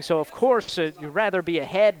 5-0, so of course you'd rather be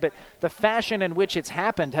ahead, but the fashion in which it's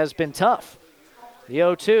happened has been tough. The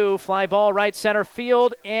 0-2, fly ball right center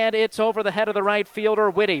field, and it's over the head of the right fielder,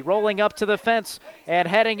 Whitty. Rolling up to the fence and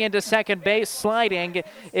heading into second base, sliding,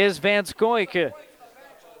 is Van Scoik.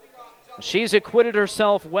 She's acquitted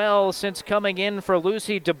herself well since coming in for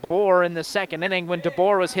Lucy DeBoer in the second inning when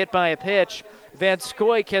DeBoer was hit by a pitch. Van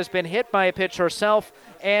Scoik has been hit by a pitch herself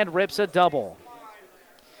and rips a double.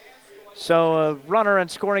 So a runner in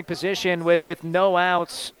scoring position with no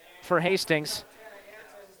outs for Hastings.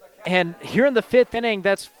 And here in the 5th inning,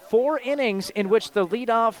 that's 4 innings in which the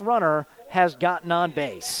leadoff runner has gotten on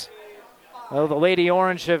base. Well, the Lady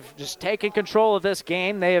Orange have just taken control of this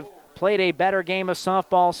game. They have played a better game of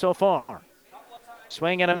softball so far.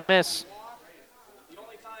 Swing and a miss.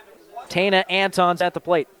 Tana Anton's at the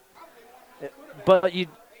plate. But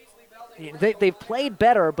they've played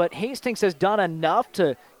better, but Hastings has done enough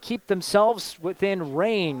to keep themselves within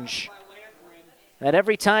range. That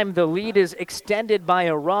every time the lead is extended by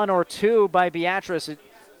a run or two by Beatrice,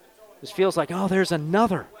 This feels like, oh, there's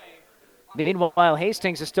another. Meanwhile,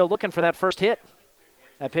 Hastings is still looking for that first hit.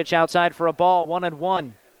 That pitch outside for a ball,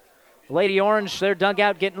 1-1. Lady Orange, their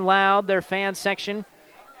dugout getting loud. Their fan section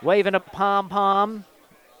waving a pom-pom.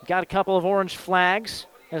 Got a couple of orange flags.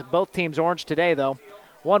 There's both teams orange today, though.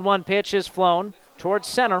 1-1 pitch is flown towards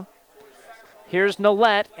center. Here's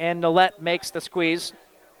Nolette, and Nolette makes the squeeze.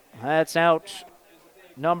 That's out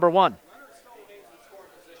number 1.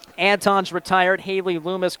 Anton's retired. Haley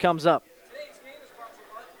Loomis comes up.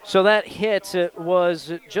 So that hit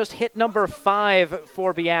was just hit number 5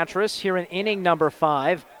 for Beatrice here in inning number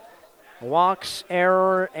 5. Walks,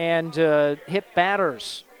 error, and hit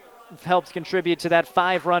batters helped contribute to that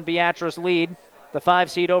 5-run Beatrice lead. The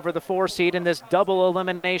 5 seed over the 4 seed in this double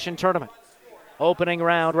elimination tournament. Opening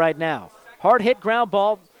round right now. Hard hit ground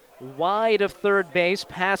ball wide of third base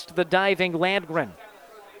past the diving Landgren.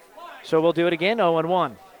 So we'll do it again,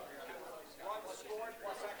 0-1.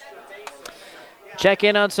 Check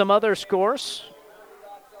in on some other scores.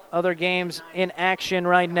 Other games in action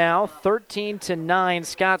right now. 13-9,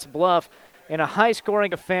 Scotts Bluff in a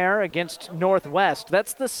high-scoring affair against Northwest.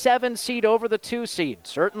 That's the 7 seed over the 2 seed.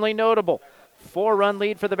 Certainly notable. 4-run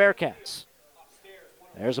lead for the Bearcats.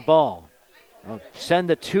 There's a ball. I'll send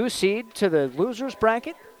the 2 seed to the losers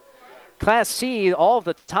bracket. Class C, all of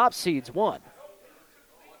the top seeds won.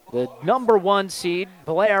 The number 1 seed,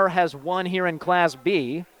 Blair, has won here in Class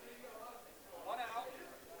B.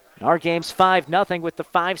 Our game's 5-0 with the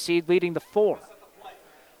 5 seed leading the 4.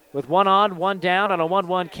 With 1 on, 1 down on a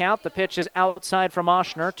 1-1 count, the pitch is outside from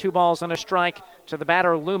Oshner. 2 balls and a strike to the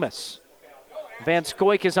batter, Loomis. Van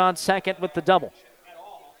Scoik is on second with the double.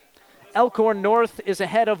 Elkhorn North is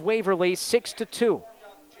ahead of Waverly 6-2.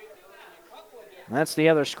 That's the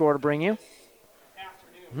other score to bring you.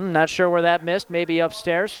 Not sure where that missed. Maybe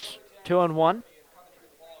upstairs. 2-1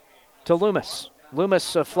 to Loomis.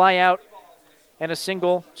 Loomis a fly out and a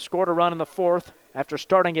single, scored a run in the 4th after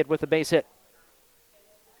starting it with a base hit.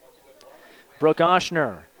 Brooke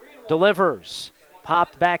Oshner delivers.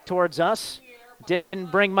 Popped back towards us.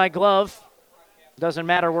 Didn't bring my glove. Doesn't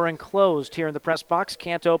matter, we're enclosed here in the press box.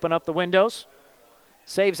 Can't open up the windows.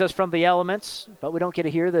 Saves us from the elements, but we don't get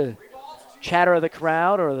to hear the chatter of the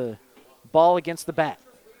crowd or the ball against the bat.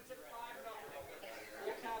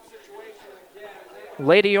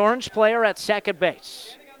 Lady Orange player at second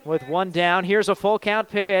base. With 1 down, here's a full count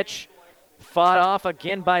pitch. Fought off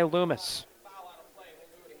again by Loomis.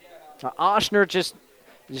 Oshner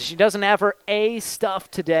she doesn't have her A stuff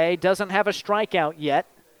today. Doesn't have a strikeout yet.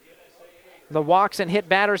 The walks and hit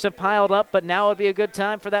batters have piled up, but now would be a good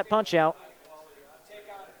time for that punch out.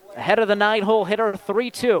 Ahead of the 9-hole hitter,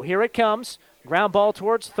 3-2. Here it comes. Ground ball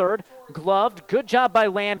towards third. Gloved. Good job by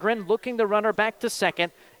Landgren, looking the runner back to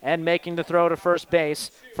second and making the throw to first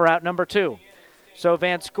base for out number 2. So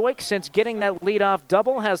Van Scoik, since getting that leadoff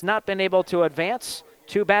double, has not been able to advance.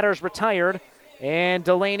 2 batters retired, and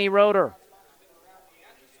Delaney Roeder.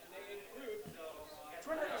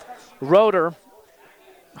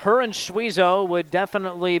 Her and Schwezo would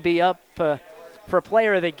definitely be up for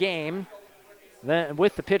player of the game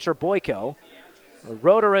with the pitcher Boyko.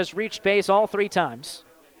 Roeder has reached base all 3 times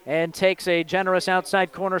and takes a generous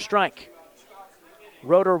outside corner strike.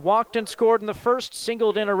 Roeder walked and scored in the 1st,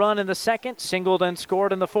 singled in a run in the 2nd, singled and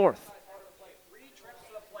scored in the 4th.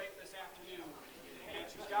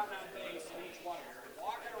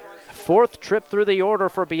 Fourth trip through the order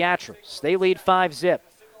for Beatrice. They lead 5-0.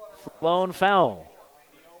 Flown foul.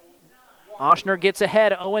 Oshner gets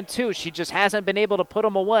ahead 0-2. She just hasn't been able to put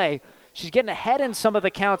them away. She's getting ahead in some of the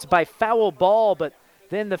counts by foul ball, but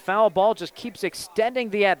then the foul ball just keeps extending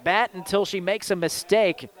the at-bat until she makes a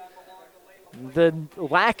mistake. The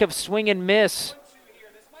lack of swing and miss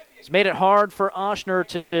has made it hard for Oshner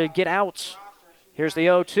to get out. Here's the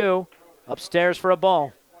 0-2. Upstairs for a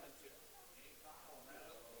ball.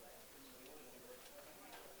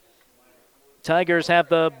 Tigers have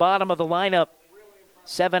the bottom of the lineup.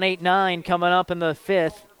 7, 8, 9 coming up in the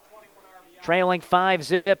 5th. Trailing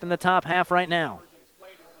 5-0 in the top half right now.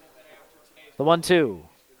 The 1-2.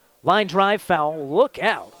 Line drive foul. Look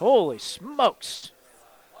out. Holy smokes.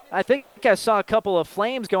 I think I saw a couple of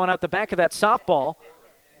flames going out the back of that softball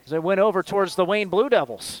as it went over towards the Wayne Blue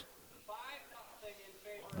Devils.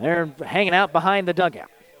 They're hanging out behind the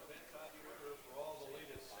dugout.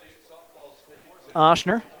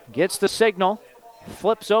 Oshner gets the signal,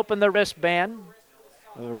 flips open the wristband,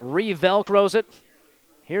 re-velcros it.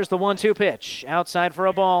 Here's the 1-2 pitch, outside for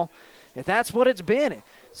a ball. If that's what it's been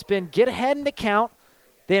get ahead in the count,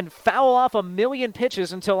 then foul off a million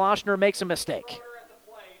pitches until Oshner makes a mistake.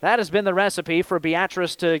 That has been the recipe for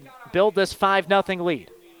Beatrice to build this 5-0 lead.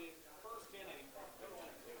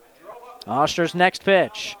 Oshner's next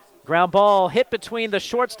pitch. Ground ball hit between the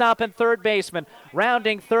shortstop and third baseman.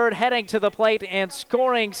 Rounding third, heading to the plate, and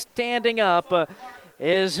scoring standing up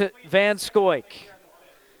is Van Scoik.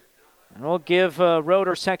 And we'll give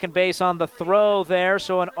Roeder second base on the throw there,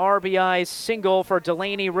 so an RBI single for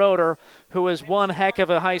Delaney Roeder, who is one heck of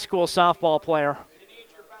a high school softball player.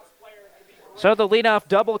 So the leadoff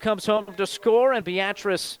double comes home to score, and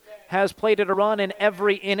Beatrice has plated a run in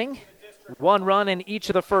every inning. 1 run in each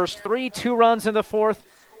of the first 3, 2 runs in the fourth,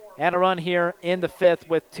 and a run here in the fifth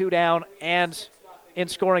with 2 down and in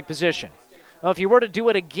scoring position. Well, if you were to do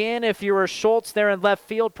it again, if you were Schultz there in left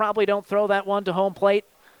field, probably don't throw that one to home plate.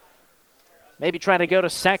 Maybe try to go to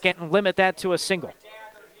second and limit that to a single.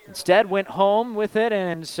 Instead, went home with it,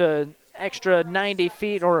 and it's extra 90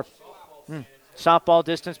 feet or softball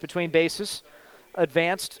distance between bases,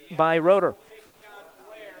 advanced by Roeder.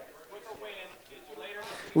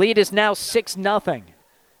 Lead is now 6-0.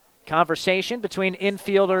 Conversation between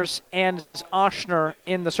infielders and Oshner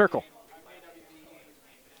in the circle.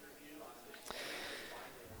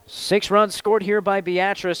 6 runs scored here by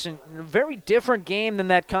Beatrice, and a very different game than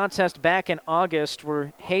that contest back in August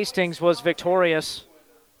where Hastings was victorious.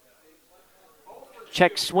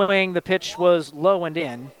 Check swing, the pitch was low and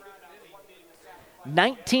in.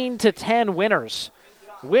 19-10 winners.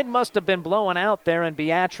 Wind must have been blowing out there in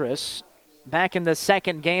Beatrice back in the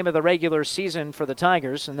second game of the regular season for the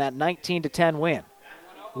Tigers in that 19-10 win.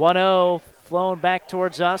 1-0 flown back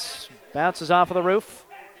towards us, bounces off of the roof.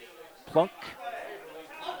 Plunk.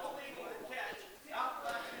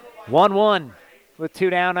 1-1 with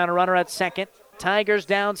 2 down on a runner at second. Tigers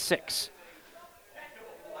down 6.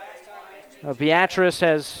 Beatrice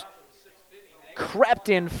has crept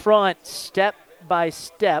in front step by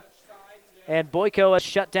step, and Boyko has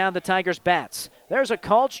shut down the Tigers' bats. There's a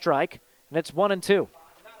called strike, and it's 1-2.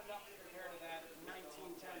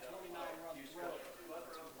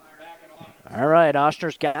 All right,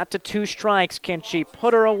 Oshner's got to 2 strikes. Can she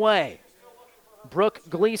put her away? Brooke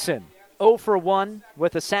Gleason, 0 for 1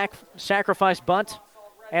 with a sacrifice bunt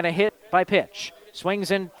and a hit by pitch. Swings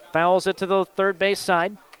and fouls it to the third base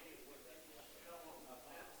side.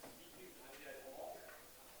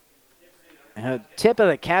 Tip of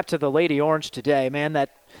the cap to the Lady Orange today, man.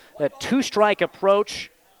 That 2-strike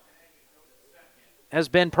approach has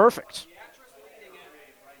been perfect.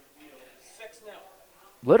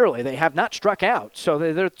 Literally, they have not struck out, so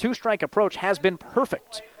their 2-strike approach has been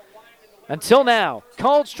perfect. Until now,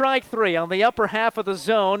 called strike 3 on the upper half of the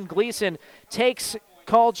zone. Gleason takes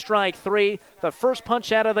called strike 3, the first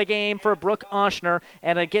punch out of the game for Brooke Oshner,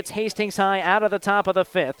 and it gets Hastings High out of the top of the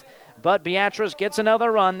 5th. But Beatrice gets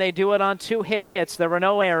another run. They do it on 2 hits. There were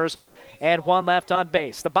no errors and 1 left on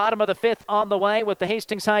base. The bottom of the 5th on the way with the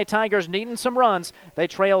Hastings High Tigers needing some runs. They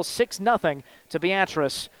trail 6-0 to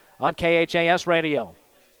Beatrice on KHAS Radio.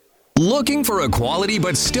 Looking for a quality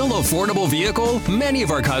but still affordable vehicle? Many of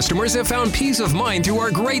our customers have found peace of mind through our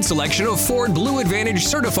great selection of Ford Blue Advantage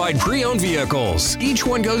certified pre-owned vehicles. Each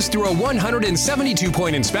one goes through a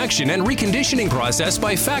 172-point inspection and reconditioning process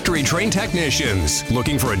by factory-trained technicians.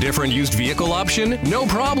 Looking for a different used vehicle option? No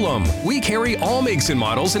problem. We carry all makes and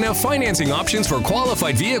models and have financing options for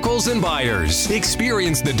qualified vehicles and buyers.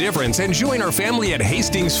 Experience the difference and join our family at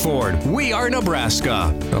Hastings Ford. We are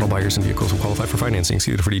Nebraska. Not all buyers and vehicles will qualify for financing.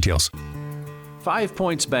 See for details. 5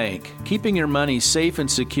 Points Bank. Keeping your money safe and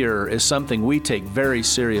secure is something we take very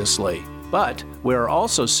seriously. But we are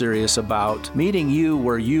also serious about meeting you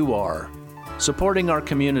where you are, supporting our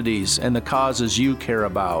communities and the causes you care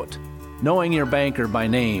about, knowing your banker by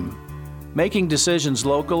name, making decisions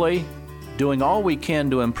locally, doing all we can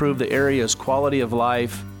to improve the area's quality of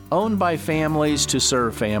life, owned by families to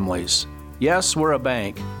serve families. Yes, we're a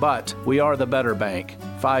bank, but we are the better bank.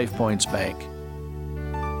 5 Points Bank.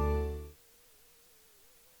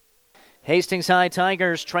 Hastings High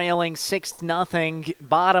Tigers trailing 6-0,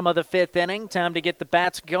 bottom of the 5th inning. Time to get the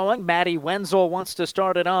bats going. Maddie Wenzel wants to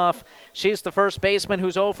start it off. She's the first baseman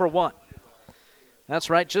who's 0 for 1.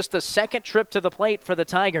 That's right, just the second trip to the plate for the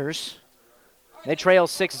Tigers. They trail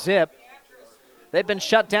 6-0. They've been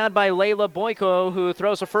shut down by Layla Boyko, who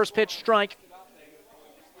throws a first pitch strike.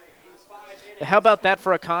 How about that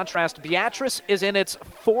for a contrast? Beatrice is in its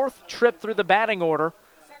 4th trip through the batting order.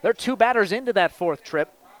 They're 2 batters into that 4th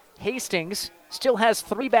trip. Hastings still has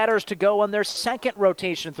 3 batters to go on their 2nd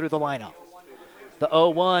rotation through the lineup. The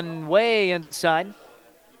 0-1 way inside.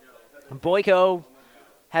 Boyko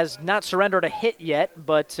has not surrendered a hit yet,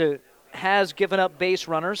 but has given up base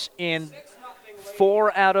runners in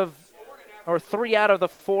 3 out of the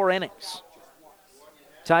 4 innings.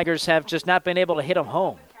 Tigers have just not been able to hit him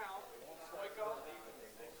home.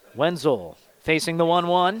 Wenzel facing the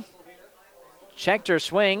 1-1. checked her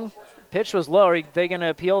swing. Pitch was low. Are they going to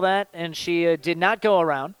appeal that? And she did not go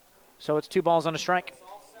around. So it's 2 balls and a strike.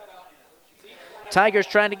 Tigers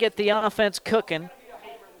trying to get the offense cooking.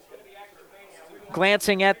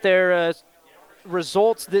 Glancing at their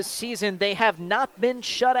results this season, they have not been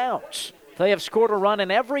shut out. They have scored a run in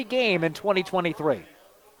every game in 2023.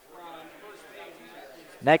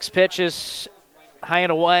 Next pitch is high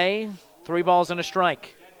and away. 3 balls and a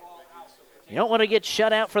strike. You don't want to get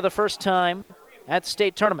shut out for the first time at the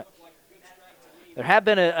state tournament. There have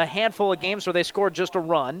been a handful of games where they scored just a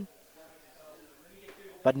run,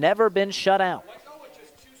 but never been shut out.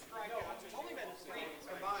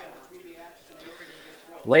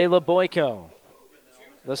 Layla Boyko,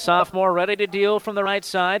 the sophomore, ready to deal from the right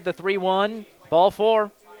side. The 3-1, ball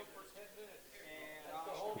 4.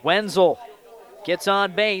 Wenzel gets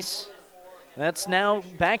on base. That's now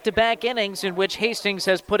back-to-back innings in which Hastings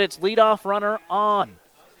has put its leadoff runner on.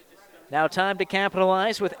 Now time to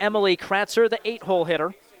capitalize with Emily Kratzer, the 8-hole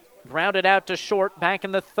hitter. Grounded out to short back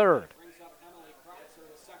in the 3rd.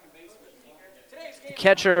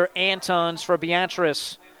 Catcher Antons for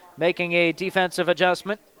Beatrice making a defensive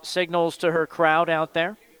adjustment. Signals to her crowd out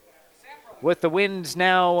there. With the winds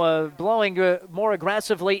now blowing more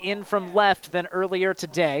aggressively in from left than earlier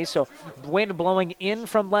today. So wind blowing in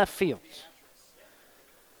from left field.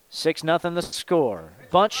 6-0 the score.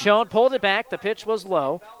 Bunt shown, pulled it back. The pitch was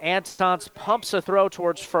low. Antons pumps a throw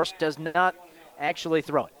towards first, does not actually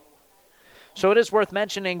throw it. So it is worth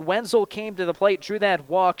mentioning Wenzel came to the plate, drew that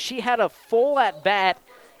walk. She had a full at-bat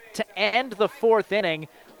to end the 4th inning,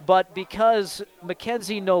 but because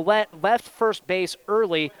Mackenzie Nolette left first base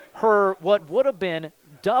early, her what would have been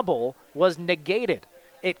double was negated.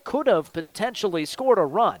 It could have potentially scored a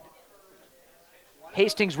run.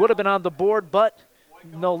 Hastings would have been on the board, but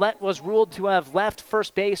Nolette was ruled to have left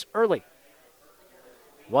first base early.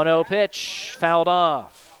 1-0 pitch, fouled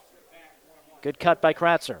off. Good cut by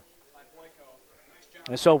Kratzer.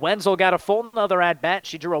 And so Wenzel got a full another at-bat.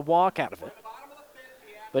 She drew a walk out of it.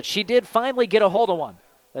 But she did finally get a hold of one.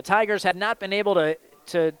 The Tigers had not been able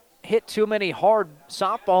to hit too many hard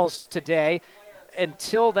softballs today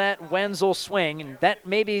until that Wenzel swing. And that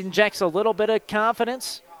maybe injects a little bit of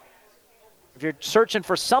confidence. If you're searching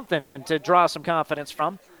for something to draw some confidence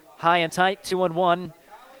from. High and tight, 2-1.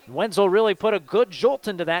 Wenzel really put a good jolt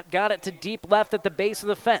into that. Got it to deep left at the base of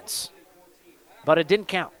the fence. But it didn't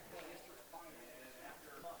count.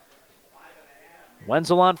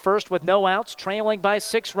 Wenzel on first with no outs, trailing by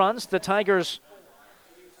 6 runs. The Tigers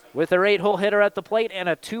with their 8-hole hitter at the plate and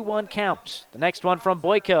a 2-1 count. The next one from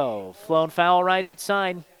Boyko, flown foul right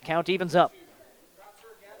side. Count evens up.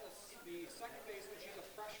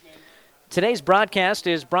 Today's broadcast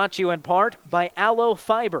is brought to you in part by Aloe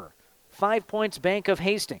Fiber, 5 Points Bank of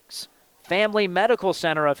Hastings, Family Medical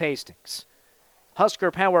Center of Hastings,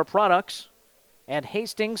 Husker Power Products, and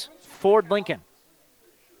Hastings Ford Lincoln.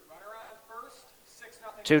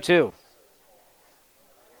 2-2.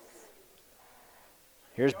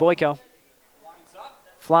 Here's Boyko.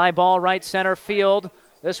 Fly ball right center field.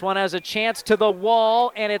 This one has a chance to the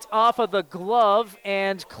wall, and it's off of the glove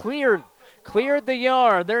and cleared the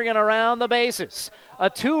yard. They're going to round the bases.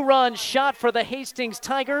 A 2-run shot for the Hastings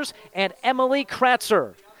Tigers and Emily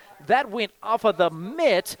Kratzer. That went off of the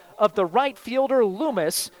mitt of the right fielder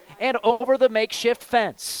Loomis and over the makeshift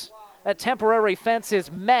fence. That temporary fence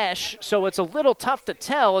is mesh, so it's a little tough to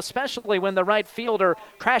tell, especially when the right fielder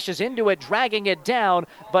crashes into it, dragging it down.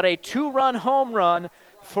 But a 2-run home run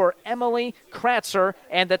for Emily Kratzer,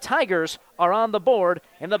 and the Tigers are on the board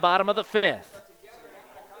in the bottom of the 5th.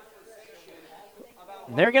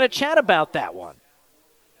 And they're going to chat about that one.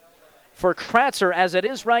 For Kratzer, as it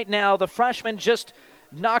is right now, the freshman just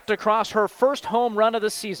knocked across her first home run of the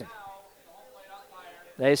season.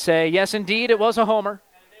 They say, yes, indeed, it was a homer.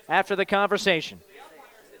 After the conversation.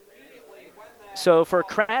 So for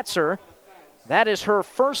Kratzer, that is her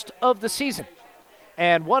first of the season.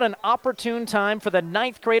 And what an opportune time for the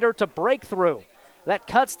 9th grader to break through. That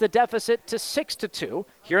cuts the deficit to 6-2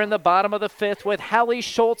 here in the bottom of the 5th with Hallie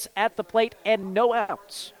Schultz at the plate and no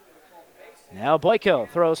outs. Now Boyko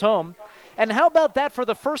throws home. And how about that for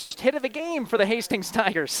the first hit of the game for the Hastings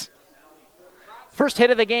Tigers? First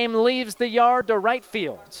hit of the game leaves the yard to right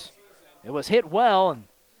field. It was hit well and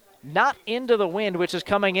not into the wind, which is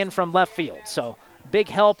coming in from left field. So big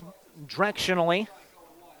help directionally.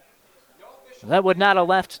 That would not have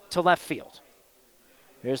left to left field.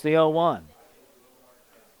 Here's the 0-1.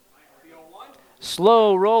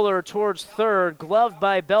 Slow roller towards third. Gloved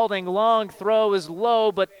by Belding. Long throw is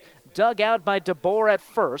low, but dug out by DeBoer at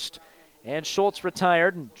first. And Schultz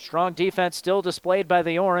retired. And strong defense still displayed by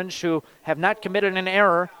the Orange, who have not committed an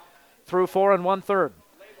error through 4 1/3.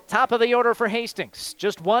 Top of the order for Hastings,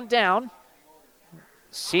 just one down.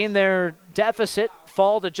 Seeing their deficit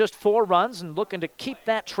fall to just 4 runs and looking to keep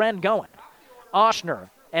that trend going. Oshner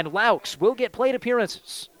and Laux will get plate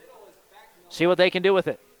appearances. See what they can do with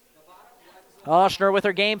it. Oshner with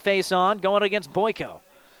her game face on, going against Boyko.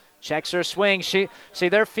 Checks her swing.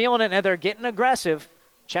 They're feeling it and they're getting aggressive.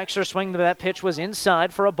 Checks her swing. That pitch was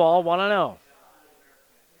inside for a ball, 1-0.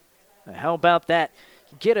 How about that?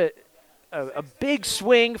 Get a big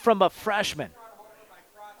swing from a freshman.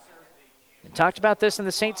 We talked about this in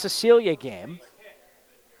the St. Cecilia game.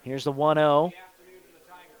 Here's the 1-0.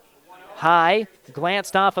 High,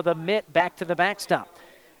 glanced off of the mitt, back to the backstop.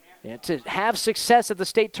 And to have success at the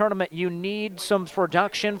state tournament, you need some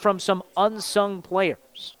production from some unsung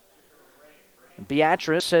players.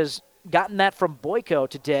 Beatrice has gotten that from Boyko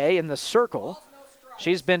today in the circle.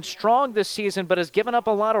 She's been strong this season, but has given up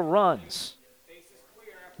a lot of runs.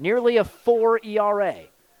 Nearly a 4 ERA,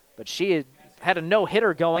 but she had a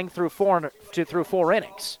no-hitter going through 4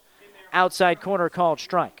 innings. Outside corner called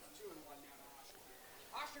strike.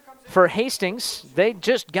 For Hastings, they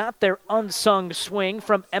just got their unsung swing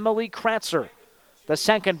from Emily Kratzer. The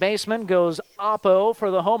second baseman goes oppo for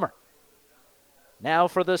the homer. Now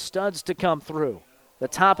for the studs to come through. The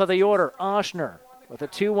top of the order, Oshner with a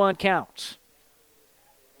 2-1 count.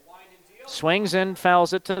 Swings and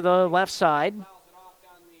fouls it to the left side.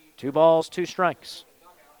 2 balls, 2 strikes.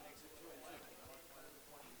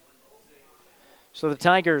 So the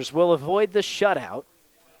Tigers will avoid the shutout.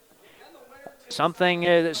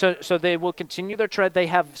 So they will continue their trend. They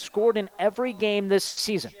have scored in every game this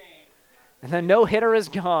season. And the no-hitter is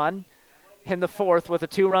gone in the 4th with a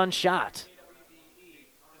 2-run shot.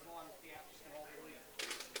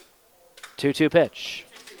 2-2 pitch.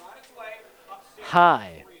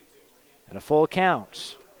 High. And a full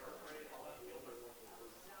count.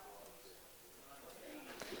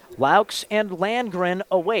 Laux and Landgren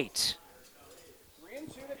await.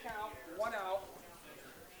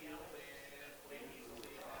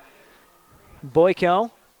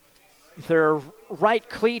 Boyko, their right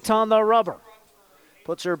cleat on the rubber.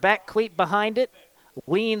 Puts her back cleat behind it,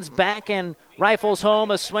 leans back and rifles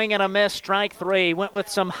home a swing and a miss, strike 3. Went with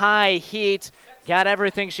some high heat, got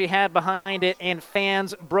everything she had behind it, and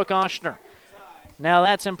fans Brooke Oshner. Now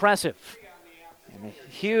that's impressive. And a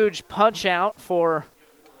huge punch out for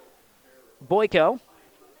Boyko.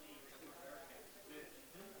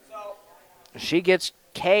 She gets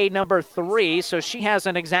K number 3, so she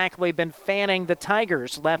hasn't exactly been fanning the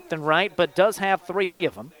Tigers left and right, but does have 3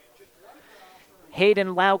 of them.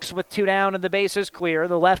 Hayden Laux with 2 down and the bases clear,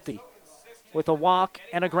 the lefty, with a walk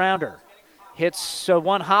and a grounder. Hits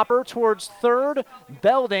one hopper towards third.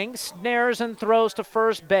 Belding snares and throws to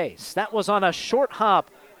first base. That was on a short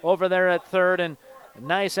hop over there at third, and a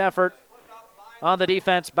nice effort on the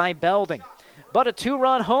defense by Belding. But a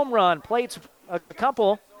 2-run home run, plates a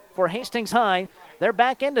couple for Hastings High. They're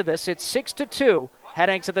back into this. It's 6-2,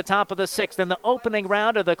 heading to the top of the 6th in the opening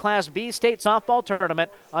round of the Class B State Softball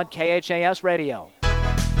Tournament on KHAS Radio.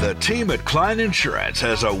 The team at Klein Insurance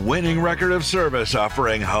has a winning record of service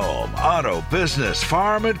offering home, auto, business,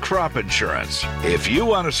 farm, and crop insurance. If you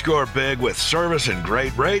want to score big with service and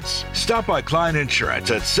great rates, stop by Klein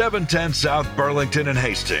Insurance at 710 South Burlington in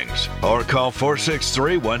Hastings or call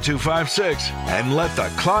 463-1256 and let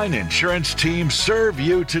the Klein Insurance team serve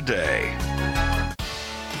you today.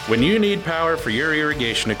 When you need power for your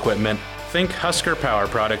irrigation equipment, think Husker Power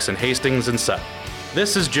Products in Hastings and Sutton.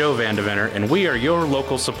 This is Joe Vandeventer, and we are your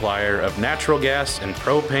local supplier of natural gas and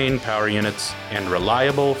propane power units and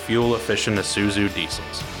reliable, fuel-efficient Isuzu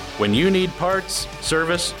diesels. When you need parts,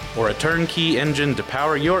 service, or a turnkey engine to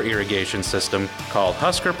power your irrigation system, call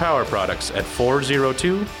Husker Power Products at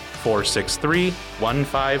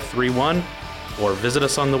 402-463-1531 or visit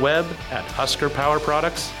us on the web at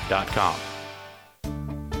huskerpowerproducts.com.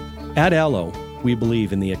 At Allo, we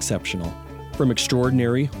believe in the exceptional. From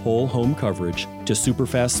extraordinary whole home coverage to super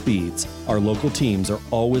fast speeds, our local teams are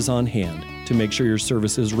always on hand to make sure your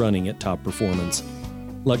service is running at top performance.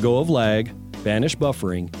 Let go of lag, banish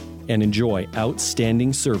buffering, and enjoy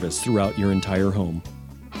outstanding service throughout your entire home.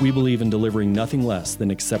 We believe in delivering nothing less than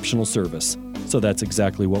exceptional service, so that's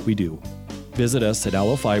exactly what we do. Visit us at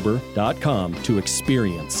allofiber.com to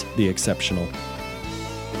experience the exceptional.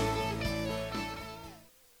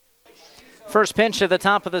 First pitch at the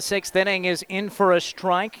top of the 6th inning is in for a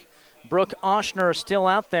strike. Brooke Oshner still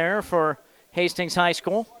out there for Hastings High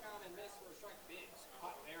School.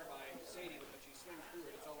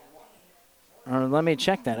 Let me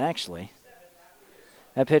check that, actually.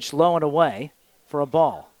 That pitch low and away for a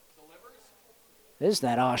ball. Is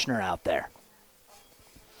that Oshner out there?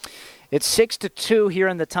 It's 6-2 here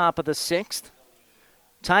in the top of the 6th.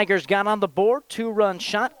 Tigers got on the board, 2-run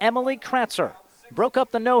shot. Emily Kratzer broke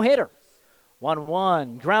up the no-hitter.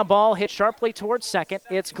 1-1. Ground ball hit sharply towards second.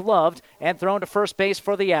 It's gloved and thrown to first base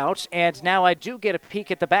for the out. And now I do get a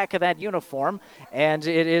peek at the back of that uniform, and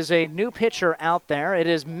it is a new pitcher out there. It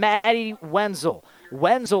is Maddie Wenzel.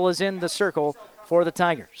 Wenzel is in the circle for the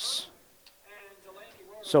Tigers.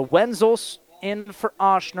 So Wenzel's in for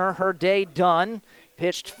Oshner. Her day done.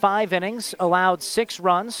 Pitched 5 innings, allowed 6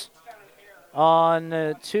 runs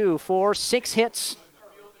on 6 hits.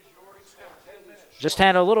 Just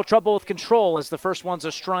had a little trouble with control as the first one's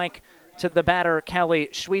a strike to the batter, Callie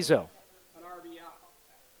Schwiezo.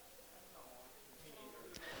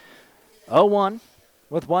 0-1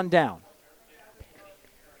 with 1 down.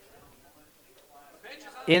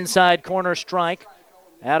 Inside corner strike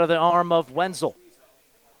out of the arm of Wenzel.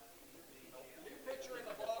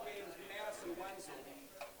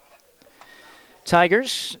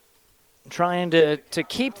 Tigers trying to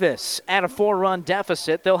keep this at a 4-run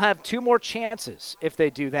deficit. They'll have 2 more chances if they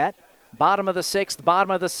do that. Bottom of the 6th,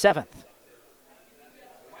 bottom of the 7th.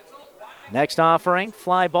 Next offering,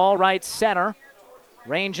 fly ball right center.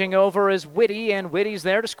 Ranging over is Whitty, and Whitty's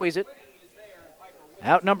there to squeeze it.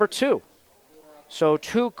 Out number 2. So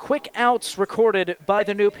 2 quick outs recorded by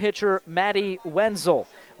the new pitcher, Maddie Wenzel.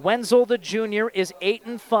 Wenzel, the junior, is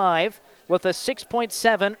 8-5 with a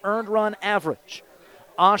 6.7 earned run average.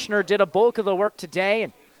 Oshner did a bulk of the work today,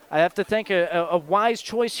 and I have to think a wise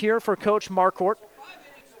choice here for Coach Marquardt.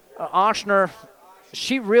 Oshner,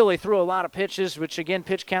 she really threw a lot of pitches, which, again,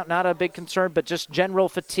 pitch count not a big concern, but just general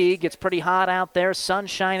fatigue. It's pretty hot out there, sun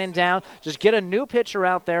shining down. Just get a new pitcher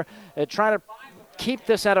out there and try to keep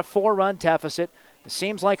this at a 4-run deficit. It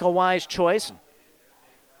seems like a wise choice.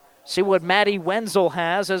 See what Maddie Wenzel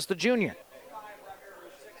has as the junior.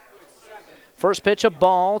 First pitch, a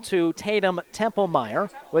ball to Tatum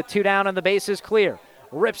Templemeyer with 2 down and the bases clear.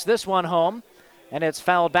 Rips this one home, and it's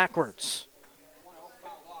fouled backwards.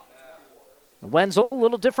 Wenzel, a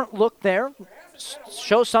little different look there.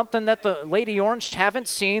 Shows something that the Lady Orange haven't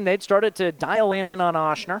seen. They'd started to dial in on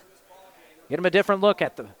Oshner. Get him a different look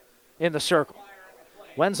in the circle.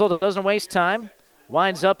 Wenzel doesn't waste time.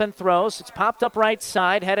 Winds up and throws. It's popped up right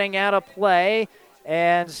side, heading out of play.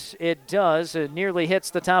 And it does. It nearly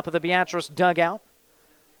hits the top of the Beatrice dugout.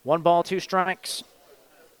 1 ball, 2 strikes.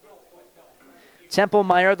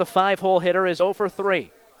 Templemeyer, the 5-hole hitter, is 0 for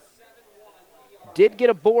 3. Did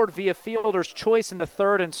get a board via fielder's choice in the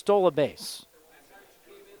 3rd and stole a base.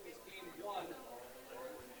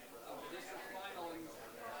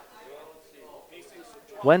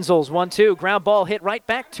 Wenzel's 1-2. Ground ball hit right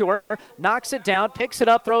back to her. Knocks it down, picks it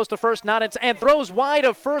up, throws to first, and throws wide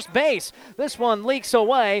of first base. This one leaks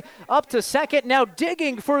away. Up to second. Now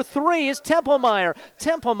digging for 3 is Templemeyer.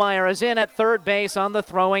 Templemeyer is in at third base on the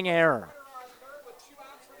throwing error.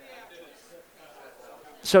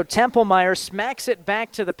 So Templemeyer smacks it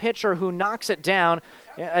back to the pitcher who knocks it down.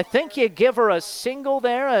 I think you give her a single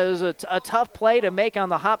there as a tough play to make on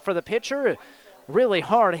the hop for the pitcher. Really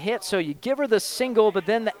hard hit, so you give her the single, but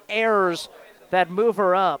then the errors that move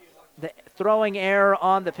her up, the throwing error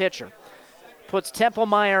on the pitcher, puts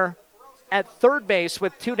Templemeyer at third base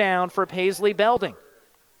with 2 down for Paisley Belding.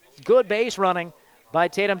 Good base running by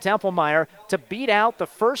Tatum Templemeyer to beat out the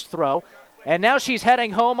first throw, and now she's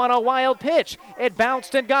heading home on a wild pitch. It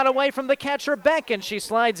bounced and got away from the catcher Beck, and she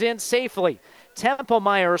slides in safely.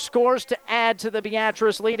 Templemeyer scores to add to the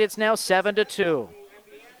Beatrice lead. It's now 7-2.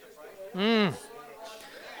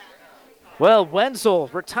 Well, Wenzel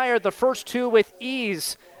retired the first 2 with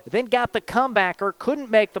ease, then got the comebacker, couldn't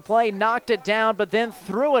make the play, knocked it down, but then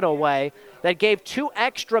threw it away. That gave 2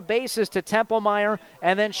 extra bases to Templemeyer,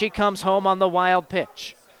 and then she comes home on the wild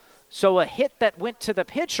pitch. So a hit that went to the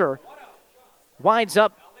pitcher winds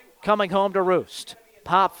up coming home to roost.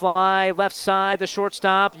 Pop fly, left side, the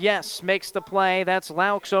shortstop, yes, makes the play. That's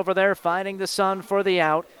Laux over there finding the sun for the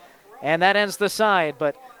out, and that ends the side,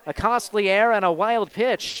 but a costly error and a wild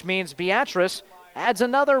pitch means Beatrice adds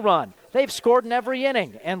another run. They've scored in every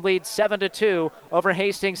inning and lead 7-2 over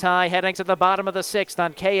Hastings High, heading to the bottom of the 6th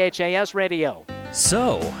on KHAS Radio.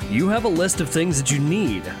 So, you have a list of things that you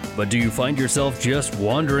need, but do you find yourself just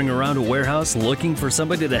wandering around a warehouse looking for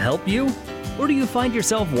somebody to help you? Or do you find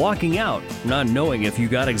yourself walking out, not knowing if you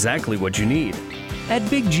got exactly what you need? At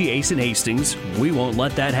Big G Ace in Hastings, we won't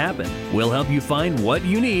let that happen. We'll help you find what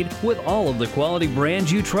you need with all of the quality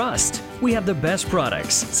brands you trust. We have the best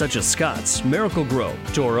products, such as Scott's, Miracle Grow,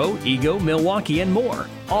 Toro, Ego, Milwaukee, and more.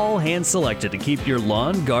 All hand-selected to keep your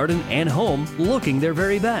lawn, garden, and home looking their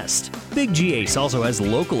very best. Big G Ace also has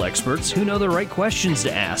local experts who know the right questions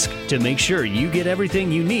to ask to make sure you get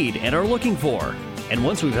everything you need and are looking for. And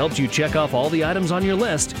once we've helped you check off all the items on your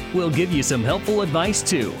list, we'll give you some helpful advice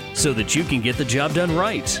too, so that you can get the job done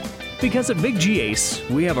right. Because at Big G Ace,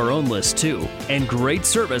 we have our own list too, and great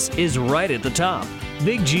service is right at the top.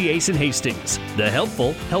 Big G Ace in Hastings, the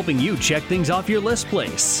helpful helping you check things off your list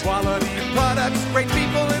place. Quality products, great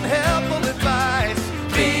people, and helpful advice.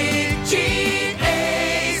 Big G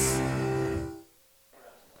Ace.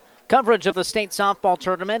 Coverage of the state softball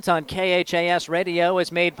tournament on KHAS Radio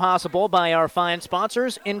is made possible by our fine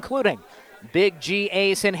sponsors, including Big G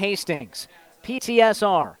Ace in Hastings,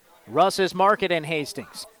 PTSR, Russ's Market in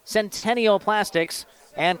Hastings, Centennial Plastics,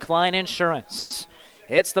 and Klein Insurance.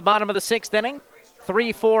 It's the bottom of the sixth inning.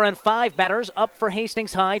 3, 4, and 5 batters up for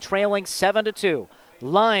Hastings High, trailing 7-2.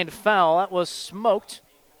 Line foul. That was smoked.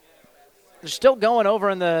 They're still going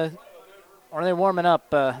over in the... Or are they warming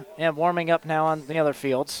up? Warming up now on the other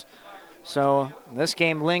fields. So this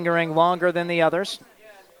game lingering longer than the others.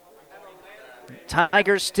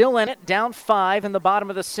 Tigers still in it, down 5 in the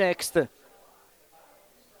bottom of the sixth.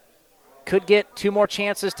 Could get 2 more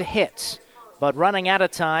chances to hit, but running out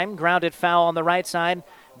of time. Grounded foul on the right side.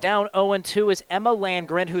 Down 0-2 is Emma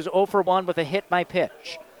Landgren, who's 0 for 1 with a hit by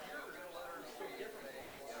pitch.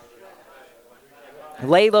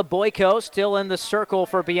 Layla Boyko still in the circle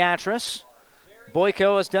for Beatrice.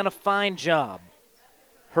 Boyko has done a fine job.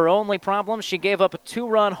 Her only problem, she gave up a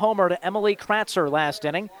 2-run homer to Emily Kratzer last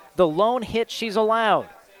inning, the lone hit she's allowed.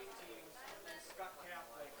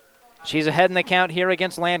 She's ahead in the count here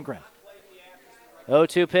against Landgren.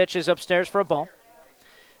 0-2 pitch is upstairs for a ball.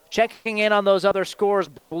 Checking in on those other scores,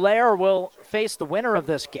 Blair will face the winner of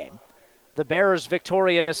this game. The Bears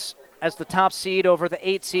victorious as the top seed over the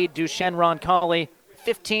 8 seed Duchesne Roncalli,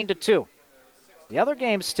 15-2. The other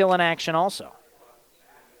game's still in action also.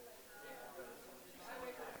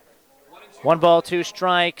 1 ball, 2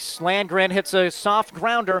 strikes. Landgren hits a soft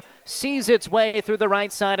grounder, sees its way through the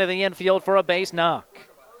right side of the infield for a base knock.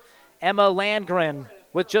 Emma Landgren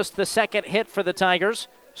with just the second hit for the Tigers.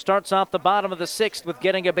 Starts off the bottom of the sixth with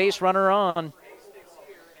getting a base runner on.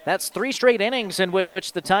 That's 3 straight innings in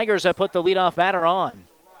which the Tigers have put the leadoff batter on.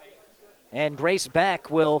 And Grace Beck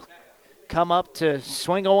will come up to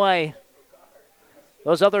swing away.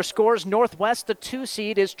 Those other scores, Northwest, the 2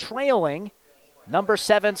 seed, is trailing. Number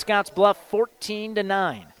 7, Scotts Bluff,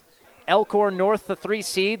 14-9. Elkhorn North, the 3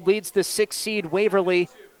 seed, leads the 6 seed Waverly,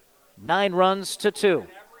 9-2.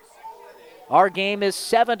 Our game is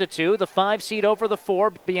 7-2. The 5 seed over the 4,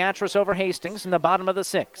 Beatrice over Hastings in the bottom of the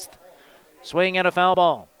 6th. Swing and a foul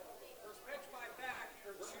ball.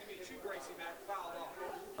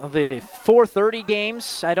 The 4:30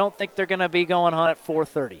 games, I don't think they're going to be going on at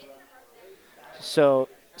 4:30. So,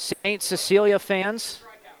 St. Cecilia fans,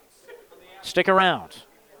 stick around.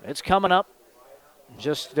 It's coming up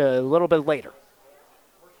just a little bit later.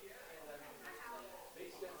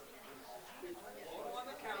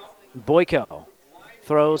 Boyko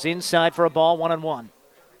throws inside for a ball, 1-1.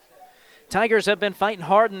 Tigers have been fighting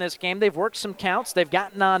hard in this game. They've worked some counts. They've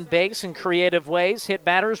gotten on base in creative ways, hit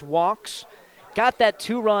batters, walks. Got that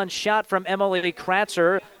 2-run shot from Emily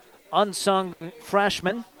Kratzer, unsung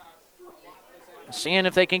freshman. Seeing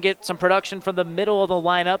if they can get some production from the middle of the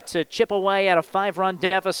lineup to chip away at a 5-run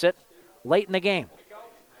deficit late in the game.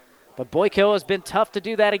 But Boyko has been tough to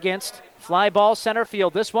do that against. Fly ball center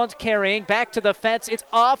field. This one's carrying back to the fence. It's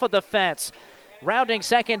off of the fence. Rounding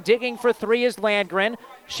second, digging for 3 is Landgren.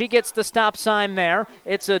 She gets the stop sign there.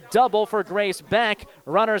 It's a double for Grace Beck.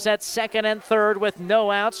 Runners at second and third with no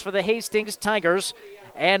outs for the Hastings Tigers.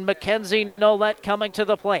 And Mackenzie Nolette coming to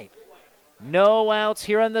the plate. No outs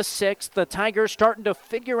here in the 6th. The Tigers starting to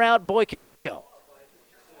figure out Boyko.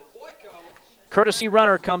 Courtesy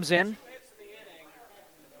runner comes in.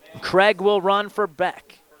 Craig will run for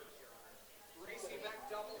Beck.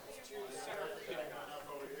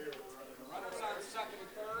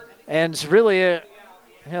 And really,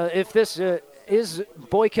 if this is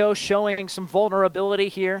Boyko showing some vulnerability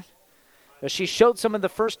here, she showed some in the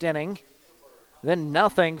first inning, then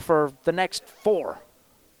nothing for the next 4.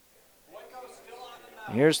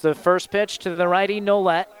 Here's the first pitch to the righty,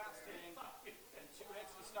 Nolette.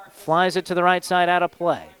 Flies it to the right side, out of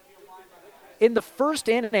play. In the first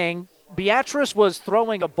inning, Beatrice was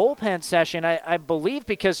throwing a bullpen session, I believe,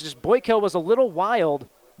 because just Boyko was a little wild.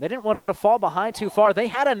 They didn't want to fall behind too far. They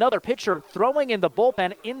had another pitcher throwing in the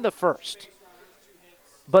bullpen in the first.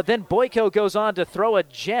 But then Boyko goes on to throw a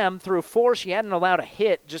gem through 4. She hadn't allowed a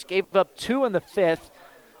hit, just gave up 2 in the 5th.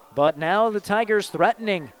 But now the Tigers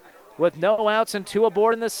threatening with no outs and 2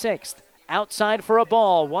 aboard in the 6th. Outside for a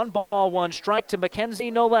ball. 1 ball, 1 strike to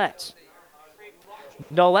Mackenzie Nolette.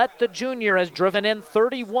 Nolet, the junior, has driven in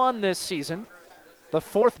 31 this season, the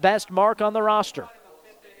fourth best mark on the roster.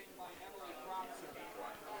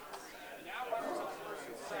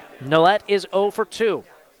 Nolet is 0 for 2.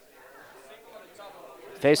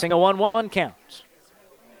 Facing a 1-1 count.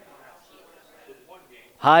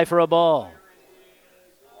 High for a ball.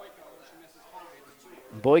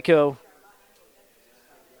 Boyko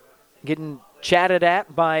getting chatted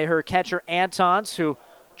at by her catcher Antons, who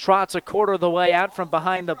trots a quarter of the way out from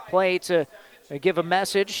behind the plate to give a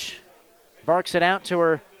message. Barks it out to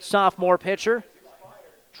her sophomore pitcher,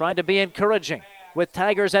 trying to be encouraging. With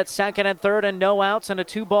Tigers at second and third and no outs and a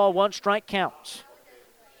 2-ball, 1-strike count.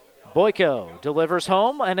 Boyko delivers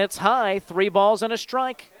home, and it's high, 3 balls and a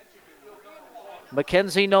strike.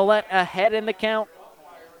 Mackenzie Nolet ahead in the count.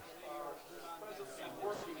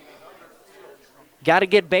 Got to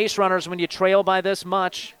get base runners when you trail by this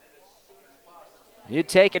much. You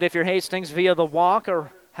take it if you're Hastings via the walk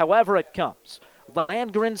or however it comes.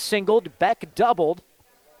 Landgren singled, Beck doubled.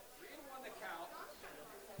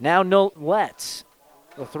 Now Nolet.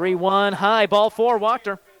 The 3-1 high, ball 4, walked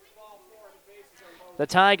her. The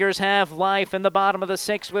Tigers have life in the bottom of the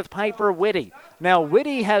 6th with Piper Whitty. Now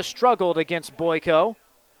Whitty has struggled against Boyko.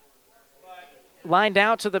 Lined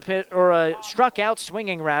out to the pit, or struck out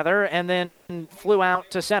swinging rather, and then flew out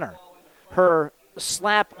to center. Her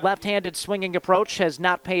slap left-handed swinging approach has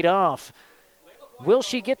not paid off. Will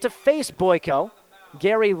she get to face Boyko?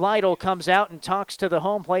 Gary Lytle comes out and talks to the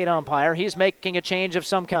home plate umpire. He's making a change of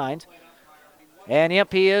some kind. And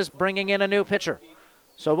yep, he is bringing in a new pitcher.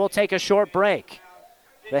 So we'll take a short break.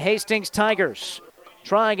 The Hastings Tigers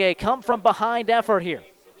trying a come-from-behind effort here.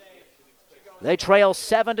 They trail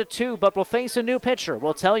 7-2, but will face a new pitcher.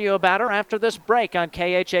 We'll tell you about her after this break on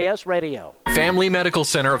KHAS Radio. Family Medical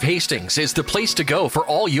Center of Hastings is the place to go for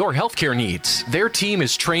all your healthcare needs. Their team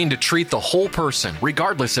is trained to treat the whole person,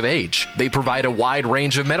 regardless of age. They provide a wide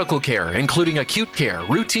range of medical care, including acute care,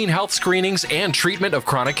 routine health screenings, and treatment of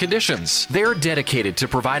chronic conditions. They're dedicated to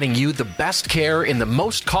providing you the best care in the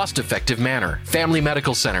most cost-effective manner. Family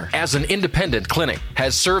Medical Center, as an independent clinic,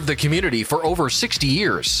 has served the community for over 60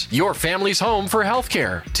 years. Your family's home for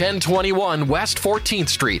healthcare. 1021 West 14th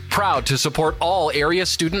Street, proud to support all area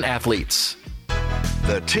student athletes.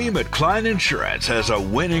 The team at Klein Insurance has a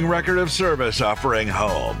winning record of service offering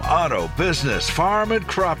home, auto, business, farm, and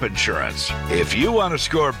crop insurance. If you want to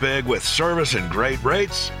score big with service and great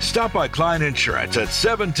rates, stop by Klein Insurance at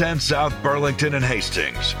 710 South Burlington in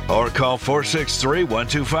Hastings or call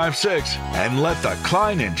 463-1256 and let the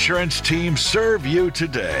Klein Insurance team serve you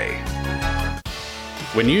today.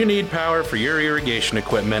 When you need power for your irrigation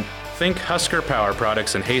equipment, think Husker Power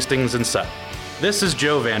Products in Hastings and Sutton. This is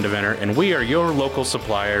Joe Vandeventer, and we are your local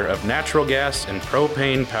supplier of natural gas and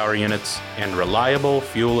propane power units and reliable,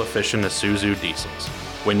 fuel-efficient Isuzu diesels.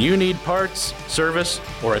 When you need parts, service,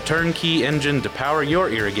 or a turnkey engine to power your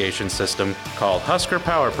irrigation system, call Husker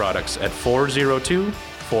Power Products at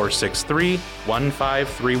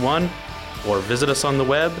 402-463-1531 or visit us on the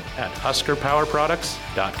web at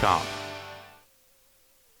huskerpowerproducts.com.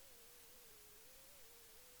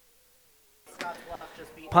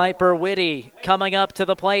 Piper Whitty coming up to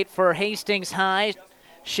the plate for Hastings High.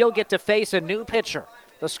 She'll get to face a new pitcher.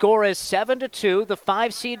 The score is 7-2. The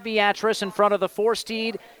 5-seed Beatrice in front of the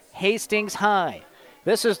 4-seed Hastings High.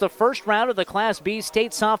 This is the first round of the Class B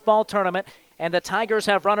state softball tournament, and the Tigers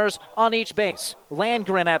have runners on each base.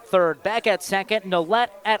 Landgren at third, Beck at second, Nolet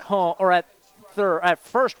at home, or at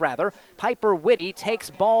first. Piper Whitty takes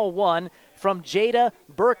ball 1 from Jada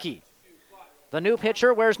Berkey. The new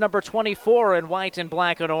pitcher wears number 24 in white and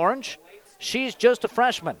black and orange. She's just a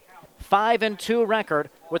freshman. 5-2 record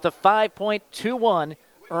with a 5.21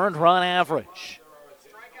 earned run average.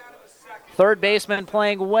 Third baseman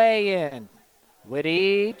playing way in.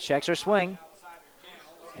 Whitty checks her swing.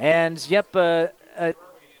 And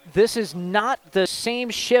this is not the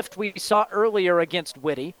same shift we saw earlier against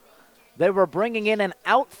Whitty. They were bringing in an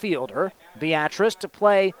outfielder, Beatrice, to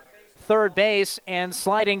play third base and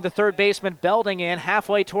sliding the third baseman Belding in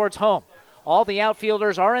halfway towards home. All the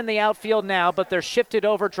outfielders are in the outfield now, but they're shifted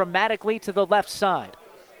over dramatically to the left side.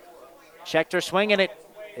 Checked her swing, and it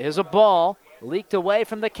is a ball. Leaked away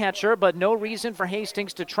from the catcher, but no reason for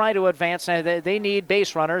Hastings to try to advance. They need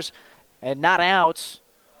base runners and not outs.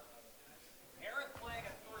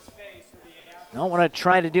 Don't want to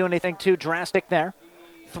try to do anything too drastic there.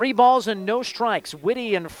 3 balls and no strikes.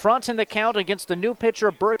 Whitty in front in the count against the new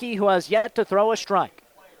pitcher, Berkey, who has yet to throw a strike.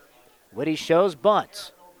 Whitty shows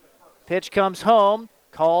bunt. Pitch comes home.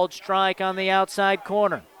 Called strike on the outside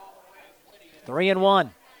corner.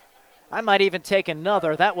 3-1. I might even take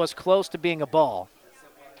another. That was close to being a ball.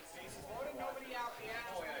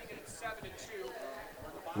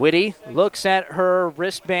 Whitty looks at her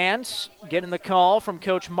wristbands, getting the call from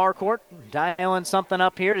Coach Marquardt, dialing something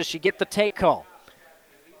up here. Does she get the take call?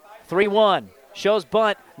 3-1. Shows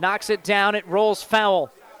bunt, knocks it down. It rolls foul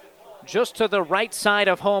just to the right side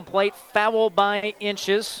of home plate. Foul by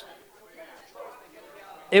inches.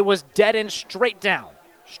 It was dead and straight down.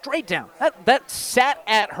 Straight down. That sat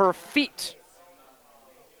at her feet.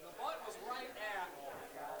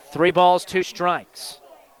 3 balls, 2 strikes.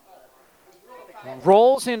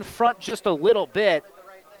 Rolls in front just a little bit.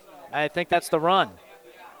 I think that's the run.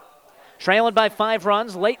 Trailing by 5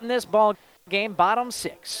 runs late in this ball game, bottom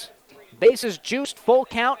 6. Bases juiced, full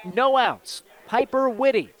count, no outs. Piper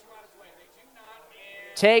Whitty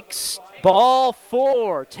takes ball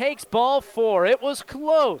 4. It was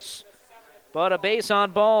close, but a base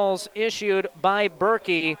on balls issued by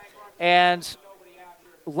Berkey, and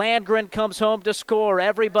Landgren comes home to score.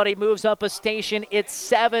 Everybody moves up a station. It's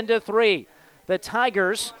 7-3. The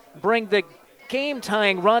Tigers bring the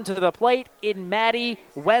game-tying run to the plate in Maddie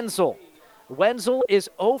Wenzel. Wenzel is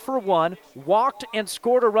 0 for 1, walked and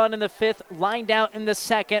scored a run in the 5th, lined out in the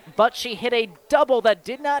 2nd, but she hit a double that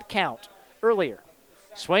did not count earlier.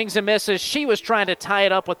 Swings and misses. She was trying to tie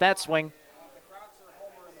it up with that swing.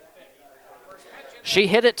 She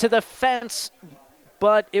hit it to the fence,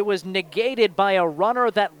 but it was negated by a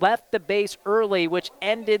runner that left the base early, which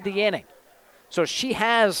ended the inning. So she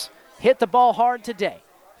has hit the ball hard today.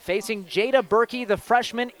 Facing Jada Berkey, the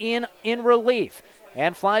freshman, in relief.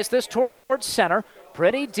 And flies this towards center.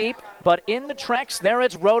 Pretty deep, but in the tracks there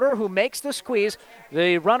it's Roeder who makes the squeeze.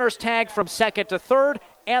 The runner's tag from 2nd to 3rd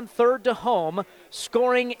and 3rd to home.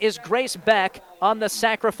 Scoring is Grace Beck on the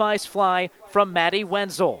sacrifice fly from Maddie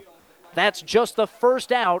Wenzel. That's just the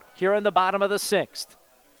first out here in the bottom of the 6th.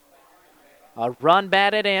 A run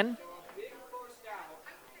batted in.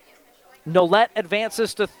 Nolette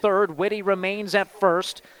advances to 3rd. Whitty remains at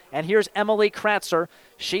 1st. And here's Emily Kratzer.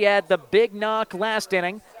 She had the big knock last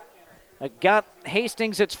inning. Got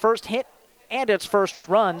Hastings its first hit and its first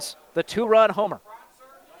runs, the 2-run homer.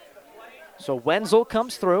 So Wenzel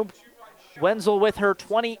comes through. Wenzel with her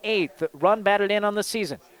 28th run batted in on the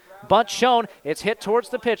season. Bunt shown. It's hit towards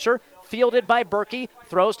the pitcher. Fielded by Berkey.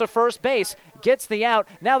 Throws to first base. Gets the out.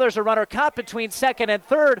 Now there's a runner caught between 2nd and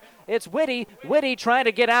 3rd. It's Whitty. Whitty trying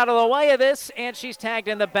to get out of the way of this, and she's tagged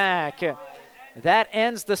in the back. That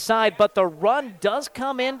ends the side, but the run does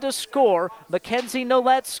come in to score. Mackenzie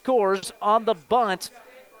Nolette scores on the bunt.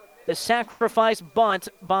 The sacrifice bunt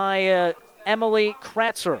by Emily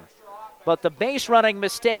Kratzer. But the base running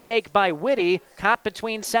mistake by Whitty, caught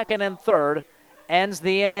between 2nd and 3rd, ends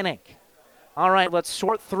the inning. All right, let's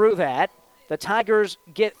sort through that. The Tigers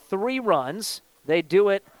get 3 runs. They do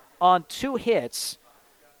it on 2 hits.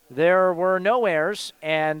 There were no errors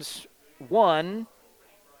and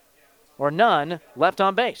none left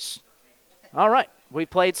on base. All right, we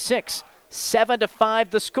played 6.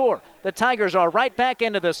 7-5 the score. The Tigers are right back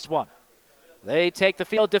into this one. They take the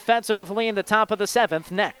field defensively in the top of the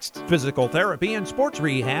 7th next. Physical Therapy and Sports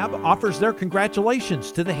Rehab offers their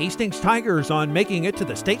congratulations to the Hastings Tigers on making it to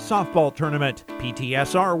the state softball tournament.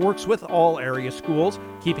 PTSR works with all area schools,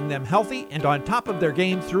 keeping them healthy and on top of their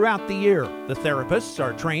game throughout the year. The therapists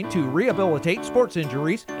are trained to rehabilitate sports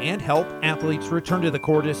injuries and help athletes return to the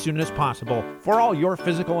court as soon as possible. For all your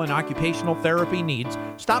physical and occupational therapy needs,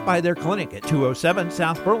 stop by their clinic at 207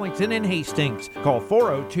 South Burlington in Hastings. Call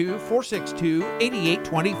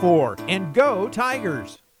 402-462-8824 and go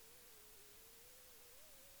Tigers.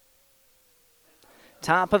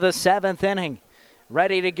 Top of the 7th inning,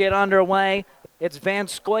 ready to get underway. It's Van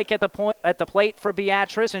Scoik at the plate for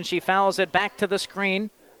Beatrice, and she fouls it back to the screen.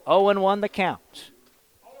 0-1 the count.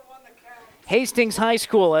 Hastings High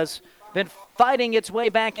School has been fighting its way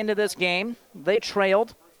back into this game. They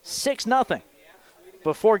trailed 6-0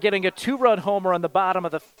 before getting a 2-run homer in the bottom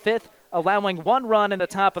of the 5th, allowing 1 run in the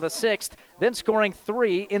top of the 6th, then scoring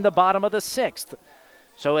 3 in the bottom of the 6th.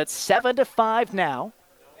 So it's 7-5 now.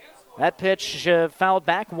 That pitch fouled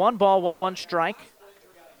back. 1 ball, 1 strike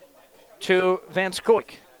to Van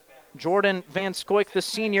Scoik. Jordan Van Scoik, the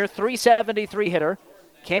senior, 373 hitter,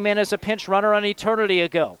 came in as a pinch runner an eternity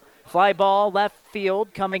ago. Fly ball left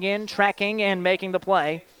field, coming in, tracking, and making the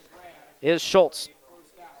play is Schultz.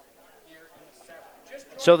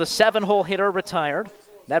 So the 7-hole hitter retired.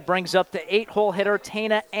 That brings up the 8-hole hitter,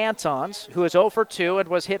 Tana Antons, who is 0 for 2 and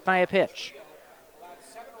was hit by a pitch.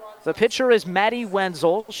 The pitcher is Maddie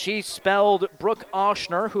Wenzel. She spelled Brooke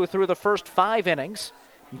Oshner, who threw the first 5 innings,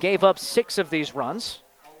 gave up 6 of these runs.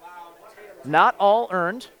 Not all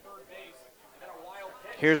earned.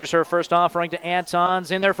 Here's her first offering to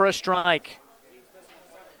Antons, in there for a strike.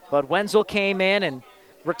 But Wenzel came in and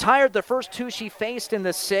retired the first two she faced in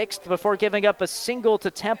the sixth before giving up a single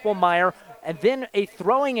to Templemeyer, and then a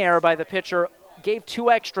throwing error by the pitcher gave 2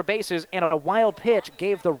 extra bases, and a wild pitch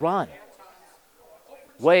gave the run.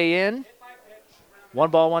 Way in, 1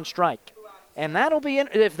 ball, 1 strike. And that'll be in,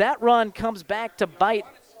 if that run comes back to bite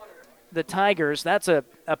the Tigers, that's a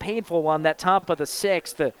painful one, that top of the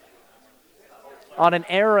sixth, on an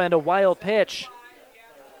error and a wild pitch.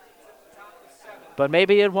 But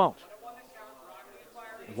maybe it won't.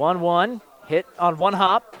 1-1, hit on 1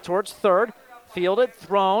 hop towards third, fielded,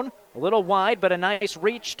 thrown, a little wide, but a nice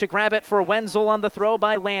reach to grab it for Wenzel on the throw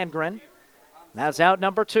by Landgren. That's out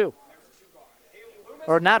number 2.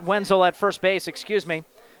 Or not Wenzel at first base, excuse me.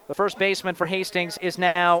 The first baseman for Hastings is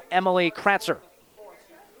now Emily Kratzer.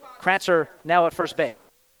 Kratzer now at first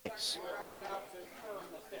base.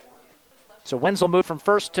 So Wenzel moved from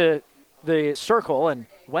first to the circle, and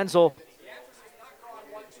Wenzel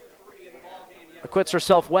acquits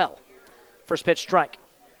herself well. First pitch strike.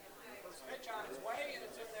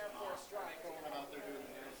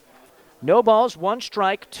 No balls, 1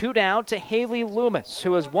 strike, 2 down to Haley Loomis,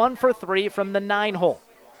 who is 1 for 3 from the 9-hole.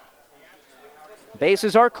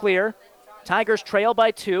 Bases are clear. Tigers trail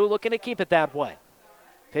by 2, looking to keep it that way.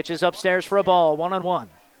 Pitches upstairs for a ball, 1-1.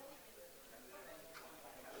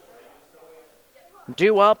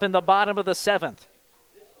 Due up in the bottom of the 7th.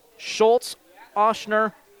 Schultz,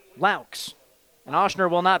 Oshner, Laux. And Oshner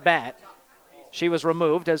will not bat. She was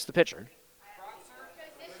removed as the pitcher.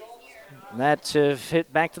 That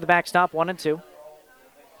hit back to the backstop, 1-2.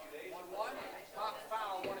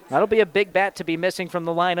 That'll be a big bat to be missing from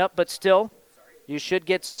the lineup, but still, you should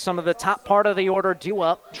get some of the top part of the order due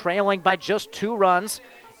up, trailing by just 2 runs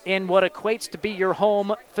in what equates to be your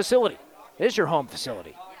home facility. It is your home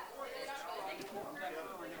facility.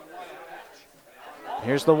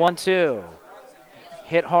 Here's the 1-2.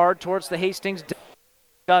 Hit hard towards the Hastings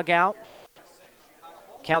dugout.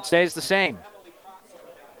 Count stays the same.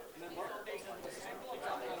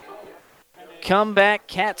 Comeback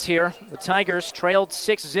Cats here. The Tigers trailed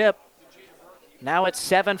 6-zip. Now it's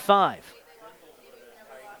 7-5.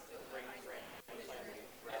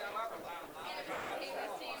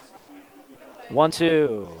 One,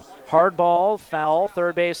 2. Hard ball, foul,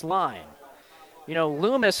 third base line. You know,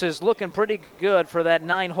 Loomis is looking pretty good for that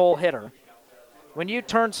 9-hole hitter. When you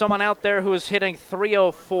turn someone out there who is hitting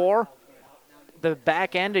 .304, the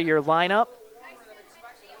back end of your lineup,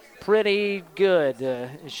 pretty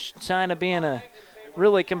good. Sign of being a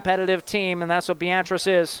really competitive team, and that's what Beatrice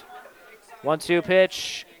is. 1-2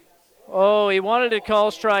 pitch. Oh, he wanted to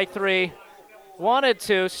call strike 3. Wanted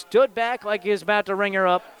to. Stood back like he was about to ring her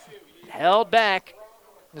up. Held back.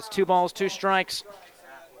 It's 2 balls, 2 strikes.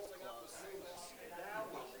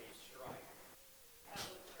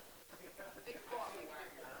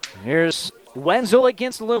 Here's Wenzel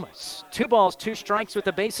against Loomis. 2 balls, 2 strikes with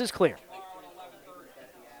the bases clear.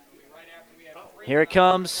 Here it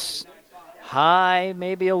comes. High,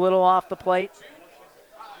 maybe a little off the plate.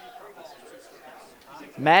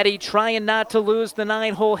 Maddie trying not to lose the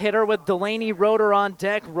 9-hole hitter with Delaney Roeder on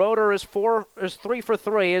deck. Roeder is 3 for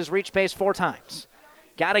 3, has reached base 4 times.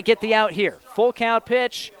 Got to get the out here. Full count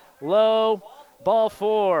pitch, low, ball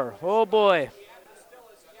 4. Oh boy.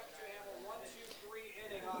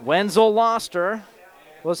 Wenzel lost her,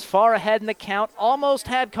 was far ahead in the count, almost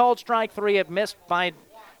had called strike 3. It missed by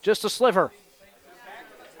just a sliver.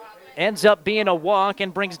 Ends up being a walk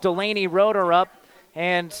and brings Delaney Roeder up.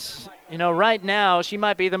 And, you know, right now she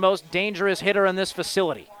might be the most dangerous hitter in this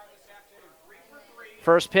facility.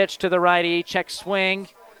 First pitch to the righty, check swing.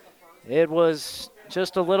 It was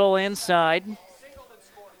just a little inside.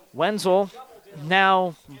 Wenzel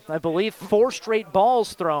now, I believe, 4 straight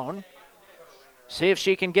balls thrown. See if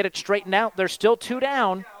she can get it straightened out. There's still 2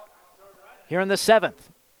 down here in the 7th.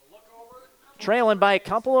 Trailing by a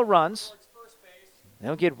couple of runs.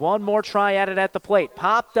 They'll get one more try at it at the plate.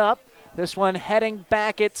 Popped up. This one heading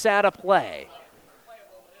back. It's out of play.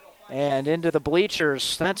 And into the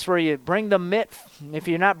bleachers. That's where you bring the mitt if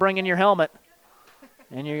you're not bringing your helmet.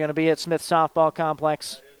 And you're going to be at Smith Softball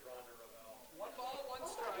Complex.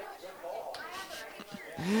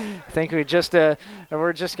 I think we're just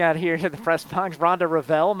got here to the press box. Rhonda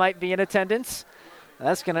Ravel might be in attendance.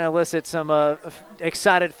 That's going to elicit some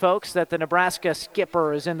excited folks that the Nebraska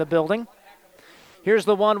skipper is in the building. Here's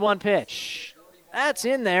the 1-1 pitch. That's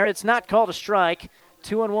in there. It's not called a strike.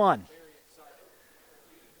 2-1.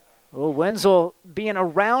 Well, Wenzel being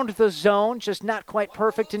around the zone, just not quite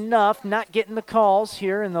perfect enough, not getting the calls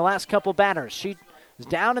here in the last couple batters. She is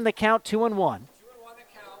down in the count, 2-1.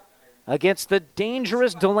 Against the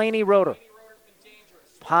dangerous Delaney Roeder.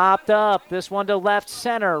 Popped up. This one to left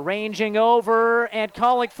center. Ranging over and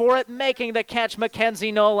calling for it. Making the catch,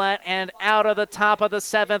 Mackenzie Nolat. And out of the top of the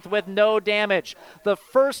 7th with no damage. The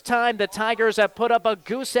first time the Tigers have put up a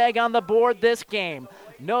goose egg on the board this game.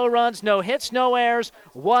 No runs, no hits, no errors.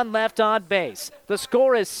 One left on base. The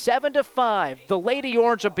score is 7-5. The Lady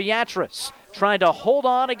Orange of Beatrice trying to hold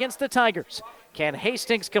on against the Tigers. Can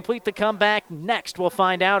Hastings complete the comeback? Next, we'll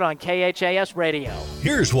find out on KHAS Radio.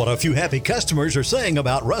 Here's what a few happy customers are saying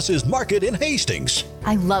about Russ's Market in Hastings.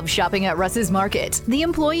 I love shopping at Russ's Market. The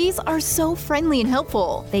employees are so friendly and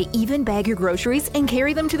helpful. They even bag your groceries and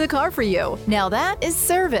carry them to the car for you. Now that is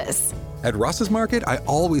service. At Ross's Market, I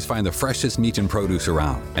always find the freshest meat and produce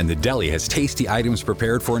around, and the deli has tasty items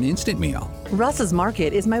prepared for an instant meal. Russ's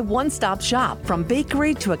Market is my one-stop shop, from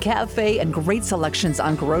bakery to a cafe and great selections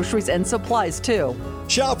on groceries and supplies too.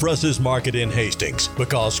 Shop Russ's Market in Hastings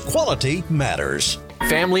because quality matters.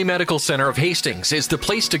 Family Medical Center of Hastings is the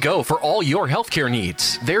place to go for all your healthcare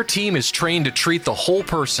needs. Their team is trained to treat the whole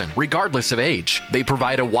person, regardless of age. They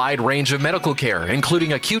provide a wide range of medical care,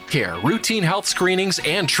 including acute care, routine health screenings,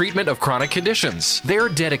 and treatment of chronic conditions. They're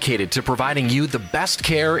dedicated to providing you the best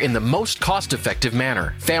care in the most cost-effective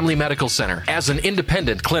manner. Family Medical Center, as an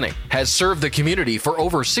independent clinic, has served the community for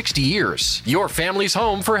over 60 years. Your family's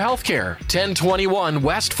home for healthcare. 1021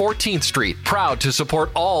 West 14th Street, proud to support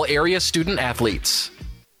all area student athletes.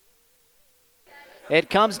 It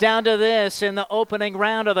comes down to this in the opening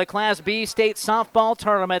round of the Class B state softball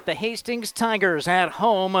tournament. The Hastings Tigers at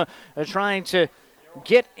home are trying to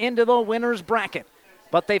get into the winner's bracket,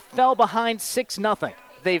 but they fell behind 6-0.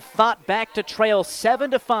 They've fought back to trail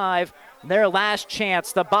 7-5. Their last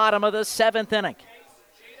chance, the bottom of the 7th inning.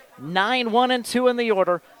 9-1-2 in the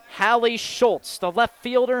order. Hallie Schultz, the left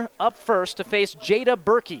fielder, up first to face Jada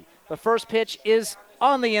Berkey. The first pitch is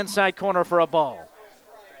on the inside corner for a ball.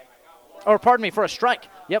 Or pardon me, for a strike.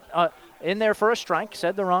 Yep, in there for a strike.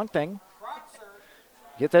 Said the wrong thing.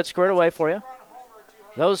 Get that squared away for you.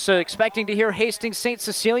 Those expecting to hear Hastings St.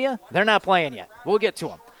 Cecilia, they're not playing yet. We'll get to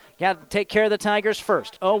them. Got to take care of the Tigers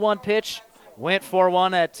first. 0-1 pitch. Went for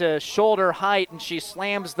one at shoulder height, and she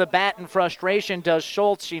slams the bat in frustration, does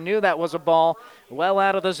Schultz. She knew that was a ball well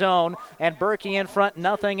out of the zone. And Berkey in front,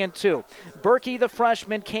 0-2. Berkey, the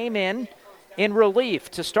freshman, came in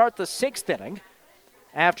relief to start the 6th inning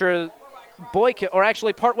after Boyko, or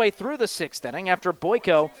actually partway through the 6th inning, after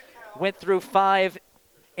Boyko went through 5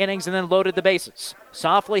 innings and then loaded the bases.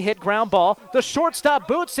 Softly hit ground ball. The shortstop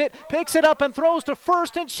boots it, picks it up and throws to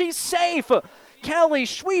first, and she's safe. Callie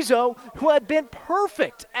Schwizo, who had been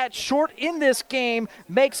perfect at short in this game,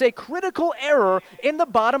 makes a critical error in the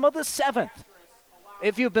bottom of the 7th.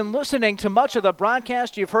 If you've been listening to much of the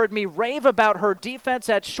broadcast, you've heard me rave about her defense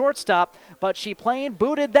at shortstop, but she plain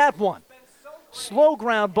booted that one. Slow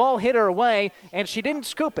ground ball hit her way, and she didn't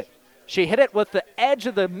scoop it. She hit it with the edge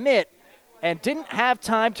of the mitt and didn't have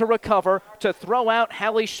time to recover to throw out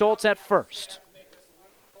Hallie Schultz at first.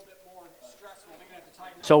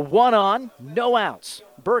 So 1 on, no outs.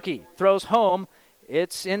 Berkey throws home.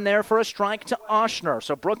 It's in there for a strike to Oshner.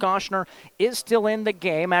 So Brooke Oshner is still in the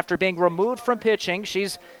game after being removed from pitching.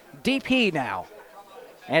 She's DP now.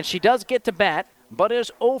 And she does get to bat, but is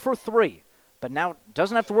 0 for 3. But now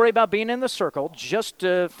doesn't have to worry about being in the circle, just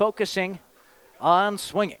focusing on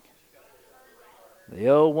swinging. The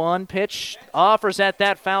 0-1 pitch offers at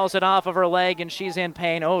that, fouls it off of her leg, and she's in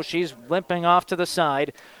pain. Oh, she's limping off to the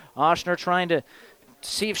side. Oshner trying to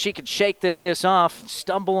see if she could shake this off,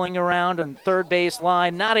 stumbling around on third base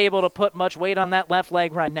line, not able to put much weight on that left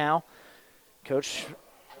leg right now. Coach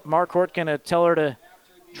Marquardt going to tell her to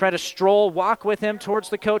try to walk with him towards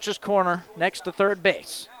the coach's corner next to third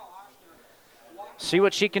base. See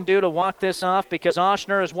what she can do to walk this off, because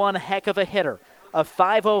Oshner is one heck of a hitter. A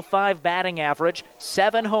 .505 batting average,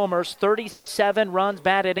 7 homers, 37 runs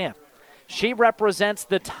batted in. She represents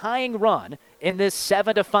the tying run in this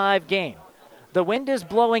 7-5 game. The wind is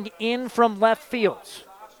blowing in from left field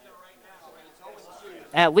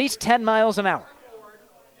at least 10 miles an hour.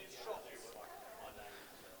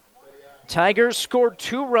 Tigers scored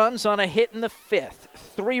 2 runs on a hit in the 5th,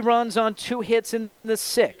 3 runs on 2 hits in the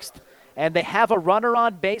 6th. And they have a runner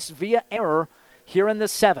on base via error here in the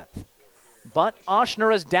 7th. But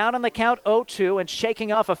Oshner is down on the count 0-2 and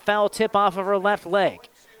shaking off a foul tip off of her left leg.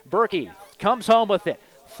 Berkey comes home with it.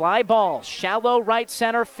 Fly ball, shallow right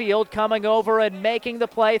center field, coming over and making the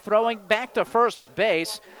play, throwing back to first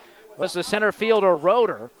base was the center fielder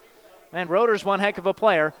Roeder. And Roeder's one heck of a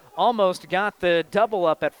player. Almost got the double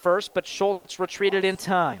up at first, but Schultz retreated in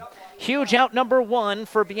time. Huge out number 1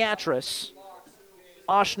 for Beatrice.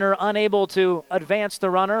 Oshner unable to advance the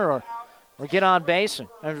runner or or get on base.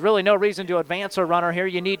 There's really no reason to advance a runner here.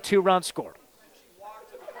 You need 2 runs scored.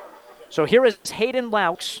 So here is Hayden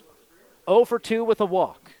Laux, 0 for 2 with a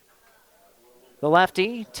walk. The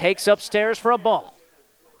lefty takes upstairs for a ball.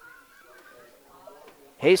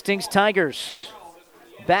 Hastings Tigers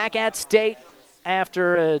back at state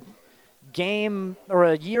after a game or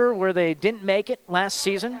a year where they didn't make it last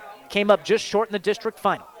season. Came up just short in the district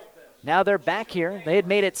final. Now they're back here. They had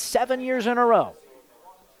made it 7 years in a row.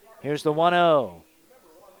 Here's the 1-0.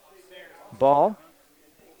 Ball.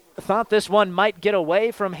 Thought this one might get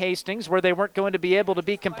away from Hastings where they weren't going to be able to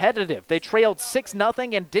be competitive. They trailed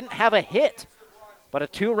 6-0 and didn't have a hit. But a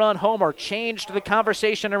 2-run homer changed the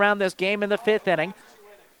conversation around this game in the 5th inning.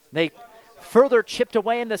 They further chipped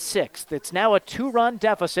away in the 6th. It's now a 2-run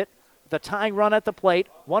deficit. The tying run at the plate.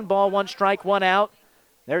 1 ball, 1 strike, 1 out.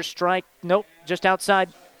 There's strike. Nope, just outside.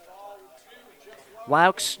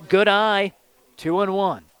 Laux, good eye.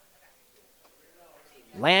 2-1.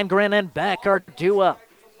 Landgren and Beck are due up.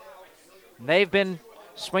 They've been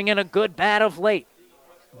swinging a good bat of late,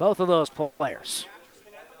 both of those players.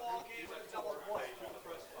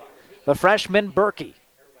 The freshman Berkey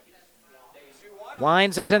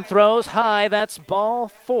winds and throws high. That's ball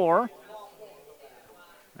 4.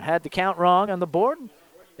 I had the count wrong on the board.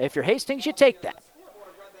 If you're Hastings, you take that.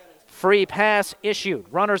 Free pass issued.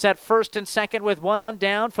 Runners at first and second with 1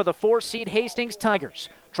 down for the 4-seed Hastings Tigers,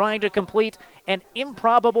 trying to complete an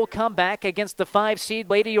improbable comeback against the 5-seed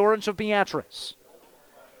Lady Orange of Beatrice.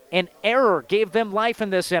 An error gave them life in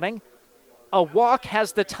this inning. A walk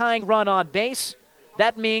has the tying run on base.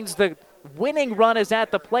 That means the winning run is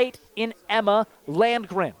at the plate in Emma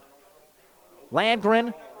Landgren.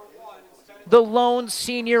 Landgren, the lone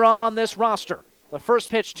senior on this roster. The first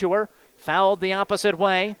pitch to her, fouled the opposite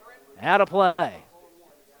way, out of play.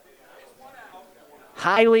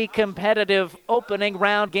 Highly competitive opening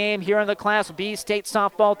round game here in the Class B state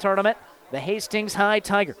softball tournament. The Hastings High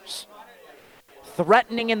Tigers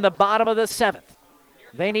threatening in the bottom of the 7th.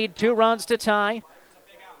 They need 2 runs to tie.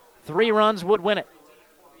 3 runs would win it.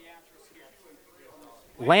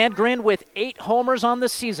 Landgren with 8 homers on the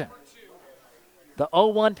season. The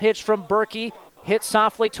 0-1 pitch from Berkey hit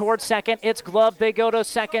softly towards second. It's gloved. They go to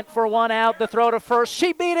second for 1 out. The throw to first.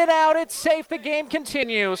 She beat it out. It's safe. The game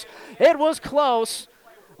continues. It was close.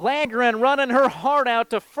 Landgren running her heart out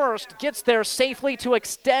to first, gets there safely to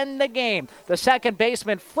extend the game. The second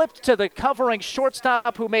baseman flipped to the covering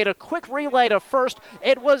shortstop who made a quick relay to first.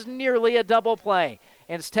 It was nearly a double play.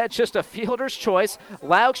 Instead, just a fielder's choice.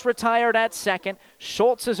 Laux retired at second.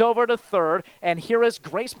 Schultz is over to third. And here is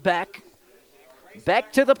Grace Beck.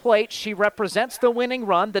 Beck to the plate. She represents the winning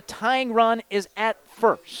run. The tying run is at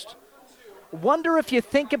first. Wonder if you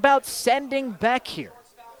think about sending Beck here.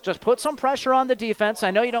 Just put some pressure on the defense.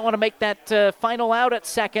 I know you don't want to make that final out at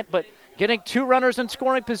second, but getting 2 runners in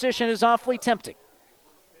scoring position is awfully tempting.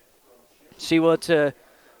 See what the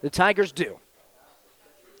Tigers do.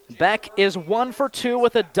 Beck is 1 for 2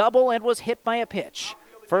 with a double and was hit by a pitch.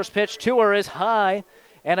 First pitch to her is high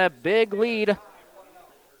and a big lead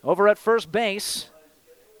over at first base.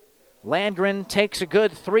 Landgren takes a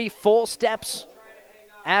good 3 full steps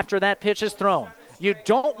after that pitch is thrown. You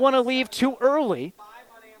don't want to leave too early.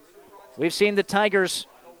 We've seen the Tigers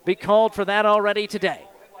be called for that already today.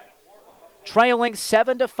 Trailing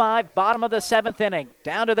 7-5, bottom of the 7th inning,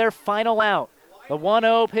 down to their final out. The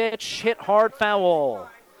 1-0 pitch hit hard, foul.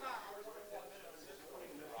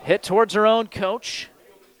 Hit towards her own coach.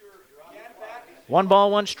 1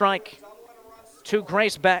 ball, 1 strike to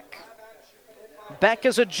Grace Beck. Beck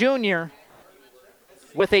is a junior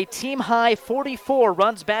with a team-high 44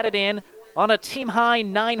 runs batted in on a team-high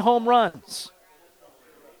 9 home runs.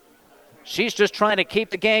 She's just trying to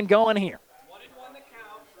keep the game going here.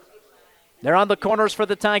 They're on the corners for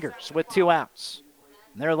the Tigers with 2 outs.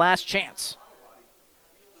 Their last chance.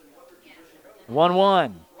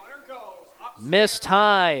 1-1. Missed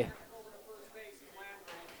high.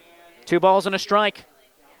 2 balls and a strike.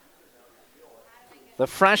 The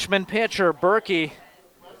freshman pitcher, Berkey.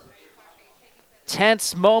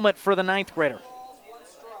 Tense moment for the 9th grader.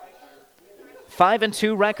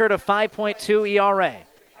 5-2 record of 5.2 ERA.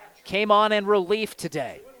 Came on in relief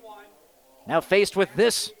today. Now faced with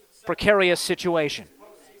this precarious situation.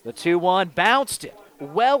 The 2-1 bounced it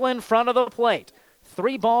well in front of the plate.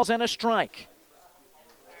 3 balls and a strike.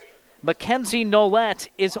 Mackenzie Nolette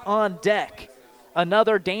is on deck.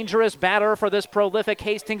 Another dangerous batter for this prolific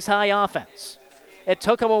Hastings High offense. It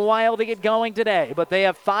took them a while to get going today, but they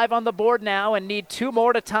have 5 on the board now and need 2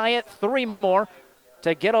 more to tie it, 3 more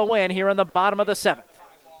to get a win here in the bottom of the 7th.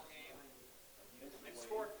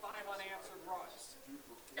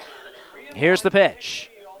 Here's the pitch.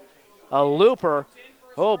 A looper.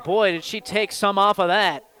 Oh, boy, did she take some off of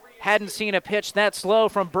that. Hadn't seen a pitch that slow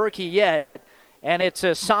from Berkey yet. And it's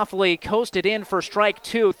softly coasted in for strike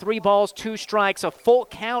 2. 3 balls, 2 strikes, a full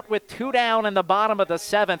count with 2 down in the bottom of the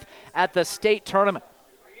 7th at the state tournament.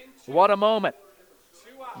 What a moment.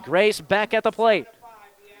 Grace back at the plate.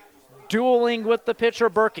 Dueling with the pitcher,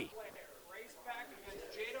 Berkey.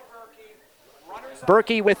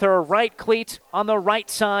 Berkey with her right cleat on the right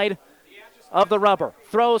side of the rubber.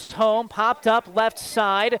 Throws home, popped up left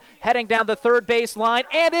side, heading down the third base line,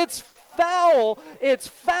 and it's foul. It's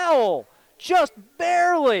foul. Just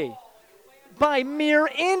barely. By mere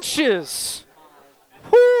inches.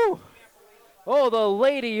 Whoo! Oh, the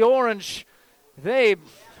Lady Orange. They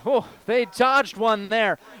dodged one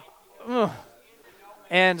there.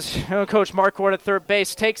 And Coach Marquardt at third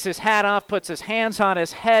base takes his hat off, puts his hands on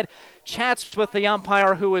his head, chats with the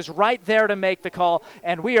umpire who is right there to make the call,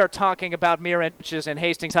 and we are talking about mere inches in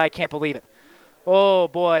Hastings. I can't believe it. Oh,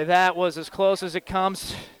 boy, that was as close as it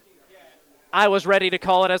comes. I was ready to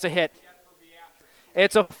call it as a hit.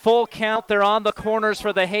 It's a full count. They're on the corners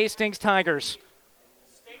for the Hastings Tigers.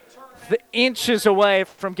 The inches away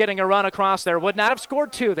from getting a run across there. Would not have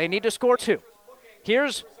scored 2. They need to score 2.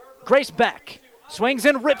 Here's Grace Beck. Swings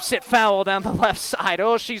and rips it foul down the left side.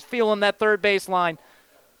 Oh, she's feeling that third base line.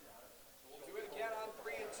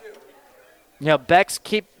 Yeah, Beck's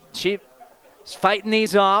she's fighting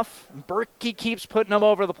these off. Berkey keeps putting them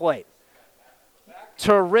over the plate.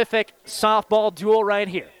 Terrific softball duel right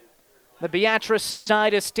here. The Beatrice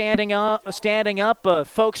side is standing up.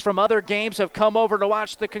 Folks from other games have come over to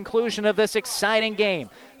watch the conclusion of this exciting game.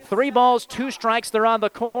 3 balls, 2 strikes. They're on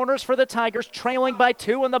the corners for the Tigers, trailing by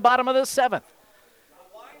 2 in the bottom of the 7th.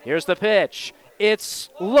 Here's the pitch. It's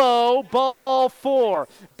low, ball 4.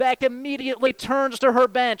 Beck immediately turns to her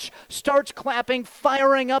bench, starts clapping,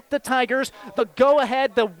 firing up the Tigers. The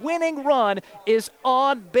go-ahead, the winning run is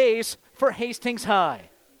on base for Hastings High.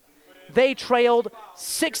 They trailed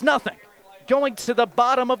 6-0, going to the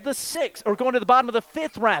bottom of the 6th, or going to the bottom of the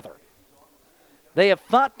 5th, rather. They have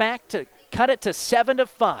fought back to cut it to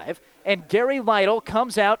 7-5, and Gary Lytle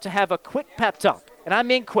comes out to have a quick pep talk, and I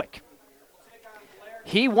mean quick.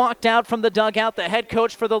 He walked out from the dugout, the head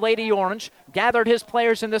coach for the Lady Orange, gathered his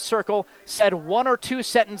players in the circle, said 1 or 2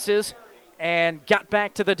 sentences, and got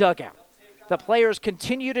back to the dugout. The players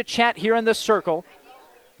continue to chat here in the circle.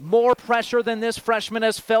 More pressure than this freshman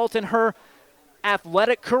has felt in her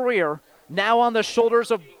athletic career, now on the shoulders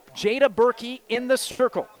of Jada Berkey in the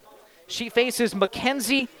circle. She faces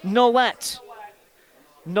Mackenzie Nolet.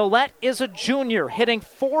 Nolet is a junior, hitting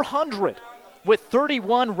 .400 with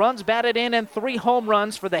 31 runs batted in and 3 home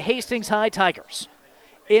runs for the Hastings High Tigers.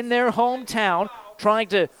 In their hometown, trying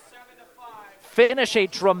to finish a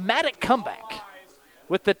dramatic comeback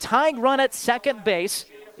with the tying run at second base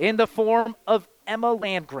in the form of Emma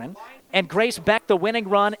Landgren, and Grace Beck the winning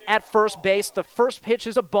run at first base. The first pitch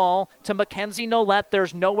is a ball to Mackenzie Nolet.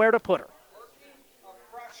 There's nowhere to put her.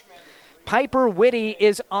 Piper Whitty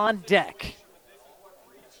is on deck.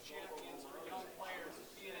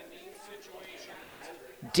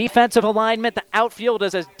 Defensive alignment, the outfield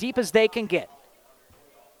is as deep as they can get.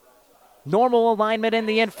 Normal alignment in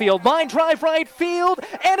the infield. Line drive right field,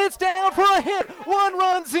 and it's down for a hit. 1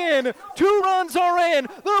 run's in, 2 runs are in.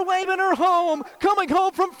 They're waving her home. Coming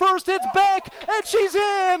home from first, it's Beck, and she's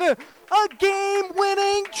in. A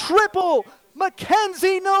game-winning triple.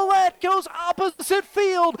 Mackenzie Nolet goes opposite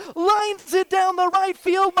field, lines it down the right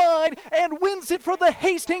field line, and wins it for the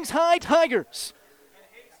Hastings High Tigers.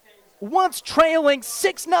 Once trailing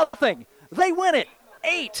 6-0, they win it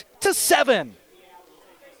 8-7.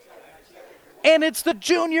 And it's the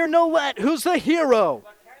junior Nolet who's the hero.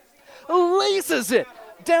 Laces it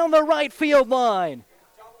down the right field line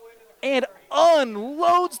and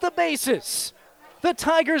unloads the bases. The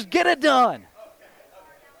Tigers get it done.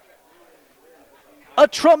 A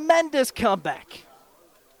tremendous comeback.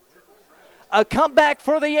 A comeback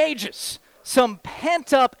for the ages. Some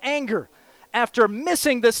pent-up anger after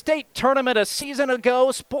missing the state tournament a season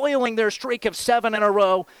ago, spoiling their streak of 7 in a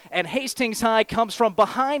row, and Hastings High comes from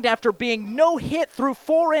behind after being no-hit through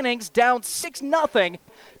 4 innings, down 6-0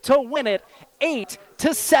 to win it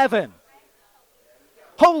 8-7.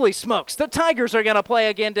 Holy smokes, the Tigers are going to play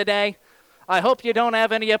again today. I hope you don't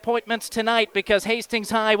have any appointments tonight because Hastings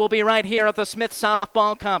High will be right here at the Smith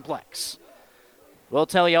Softball Complex. We'll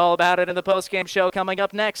tell you all about it in the postgame show coming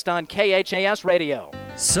up next on KHAS Radio.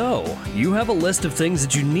 So, you have a list of things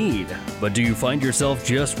that you need, but do you find yourself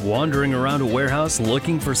just wandering around a warehouse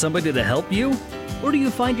looking for somebody to help you? Or do you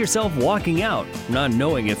find yourself walking out, not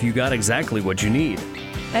knowing if you got exactly what you need?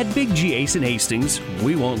 At Big G Ace in Hastings,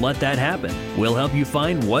 we won't let that happen. We'll help you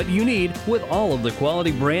find what you need with all of the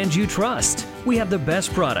quality brands you trust. We have the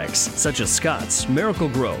best products, such as Scott's,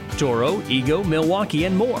 Miracle-Gro, Toro, Ego, Milwaukee,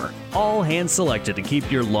 and more. All hand-selected to keep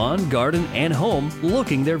your lawn, garden, and home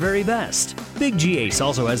looking their very best. Big G Ace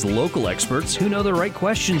also has local experts who know the right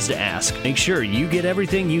questions to ask. Make sure you get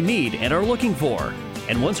everything you need and are looking for.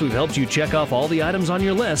 And once we've helped you check off all the items on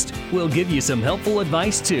your list, we'll give you some helpful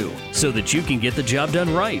advice too, so that you can get the job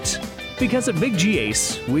done right. Because at Big G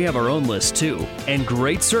Ace, we have our own list too, and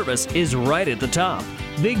great service is right at the top.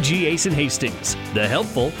 Big G Ace in Hastings, the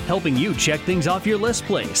helpful, helping you check things off your list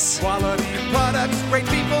place. Quality products, great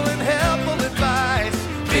people, and helpful advice.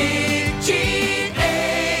 Big G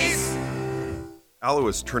Ace. Aloe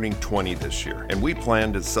is turning 20 this year, and we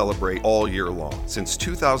plan to celebrate all year long. Since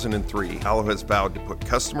 2003, Aloe has vowed to put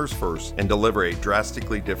customers first and deliver a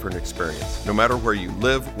drastically different experience. No matter where you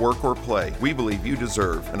live, work, or play, we believe you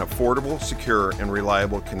deserve an affordable, secure, and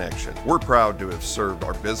reliable connection. We're proud to have served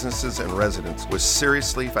our businesses and residents with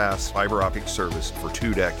seriously fast fiber optic service for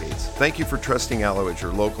 2 decades. Thank you for trusting Aloe as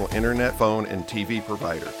your local internet, phone, and TV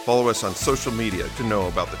provider. Follow us on social media to know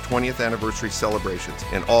about the 20th anniversary celebrations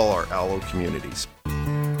in all our Aloe communities.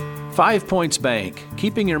 5 Points Bank.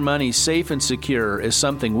 Keeping your money safe and secure is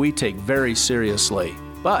something we take very seriously.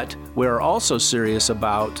 But we are also serious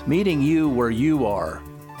about meeting you where you are,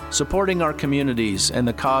 supporting our communities and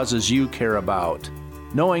the causes you care about,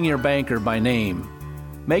 knowing your banker by name,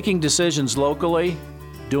 making decisions locally,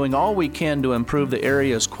 doing all we can to improve the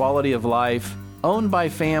area's quality of life, owned by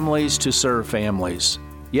families to serve families.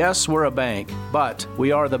 Yes, we're a bank, but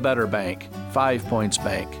we are the better bank. 5 Points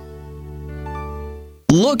Bank.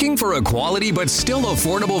 Looking for a quality but still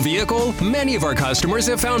affordable vehicle? Many of our customers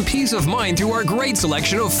have found peace of mind through our great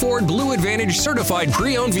selection of Ford Blue Advantage certified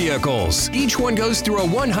pre-owned vehicles. Each one goes through a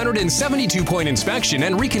 172-point inspection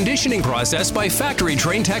and reconditioning process by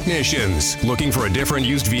factory-trained technicians. Looking for a different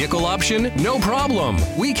used vehicle option? No problem.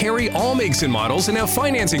 We carry all makes and models and have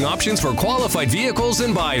financing options for qualified vehicles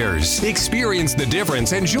and buyers. Experience the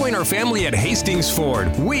difference and join our family at Hastings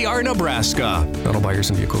Ford. We are Nebraska. Not all buyers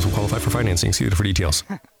and vehicles will qualify for financing. See for details.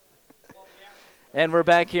 And we're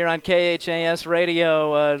back here on KHAS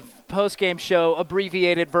Radio, post-game show,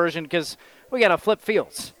 abbreviated version, because we got to flip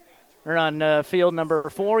fields. We're on field number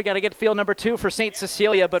 4. We got to get field number 2 for St.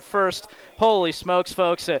 Cecilia. But first, holy smokes,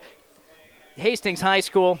 folks, Hastings High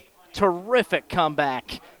School, terrific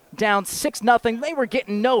comeback. Down 6-0. They were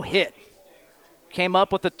getting no hit. Came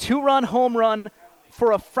up with a 2-run home run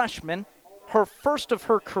for a freshman. Her first of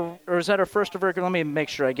her career, or is that her first of her? Let me make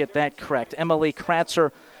sure I get that correct. Emily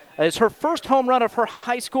Kratzer is her first home run of her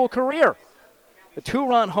high school career. The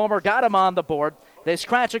 2-run homer got them on the board. They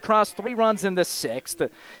scratch across 3 runs in the 6th.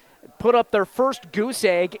 Put up their first goose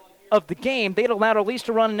egg of the game. They'd allowed at least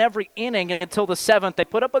a run in every inning until the 7th. They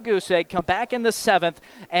put up a goose egg, come back in the 7th,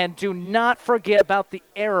 and do not forget about the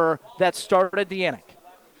error that started the inning.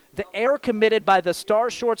 The error committed by the star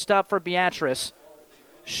shortstop for Beatrice,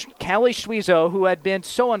 Callie Schwiezo, who had been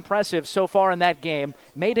so impressive so far in that game,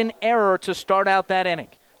 made an error to start out that inning.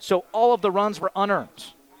 So all of the runs were unearned.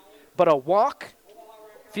 But a walk,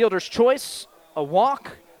 fielder's choice, a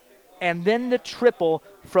walk, and then the triple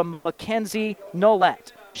from Mackenzie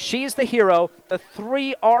Nolette. She's the hero, the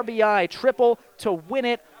 3 RBI triple to win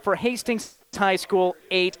it for Hastings High School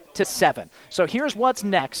 8-7. So here's what's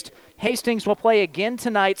next. Hastings will play again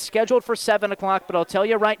tonight, scheduled for 7 o'clock, but I'll tell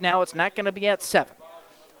you right now it's not going to be at 7.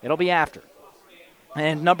 It'll be after.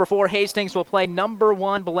 And number 4, Hastings will play number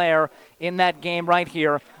 1, Blair, in that game right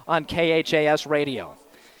here on KHAS Radio.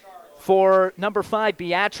 For number 5,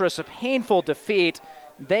 Beatrice, a painful defeat.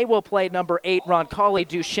 They will play number 8, Roncalli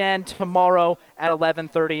Duchesne, tomorrow at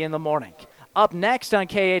 11:30 in the morning. Up next on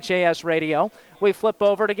KHAS Radio, we flip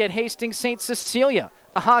over to get Hastings St. Cecilia.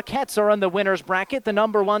 The Hawkettes are in the winner's bracket. The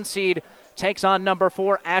number 1 seed takes on number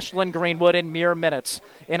 4, Ashland Greenwood, in mere minutes.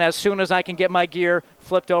 And as soon as I can get my gear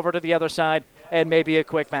flipped over to the other side and maybe a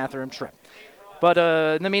quick bathroom trip. But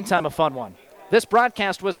in the meantime, a fun one. This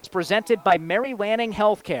broadcast was presented by Mary Lanning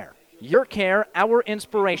Healthcare. Your care, our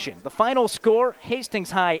inspiration. The final score,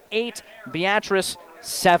 Hastings High 8, Beatrice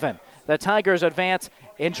 7. The Tigers advance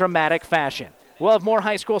in dramatic fashion. We'll have more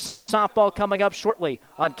high school softball coming up shortly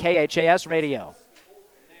on KHAS Radio.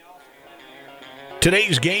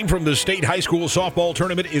 Today's game from the State High School Softball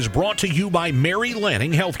Tournament is brought to you by Mary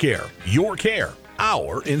Lanning Healthcare. Your care,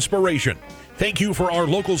 our inspiration. Thank you for our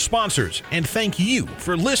local sponsors, and thank you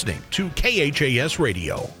for listening to KHAS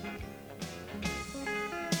Radio.